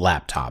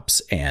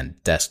laptops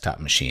and desktop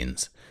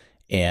machines,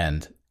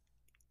 and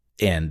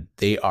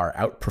they are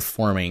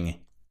outperforming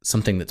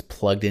something that's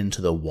plugged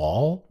into the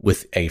wall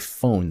with a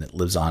phone that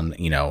lives on,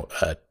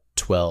 a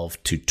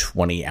 12 to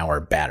 20 hour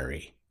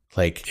battery.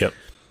 Like, yep.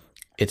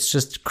 It's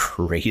just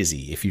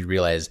crazy if you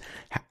realize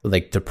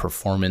like the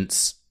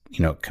performance,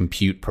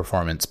 compute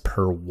performance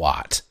per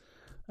watt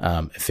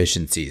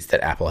efficiencies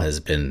that Apple has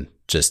been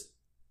just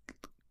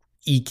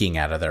eking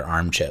out of their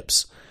ARM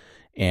chips.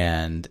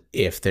 And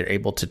if they're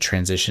able to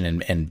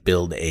transition and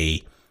build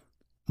a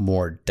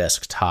more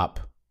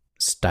desktop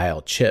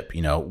style chip,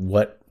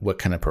 what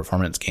kind of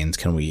performance gains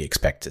can we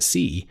expect to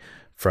see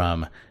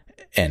from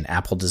an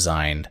Apple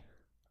designed,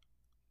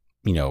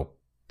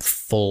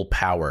 full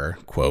power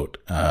quote,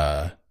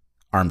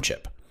 ARM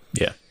chip?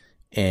 Yeah.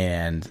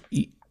 And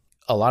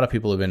a lot of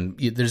people have been,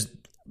 there's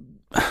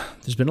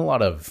been a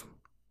lot of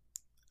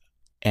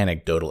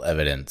anecdotal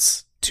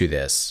evidence to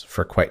this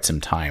for quite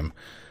some time.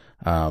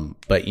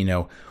 But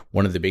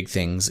one of the big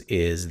things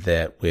is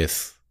that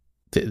with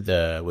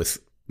with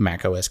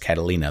macOS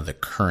Catalina, the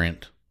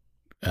current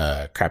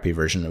crappy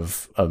version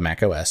of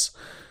macOS,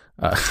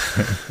 the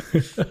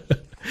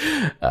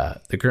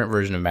current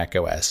version of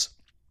macOS,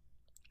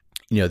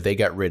 they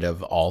got rid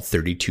of all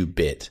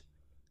 32-bit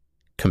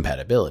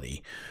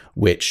compatibility,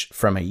 which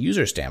from a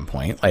user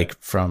standpoint, like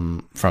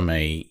from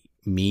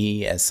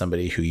me as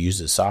somebody who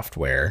uses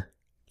software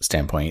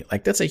standpoint,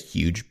 like that's a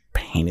huge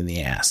pain in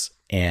the ass.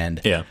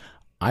 And yeah,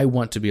 I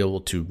want to be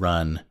able to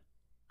run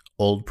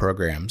old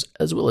programs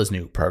as well as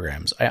new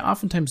programs. I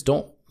oftentimes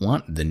don't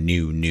want the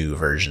new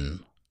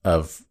version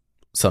of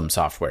some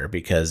software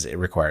because it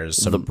requires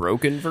some the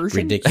broken version.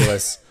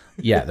 Ridiculous.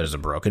 Yeah, there's a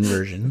broken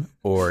version,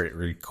 or it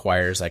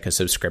requires like a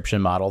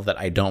subscription model that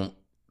I don't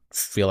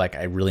feel like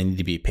I really need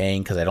to be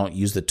paying because I don't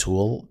use the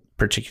tool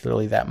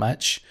particularly that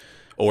much.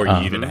 Or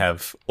you even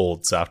have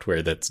old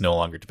software that's no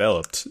longer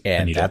developed,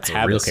 and you that's don't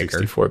have a real a kicker.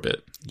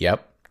 64-bit.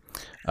 Yep.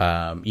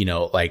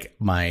 Like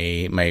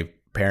my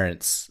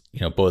parents,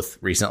 both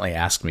recently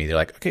asked me, they're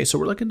like, okay, so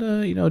we're looking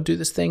to, do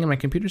this thing and my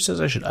computer says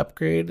I should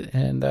upgrade.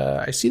 And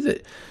I see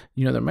that,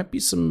 there might be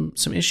some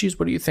issues.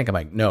 What do you think? I'm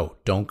like, no,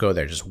 don't go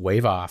there. Just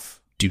wave off.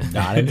 Do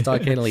not install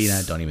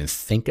Catalina. Don't even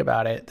think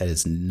about it. That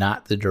is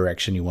not the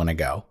direction you want to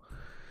go.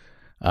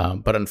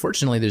 But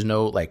unfortunately, there's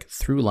no like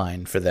through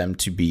line for them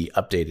to be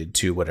updated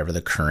to whatever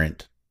the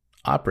current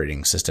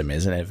operating system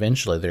is. And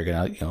eventually they're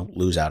going to,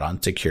 lose out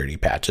on security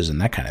patches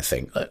and that kind of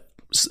thing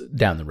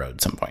down the road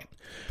at some point.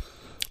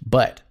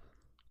 But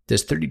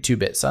this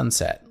 32-bit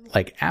sunset,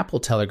 like Apple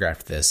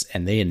telegraphed this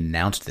and they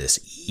announced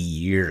this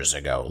years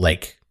ago,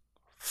 like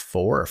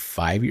 4 or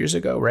 5 years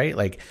ago, right?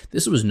 Like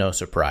this was no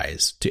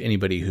surprise to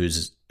anybody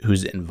who's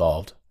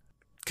involved.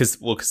 Because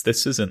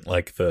this isn't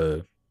like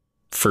the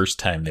first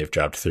time they've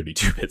dropped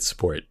 32-bit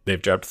support.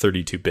 They've dropped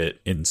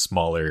 32-bit in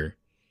smaller,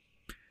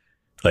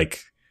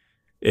 like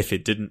if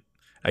it didn't,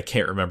 I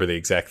can't remember the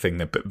exact thing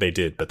that they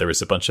did, but there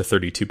was a bunch of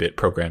 32-bit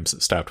programs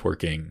that stopped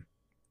working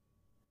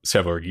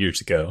several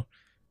years ago.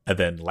 And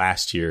then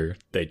last year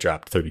they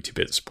dropped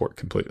 32-bit support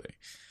completely.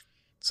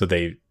 So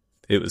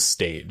it was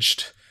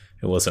staged.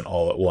 It wasn't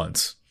all at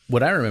once.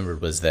 What I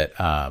remembered was that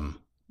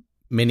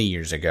many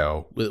years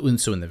ago, when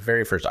the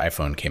very first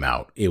iPhone came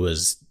out, it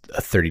was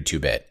a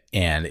 32-bit,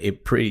 and they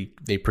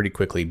pretty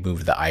quickly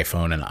moved the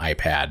iPhone and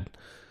iPad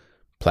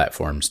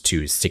platforms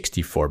to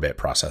 64-bit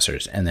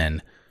processors. And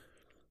then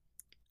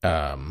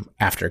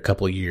after a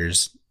couple of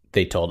years,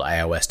 they told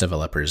iOS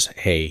developers,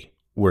 hey,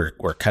 we're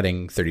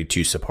cutting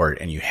 32 support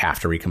and you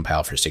have to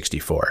recompile for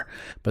 64.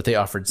 But they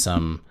offered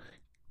some,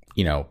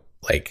 they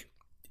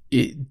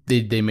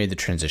made the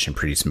transition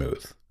pretty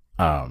smooth.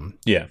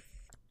 Yeah.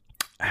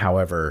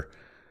 However,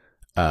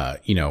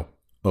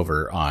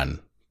 over on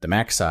the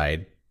Mac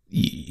side,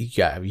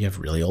 you have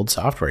really old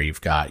software.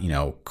 You've got,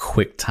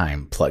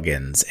 QuickTime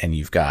plugins, and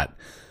you've got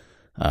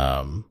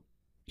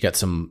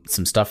some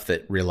stuff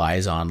that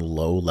relies on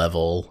low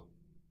level,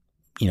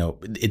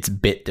 it's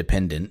bit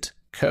dependent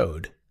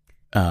code,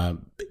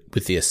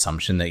 with the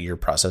assumption that your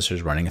processor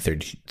is running a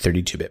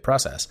 32-bit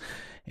process.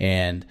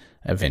 And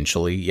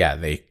eventually,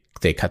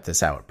 they cut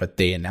this out, but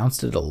they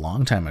announced it a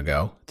long time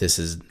ago. This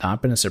has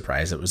not been a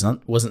surprise. It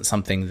wasn't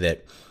something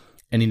that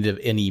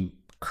any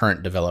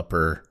current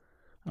developer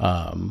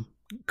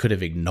could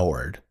have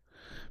ignored.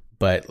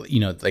 But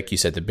like you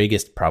said, the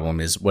biggest problem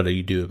is what do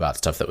you do about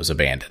stuff that was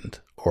abandoned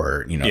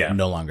or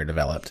no longer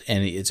developed,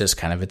 and it's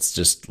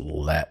just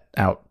let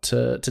out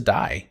to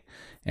die,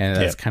 and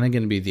that's kind of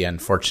going to be the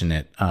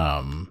unfortunate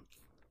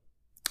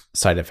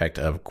side effect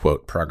of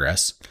quote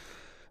progress.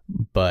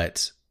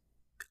 But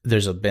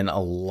there's been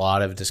a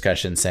lot of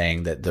discussion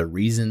saying that the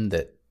reason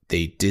that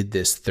they did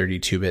this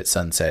 32-bit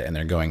sunset and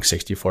they're going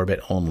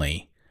 64-bit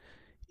only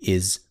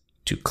is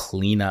to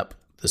clean up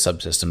the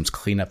subsystems,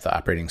 clean up the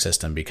operating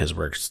system, because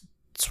we're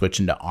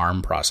switching to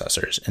ARM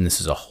processors. And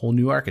this is a whole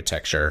new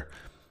architecture.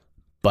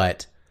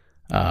 But,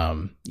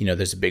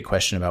 there's a big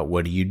question about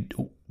what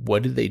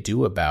do they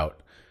do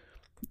about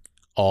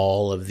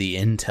all of the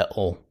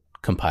Intel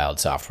compiled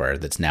software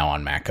that's now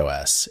on Mac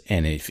OS.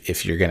 And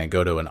if you're going to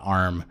go to an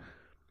ARM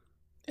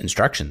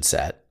instruction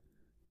set,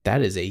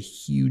 that is a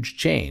huge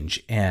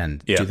change.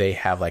 And do they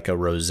have like a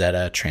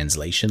Rosetta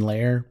translation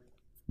layer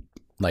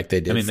like they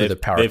did for the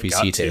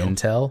PowerPC to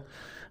Intel?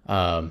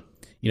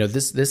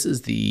 This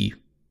is the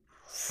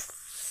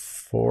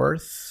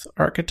fourth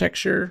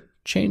architecture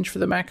change for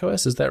the Mac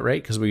OS. Is that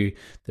right? Because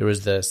there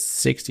was the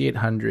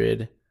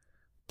 6800,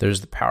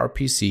 there's the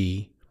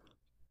PowerPC,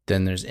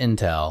 then there's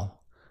Intel,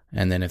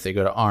 and then if they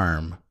go to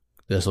ARM,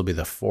 this will be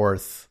the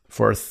fourth.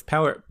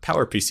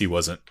 PowerPC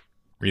wasn't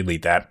really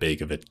that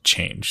big of a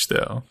change,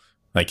 though.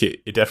 Like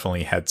it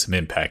definitely had some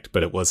impact,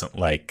 but it wasn't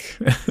like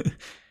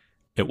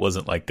it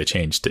wasn't like the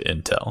change to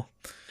Intel.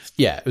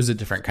 Yeah, it was a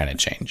different kind of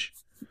change.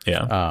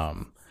 Yeah.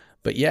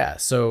 But yeah,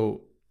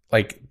 so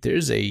like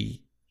there's a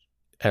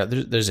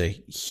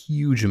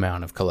huge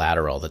amount of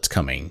collateral that's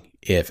coming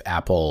if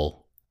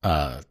Apple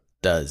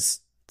does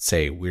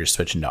say we're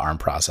switching to ARM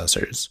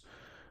processors.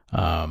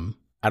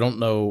 I don't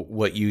know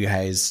what you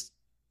guys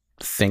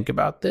think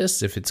about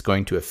this, if it's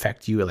going to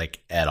affect you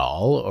like at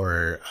all,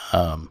 or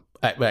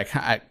I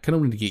kind of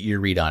wanted to get your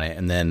read on it,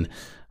 and then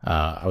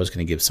I was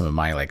going to give some of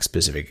my like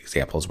specific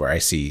examples where I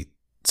see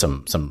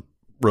some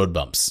road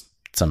bumps,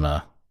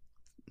 some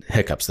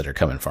hiccups that are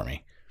coming for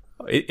me.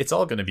 It's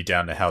all going to be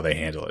down to how they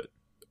handle it.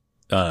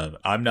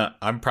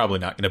 I'm probably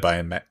not going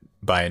to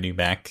buy a new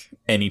Mac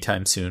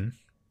anytime soon,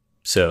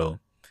 so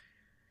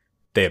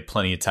they have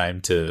plenty of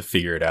time to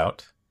figure it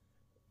out.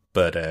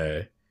 But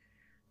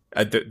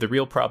the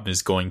real problem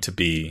is going to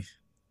be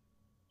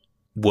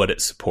what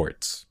it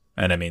supports,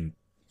 and I mean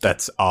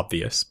that's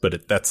obvious,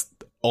 but that's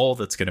all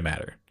that's going to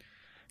matter.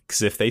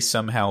 Because if they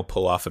somehow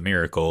pull off a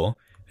miracle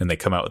and they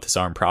come out with this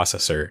ARM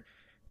processor,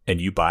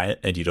 and you buy it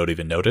and you don't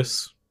even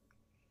notice,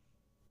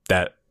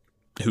 that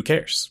who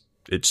cares?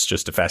 It's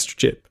just a faster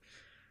chip.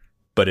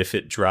 But if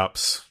it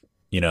drops,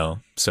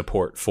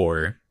 support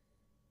for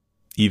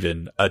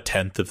even a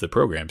tenth of the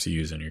programs you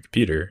use on your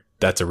computer,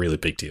 that's a really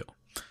big deal.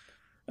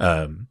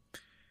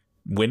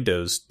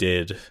 Windows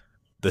did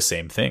the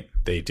same thing.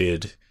 They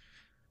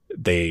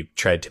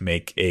tried to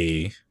make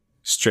a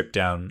stripped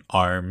down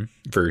ARM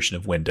version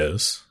of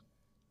Windows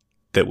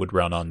that would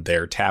run on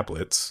their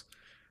tablets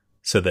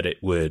so that it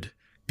would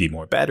be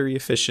more battery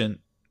efficient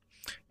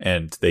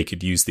and they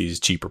could use these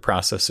cheaper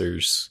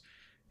processors,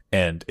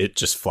 and it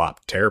just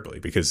flopped terribly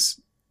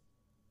because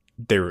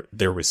there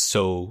was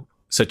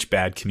such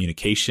bad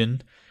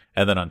communication,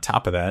 and then on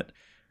top of that,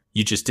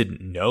 you just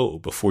didn't know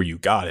before you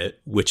got it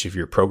which of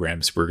your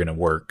programs were going to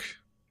work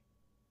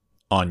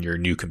on your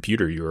new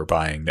computer you were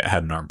buying that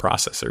had an ARM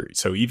processor.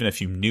 So even if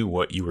you knew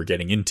what you were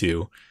getting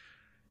into,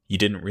 you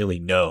didn't really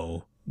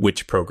know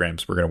which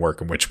programs were going to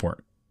work and which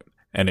weren't.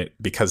 And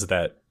because of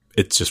that,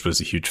 it just was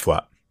a huge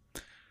flop.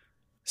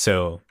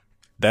 So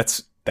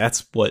that's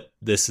what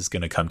this is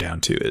going to come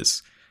down to,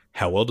 is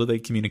how well do they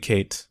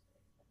communicate?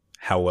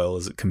 How well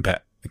is it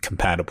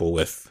compatible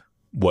with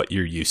what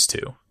you're used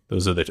to?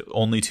 Those are the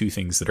only two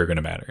things that are going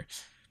to matter.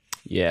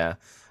 Yeah.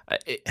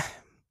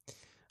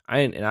 I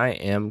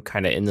am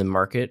kind of in the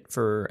market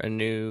for a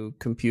new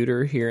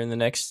computer here in the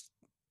next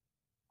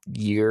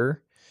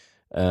year.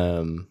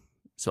 So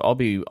I'll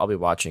be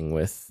watching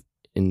with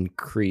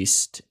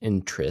increased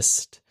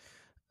interest,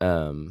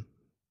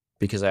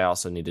 because I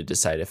also need to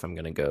decide if I'm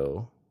going to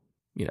go,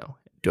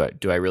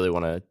 do I really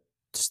want to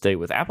stay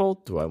with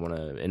Apple? Do I want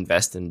to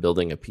invest in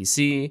building a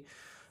PC?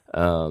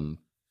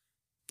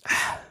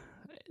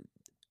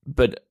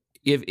 But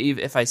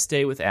if I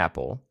stay with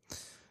Apple,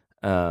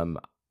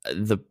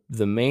 the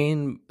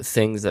main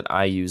things that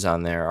I use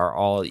on there are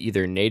all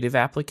either native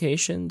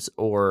applications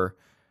or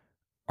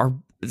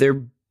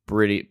they're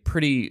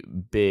pretty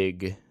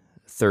big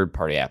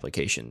third-party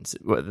applications.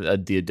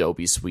 The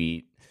Adobe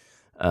Suite,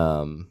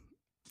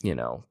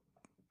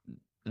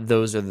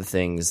 those are the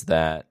things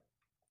that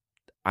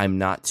I'm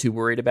not too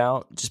worried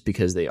about, just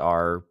because they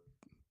are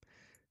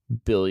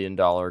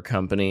billion-dollar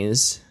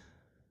companies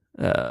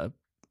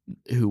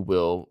who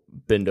will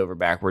bend over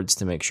backwards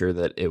to make sure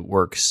that it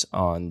works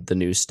on the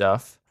new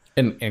stuff.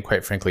 And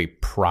quite frankly,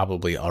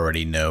 probably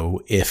already know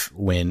if,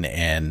 when,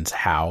 and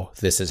how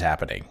this is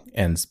happening,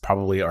 and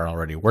probably are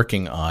already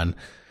working on,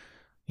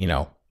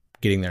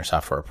 getting their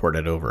software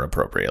ported over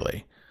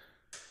appropriately.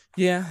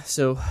 Yeah,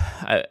 so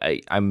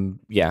I'm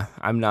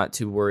not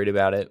too worried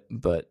about it,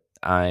 but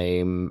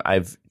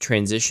I've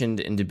transitioned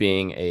into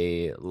being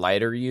a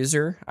lighter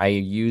user. I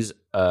use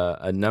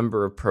a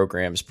number of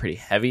programs pretty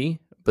heavy,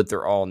 but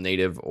they're all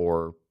native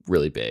or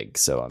really big,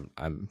 so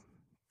I'm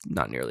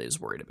not nearly as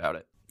worried about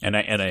it. And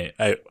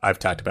I've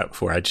talked about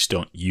before, I just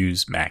don't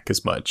use Mac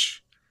as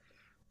much.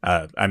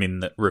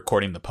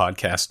 Recording the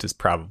podcast is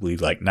probably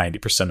like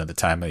 90% of the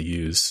time I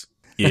use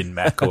in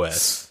Mac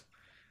OS.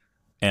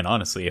 And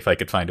honestly, if I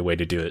could find a way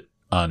to do it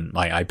on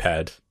my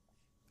iPad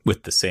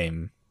with the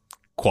same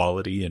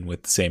quality and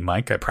with the same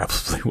mic, I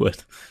probably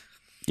would.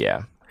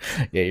 Yeah.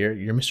 Yeah,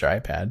 you're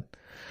Mr. iPad.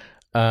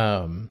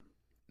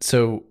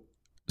 So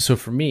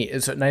for me,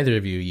 so neither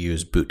of you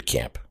use Boot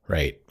Camp,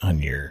 right?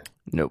 On your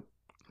Nope.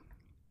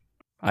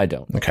 I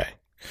don't. Okay.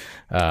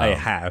 I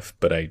have,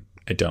 but I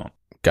don't.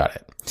 Got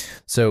it.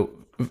 So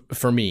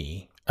for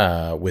me,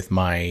 with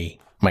my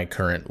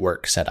current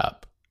work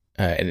setup,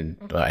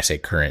 and I say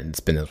current, it's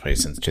been this way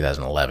since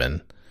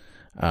 2011.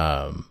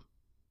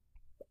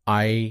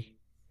 I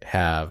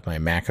have my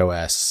Mac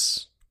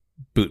OS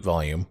boot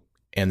volume,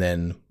 and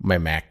then my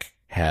Mac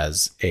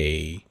has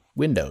a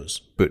Windows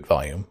boot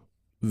volume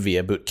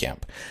via Boot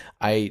Camp.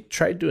 I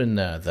tried doing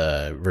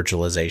the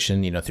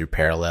virtualization, through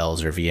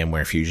Parallels or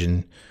VMware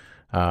Fusion,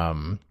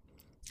 and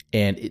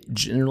it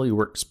generally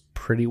works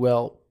pretty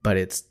well, but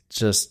it's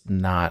just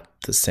not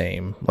the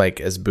same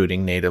as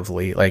booting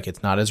natively.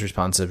 It's not as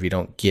responsive. You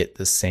don't get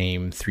the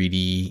same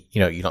 3D,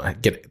 you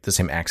don't get the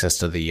same access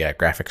to the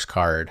graphics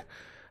card.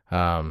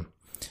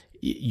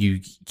 You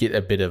get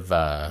a bit of,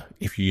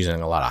 if you're using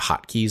a lot of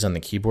hotkeys on the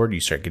keyboard, you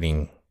start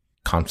getting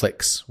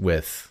conflicts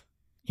with,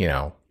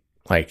 I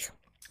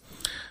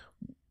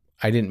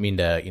didn't mean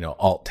to,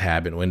 Alt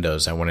Tab in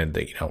Windows. I wanted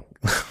to,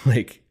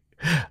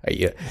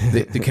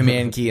 the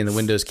Command key and the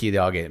Windows key, they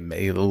all get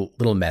a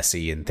little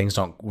messy and things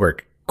don't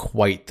work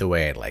quite the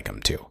way I'd like them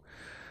to.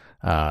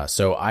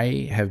 So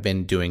I have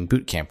been doing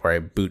Boot Camp where I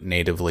boot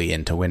natively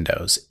into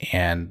Windows,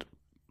 and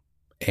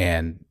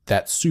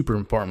that's super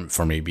important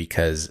for me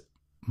because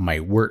my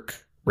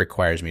work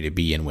requires me to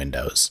be in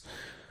Windows.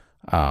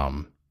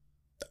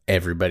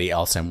 Everybody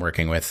else I'm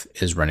working with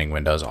is running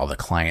Windows. All the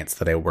clients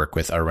that I work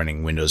with are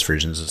running Windows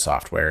versions of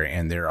software.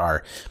 And there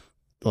are,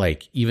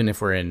 even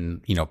if we're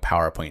in,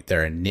 PowerPoint,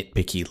 there are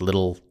nitpicky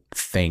little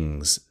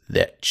things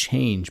that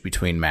change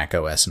between Mac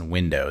OS and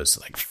Windows,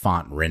 like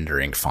font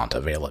rendering, font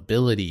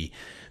availability,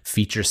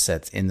 feature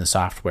sets in the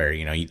software.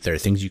 There are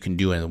things you can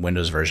do in the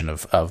Windows version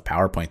of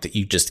PowerPoint that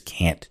you just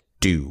can't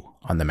do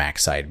on the Mac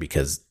side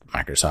because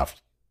Microsoft,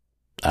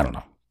 I don't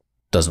know,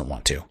 doesn't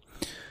want to.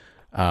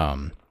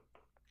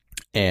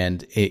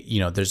 And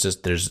it,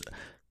 there's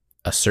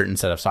a certain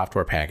set of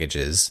software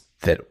packages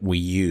that we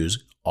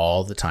use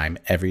all the time,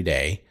 every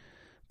day,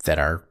 that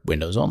are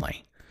Windows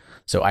only.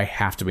 So I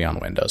have to be on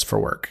Windows for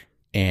work.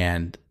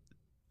 And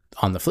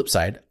on the flip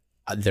side,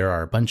 there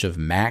are a bunch of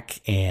Mac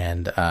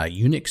and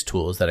Unix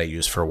tools that I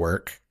use for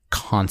work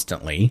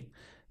constantly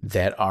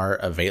that are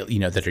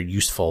that are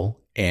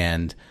useful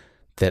and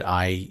that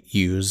I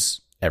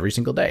use every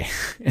single day.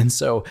 And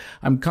so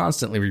I'm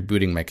constantly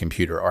rebooting my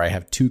computer, or I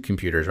have two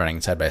computers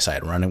running side by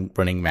side,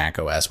 running Mac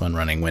OS, one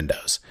running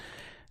Windows.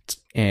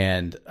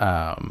 And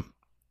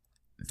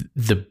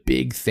the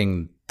big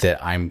thing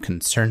that I'm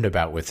concerned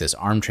about with this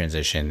ARM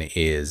transition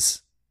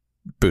is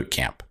Boot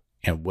Camp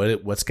and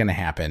what's going to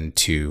happen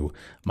to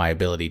my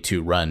ability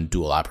to run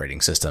dual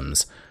operating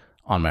systems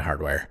on my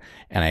hardware.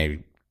 And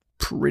I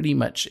pretty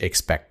much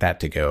expect that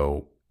to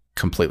go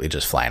completely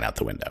just flying out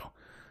the window.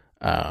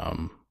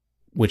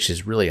 Which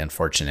is really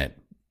unfortunate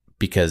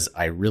because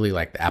I really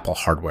like the Apple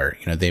hardware.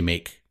 They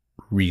make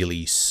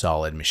really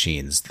solid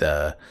machines.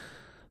 The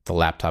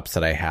laptops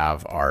that I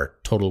have are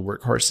total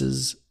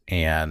workhorses,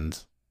 and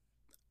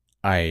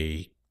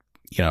I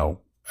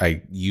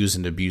use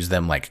and abuse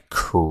them like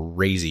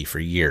crazy for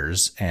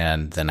years,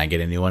 and then I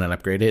get a new one and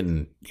upgrade it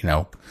and,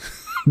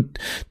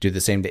 do the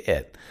same to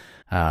it.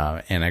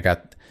 And I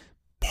got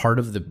one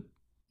of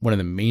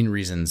the main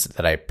reasons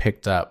that I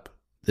picked up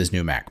this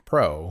new Mac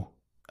Pro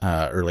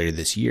earlier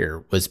this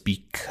year was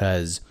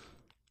because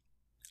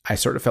I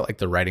sort of felt like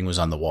the writing was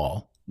on the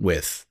wall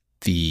with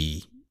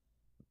the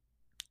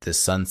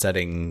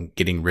sunsetting,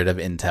 getting rid of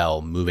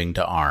Intel, moving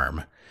to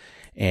ARM.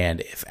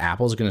 And if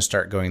Apple's going to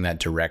start going that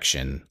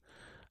direction,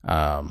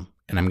 and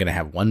I'm going to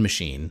have one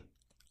machine,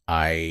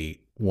 I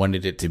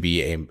wanted it to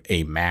be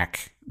a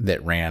Mac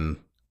that ran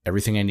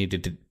everything I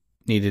needed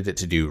it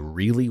to do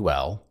really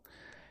well,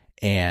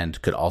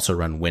 and could also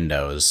run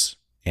Windows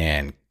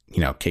and,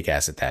 kick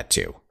ass at that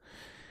too.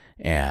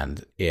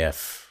 And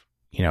if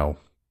they're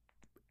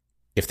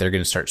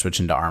going to start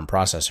switching to ARM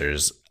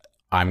processors,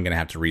 I'm going to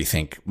have to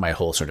rethink my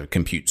whole sort of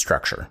compute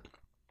structure.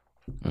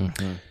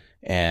 Mm-hmm.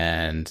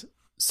 And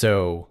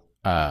so,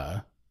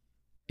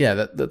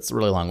 that's a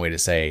really long way to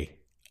say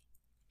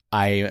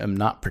I am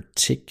not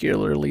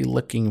particularly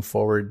looking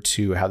forward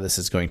to how this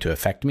is going to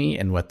affect me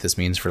and what this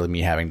means for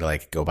me having to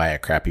go buy a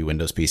crappy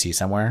Windows PC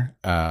somewhere.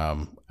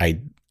 I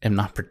am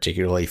not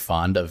particularly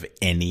fond of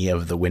any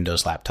of the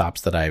Windows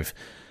laptops that I've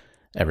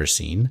ever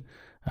seen.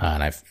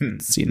 And I've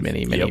seen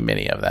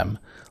many of them.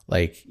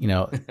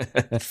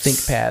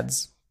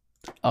 ThinkPads,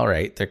 all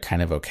right, they're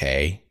kind of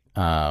okay.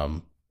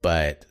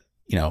 But,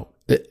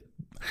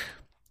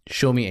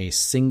 show me a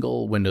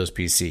single Windows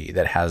PC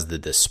that has the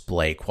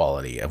display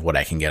quality of what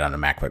I can get on a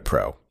MacBook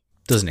Pro.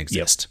 Doesn't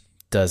exist.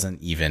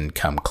 Doesn't even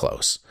come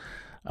close.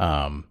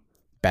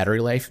 Battery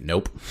life?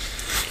 Nope.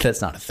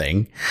 That's not a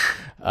thing.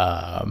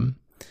 But,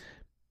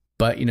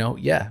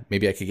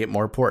 maybe I could get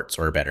more ports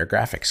or a better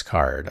graphics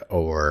card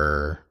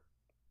or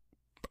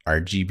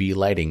RGB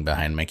lighting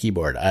behind my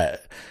keyboard. The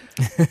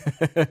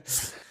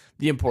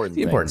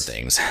important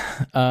things.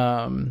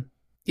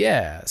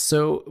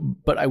 So,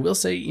 but I will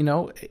say,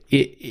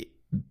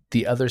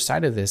 the other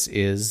side of this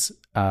is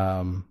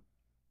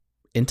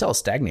Intel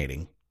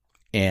stagnating.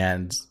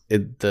 and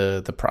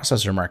the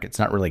processor market's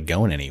not really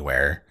going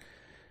anywhere.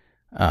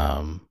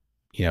 AMD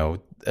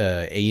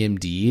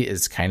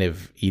is kind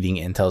of eating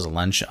Intel's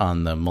lunch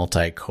on the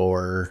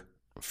multi-core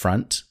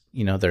front.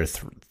 Their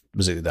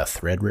was it the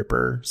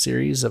Threadripper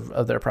series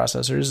of their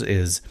processors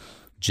is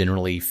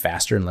generally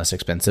faster and less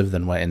expensive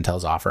than what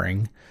Intel's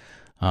offering.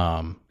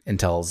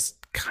 Intel's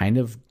kind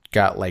of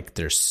got like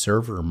their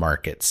server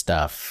market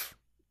stuff.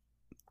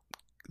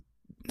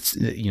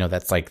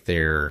 That's like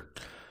their,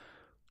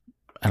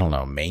 I don't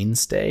know,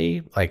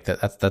 mainstay. Like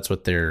that's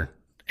what they're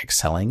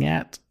excelling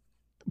at.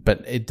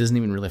 But it doesn't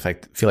even really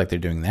feel like they're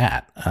doing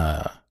that.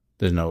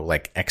 There's no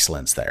like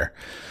excellence there.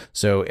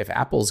 So if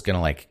Apple's going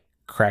to like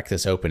crack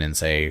this open and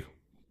say,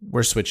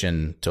 we're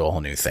switching to a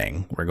whole new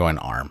thing, we're going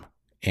ARM,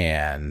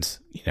 and,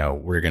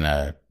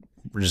 we're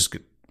just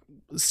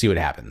see what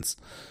happens.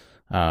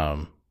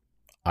 I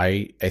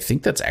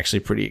think that's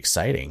actually pretty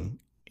exciting.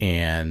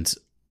 And,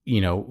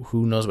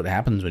 who knows what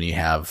happens when you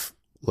have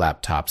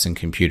laptops and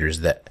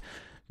computers that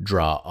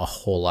draw a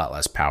whole lot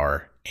less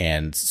power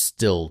and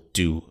still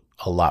do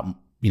a lot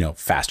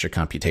faster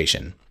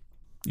computation.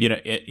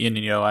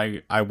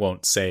 I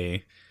won't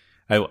say,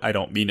 I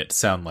don't mean it to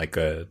sound like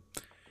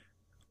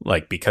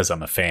because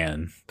I'm a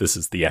fan, this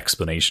is the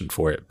explanation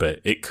for it, but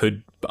it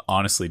could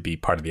honestly be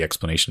part of the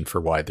explanation for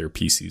why their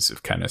PCs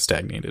have kind of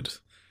stagnated,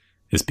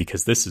 is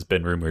because this has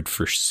been rumored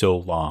for so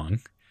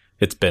long.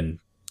 It's been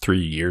 3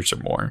 years or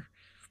more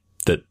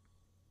that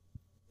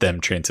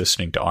them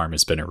transitioning to ARM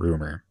has been a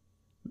rumor,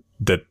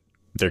 that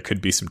there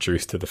could be some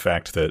truth to the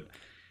fact that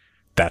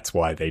that's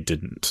why they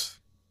didn't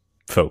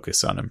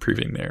focus on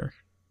improving their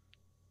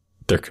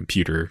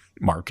computer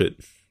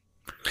market.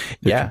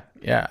 Yeah.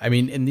 I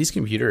mean, in these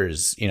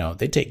computers,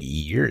 they take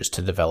years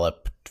to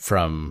develop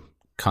from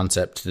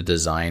concept to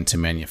design to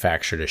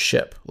manufacture to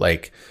ship.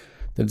 Like,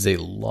 that's a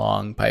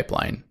long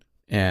pipeline.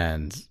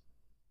 And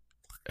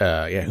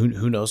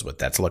who knows what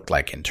that's looked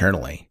like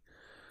internally.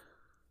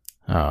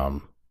 But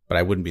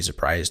I wouldn't be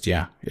surprised,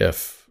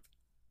 if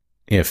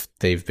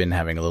they've been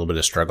having a little bit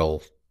of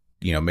struggle.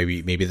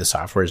 Maybe the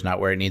software is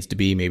not where it needs to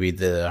be. Maybe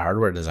the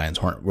hardware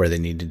designs weren't where they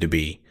needed to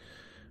be.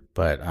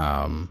 But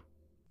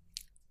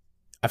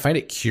I find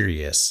it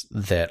curious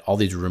that all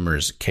these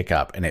rumors kick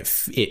up, and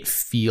it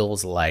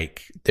feels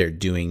like they're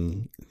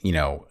doing,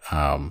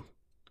 the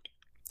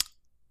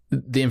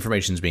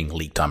information is being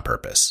leaked on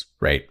purpose,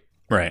 right?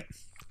 Right.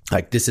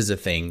 Like, this is a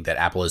thing that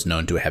Apple is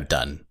known to have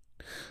done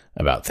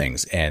about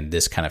things, and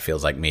this kind of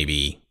feels like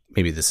maybe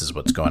this is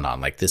what's going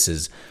on. Like, this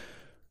is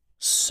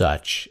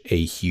such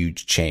a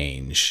huge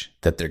change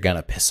that they're going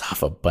to piss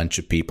off a bunch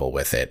of people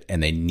with it,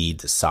 and they need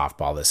to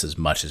softball this as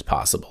much as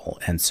possible.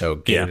 And so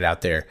get it out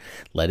there,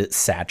 let it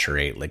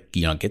saturate,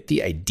 get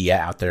the idea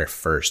out there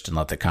first and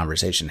let the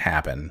conversation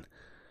happen,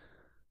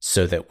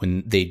 so that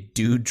when they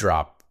do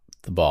drop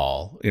the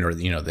ball,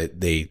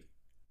 they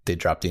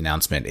drop the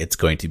announcement, it's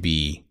going to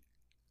be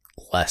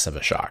less of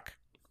a shock.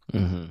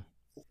 Mm-hmm.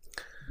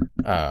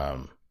 I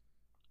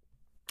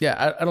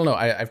don't know.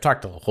 I've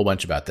talked a whole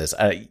bunch about this.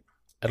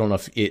 I don't know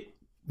if it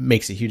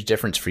makes a huge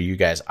difference for you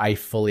guys. I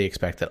fully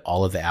expect that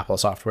all of the Apple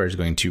software is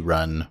going to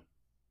run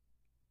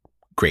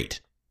great.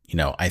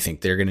 I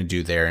think they're going to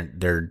do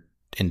their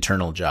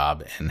internal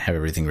job and have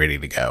everything ready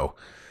to go.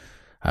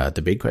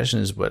 The big question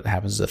is what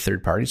happens to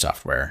third-party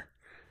software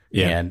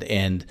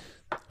and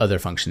other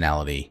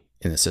functionality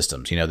in the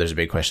systems. There's a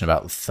big question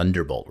about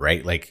Thunderbolt,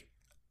 right? Like,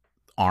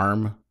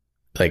 ARM,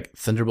 like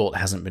Thunderbolt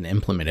hasn't been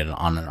implemented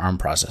on an ARM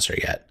processor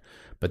yet,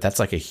 but that's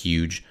like a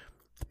huge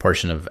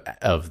portion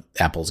of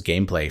Apple's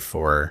gameplay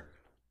for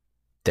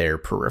their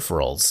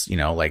peripherals,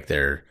 like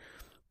their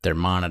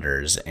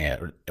monitors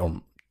or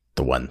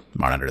the one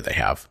monitor they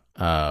have.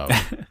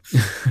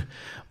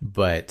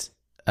 But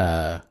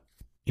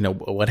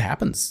what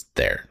happens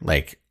there?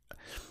 Like,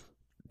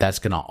 that's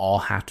going to all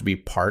have to be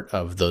part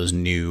of those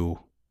new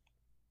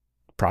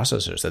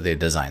processors that they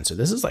designed. So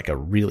this is like a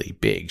really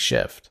big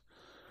shift.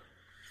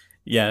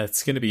 Yeah,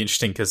 it's going to be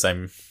interesting because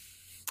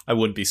I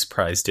wouldn't be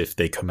surprised if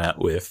they come out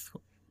with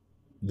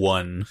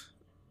one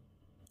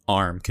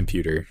ARM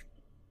computer,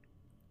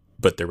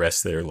 but the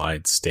rest of their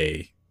lines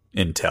stay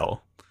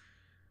Intel,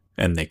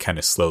 and they kind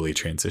of slowly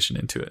transition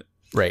into it.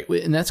 Right.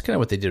 And that's kind of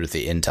what they did with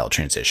the Intel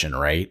transition,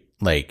 right?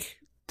 Like,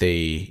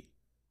 they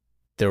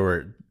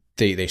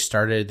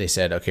started, they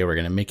said, okay, we're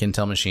going to make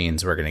Intel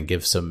machines. We're going to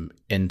give some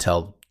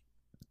Intel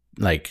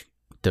like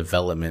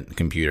development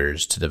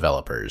computers to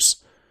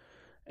developers.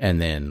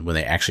 And then when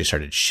they actually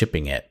started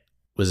shipping it,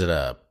 was it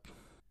a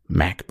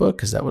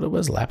MacBook? Is that what it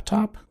was?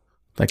 Laptop?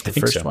 Like the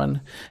first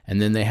one.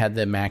 And then they had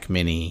the Mac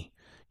Mini,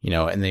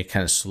 and they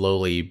kind of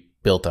slowly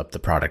built up the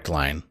product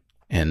line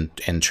and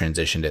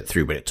transitioned it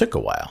through, but it took a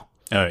while.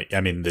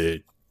 I mean,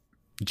 the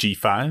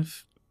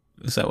G5,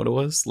 is that what it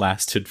was?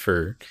 Lasted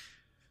for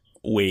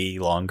way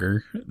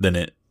longer than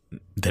it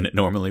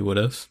normally would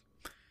have.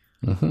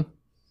 Mm-hmm.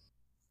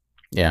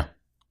 Yeah.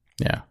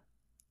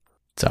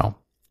 So,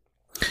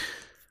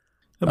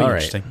 that'll be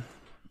interesting. Right.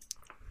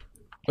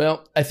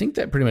 Well, I think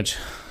that pretty much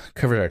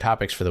covered our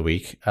topics for the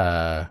week.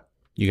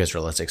 You guys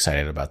are less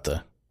excited about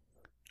the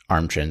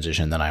arm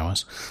transition than I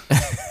was.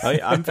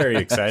 I'm very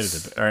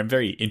excited, or I'm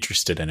very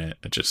interested in it.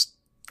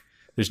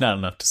 There's not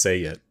enough to say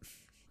yet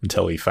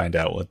until we find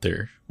out what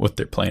their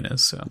plan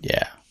is. So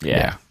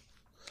yeah,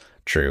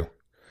 true.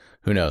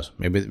 Who knows?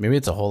 Maybe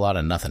it's a whole lot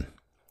of nothing.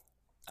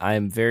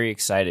 I'm very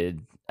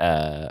excited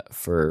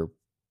for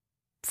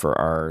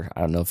our.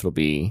 I don't know if it'll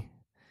be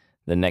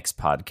the next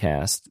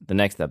podcast, the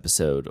next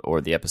episode,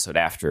 or the episode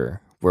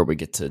after, where we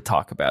get to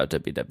talk about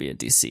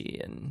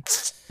WWDC and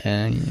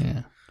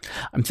yeah.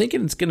 I'm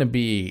thinking it's going to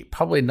be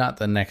probably not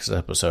the next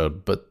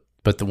episode, but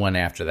the one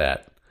after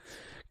that,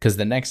 because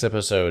the next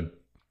episode,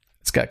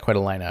 it's got quite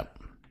a lineup.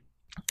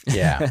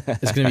 Yeah,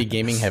 it's going to be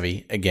gaming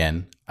heavy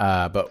again,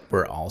 but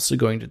we're also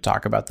going to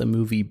talk about the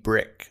movie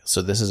Brick.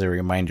 So this is a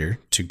reminder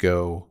to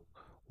go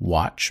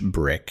watch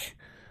Brick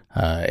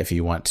if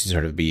you want to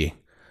sort of be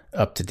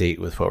up to date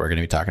with what we're going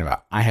to be talking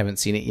about. I haven't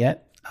seen it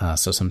yet,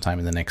 so sometime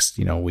in the next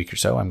week or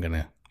so, I'm going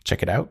to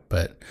check it out.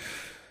 But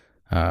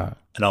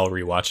and I'll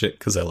rewatch it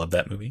because I love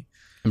that movie.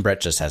 And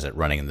Brett just has it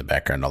running in the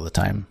background all the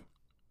time.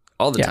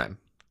 All the time,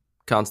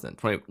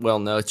 constant. Well,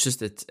 no, it's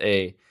just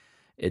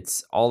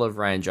it's all of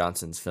Rian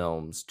Johnson's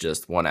films,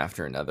 just one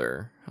after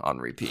another on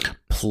repeat.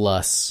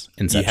 Plus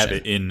Inception. You have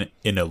it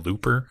in a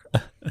looper.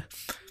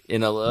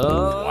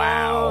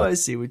 Wow! I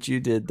see what you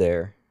did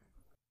there.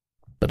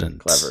 But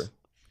Clever.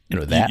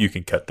 That you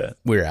can cut that.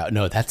 We're out.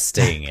 No, that's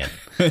staying in.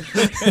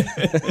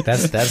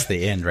 That's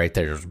the end right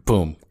there.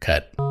 Boom,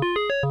 cut.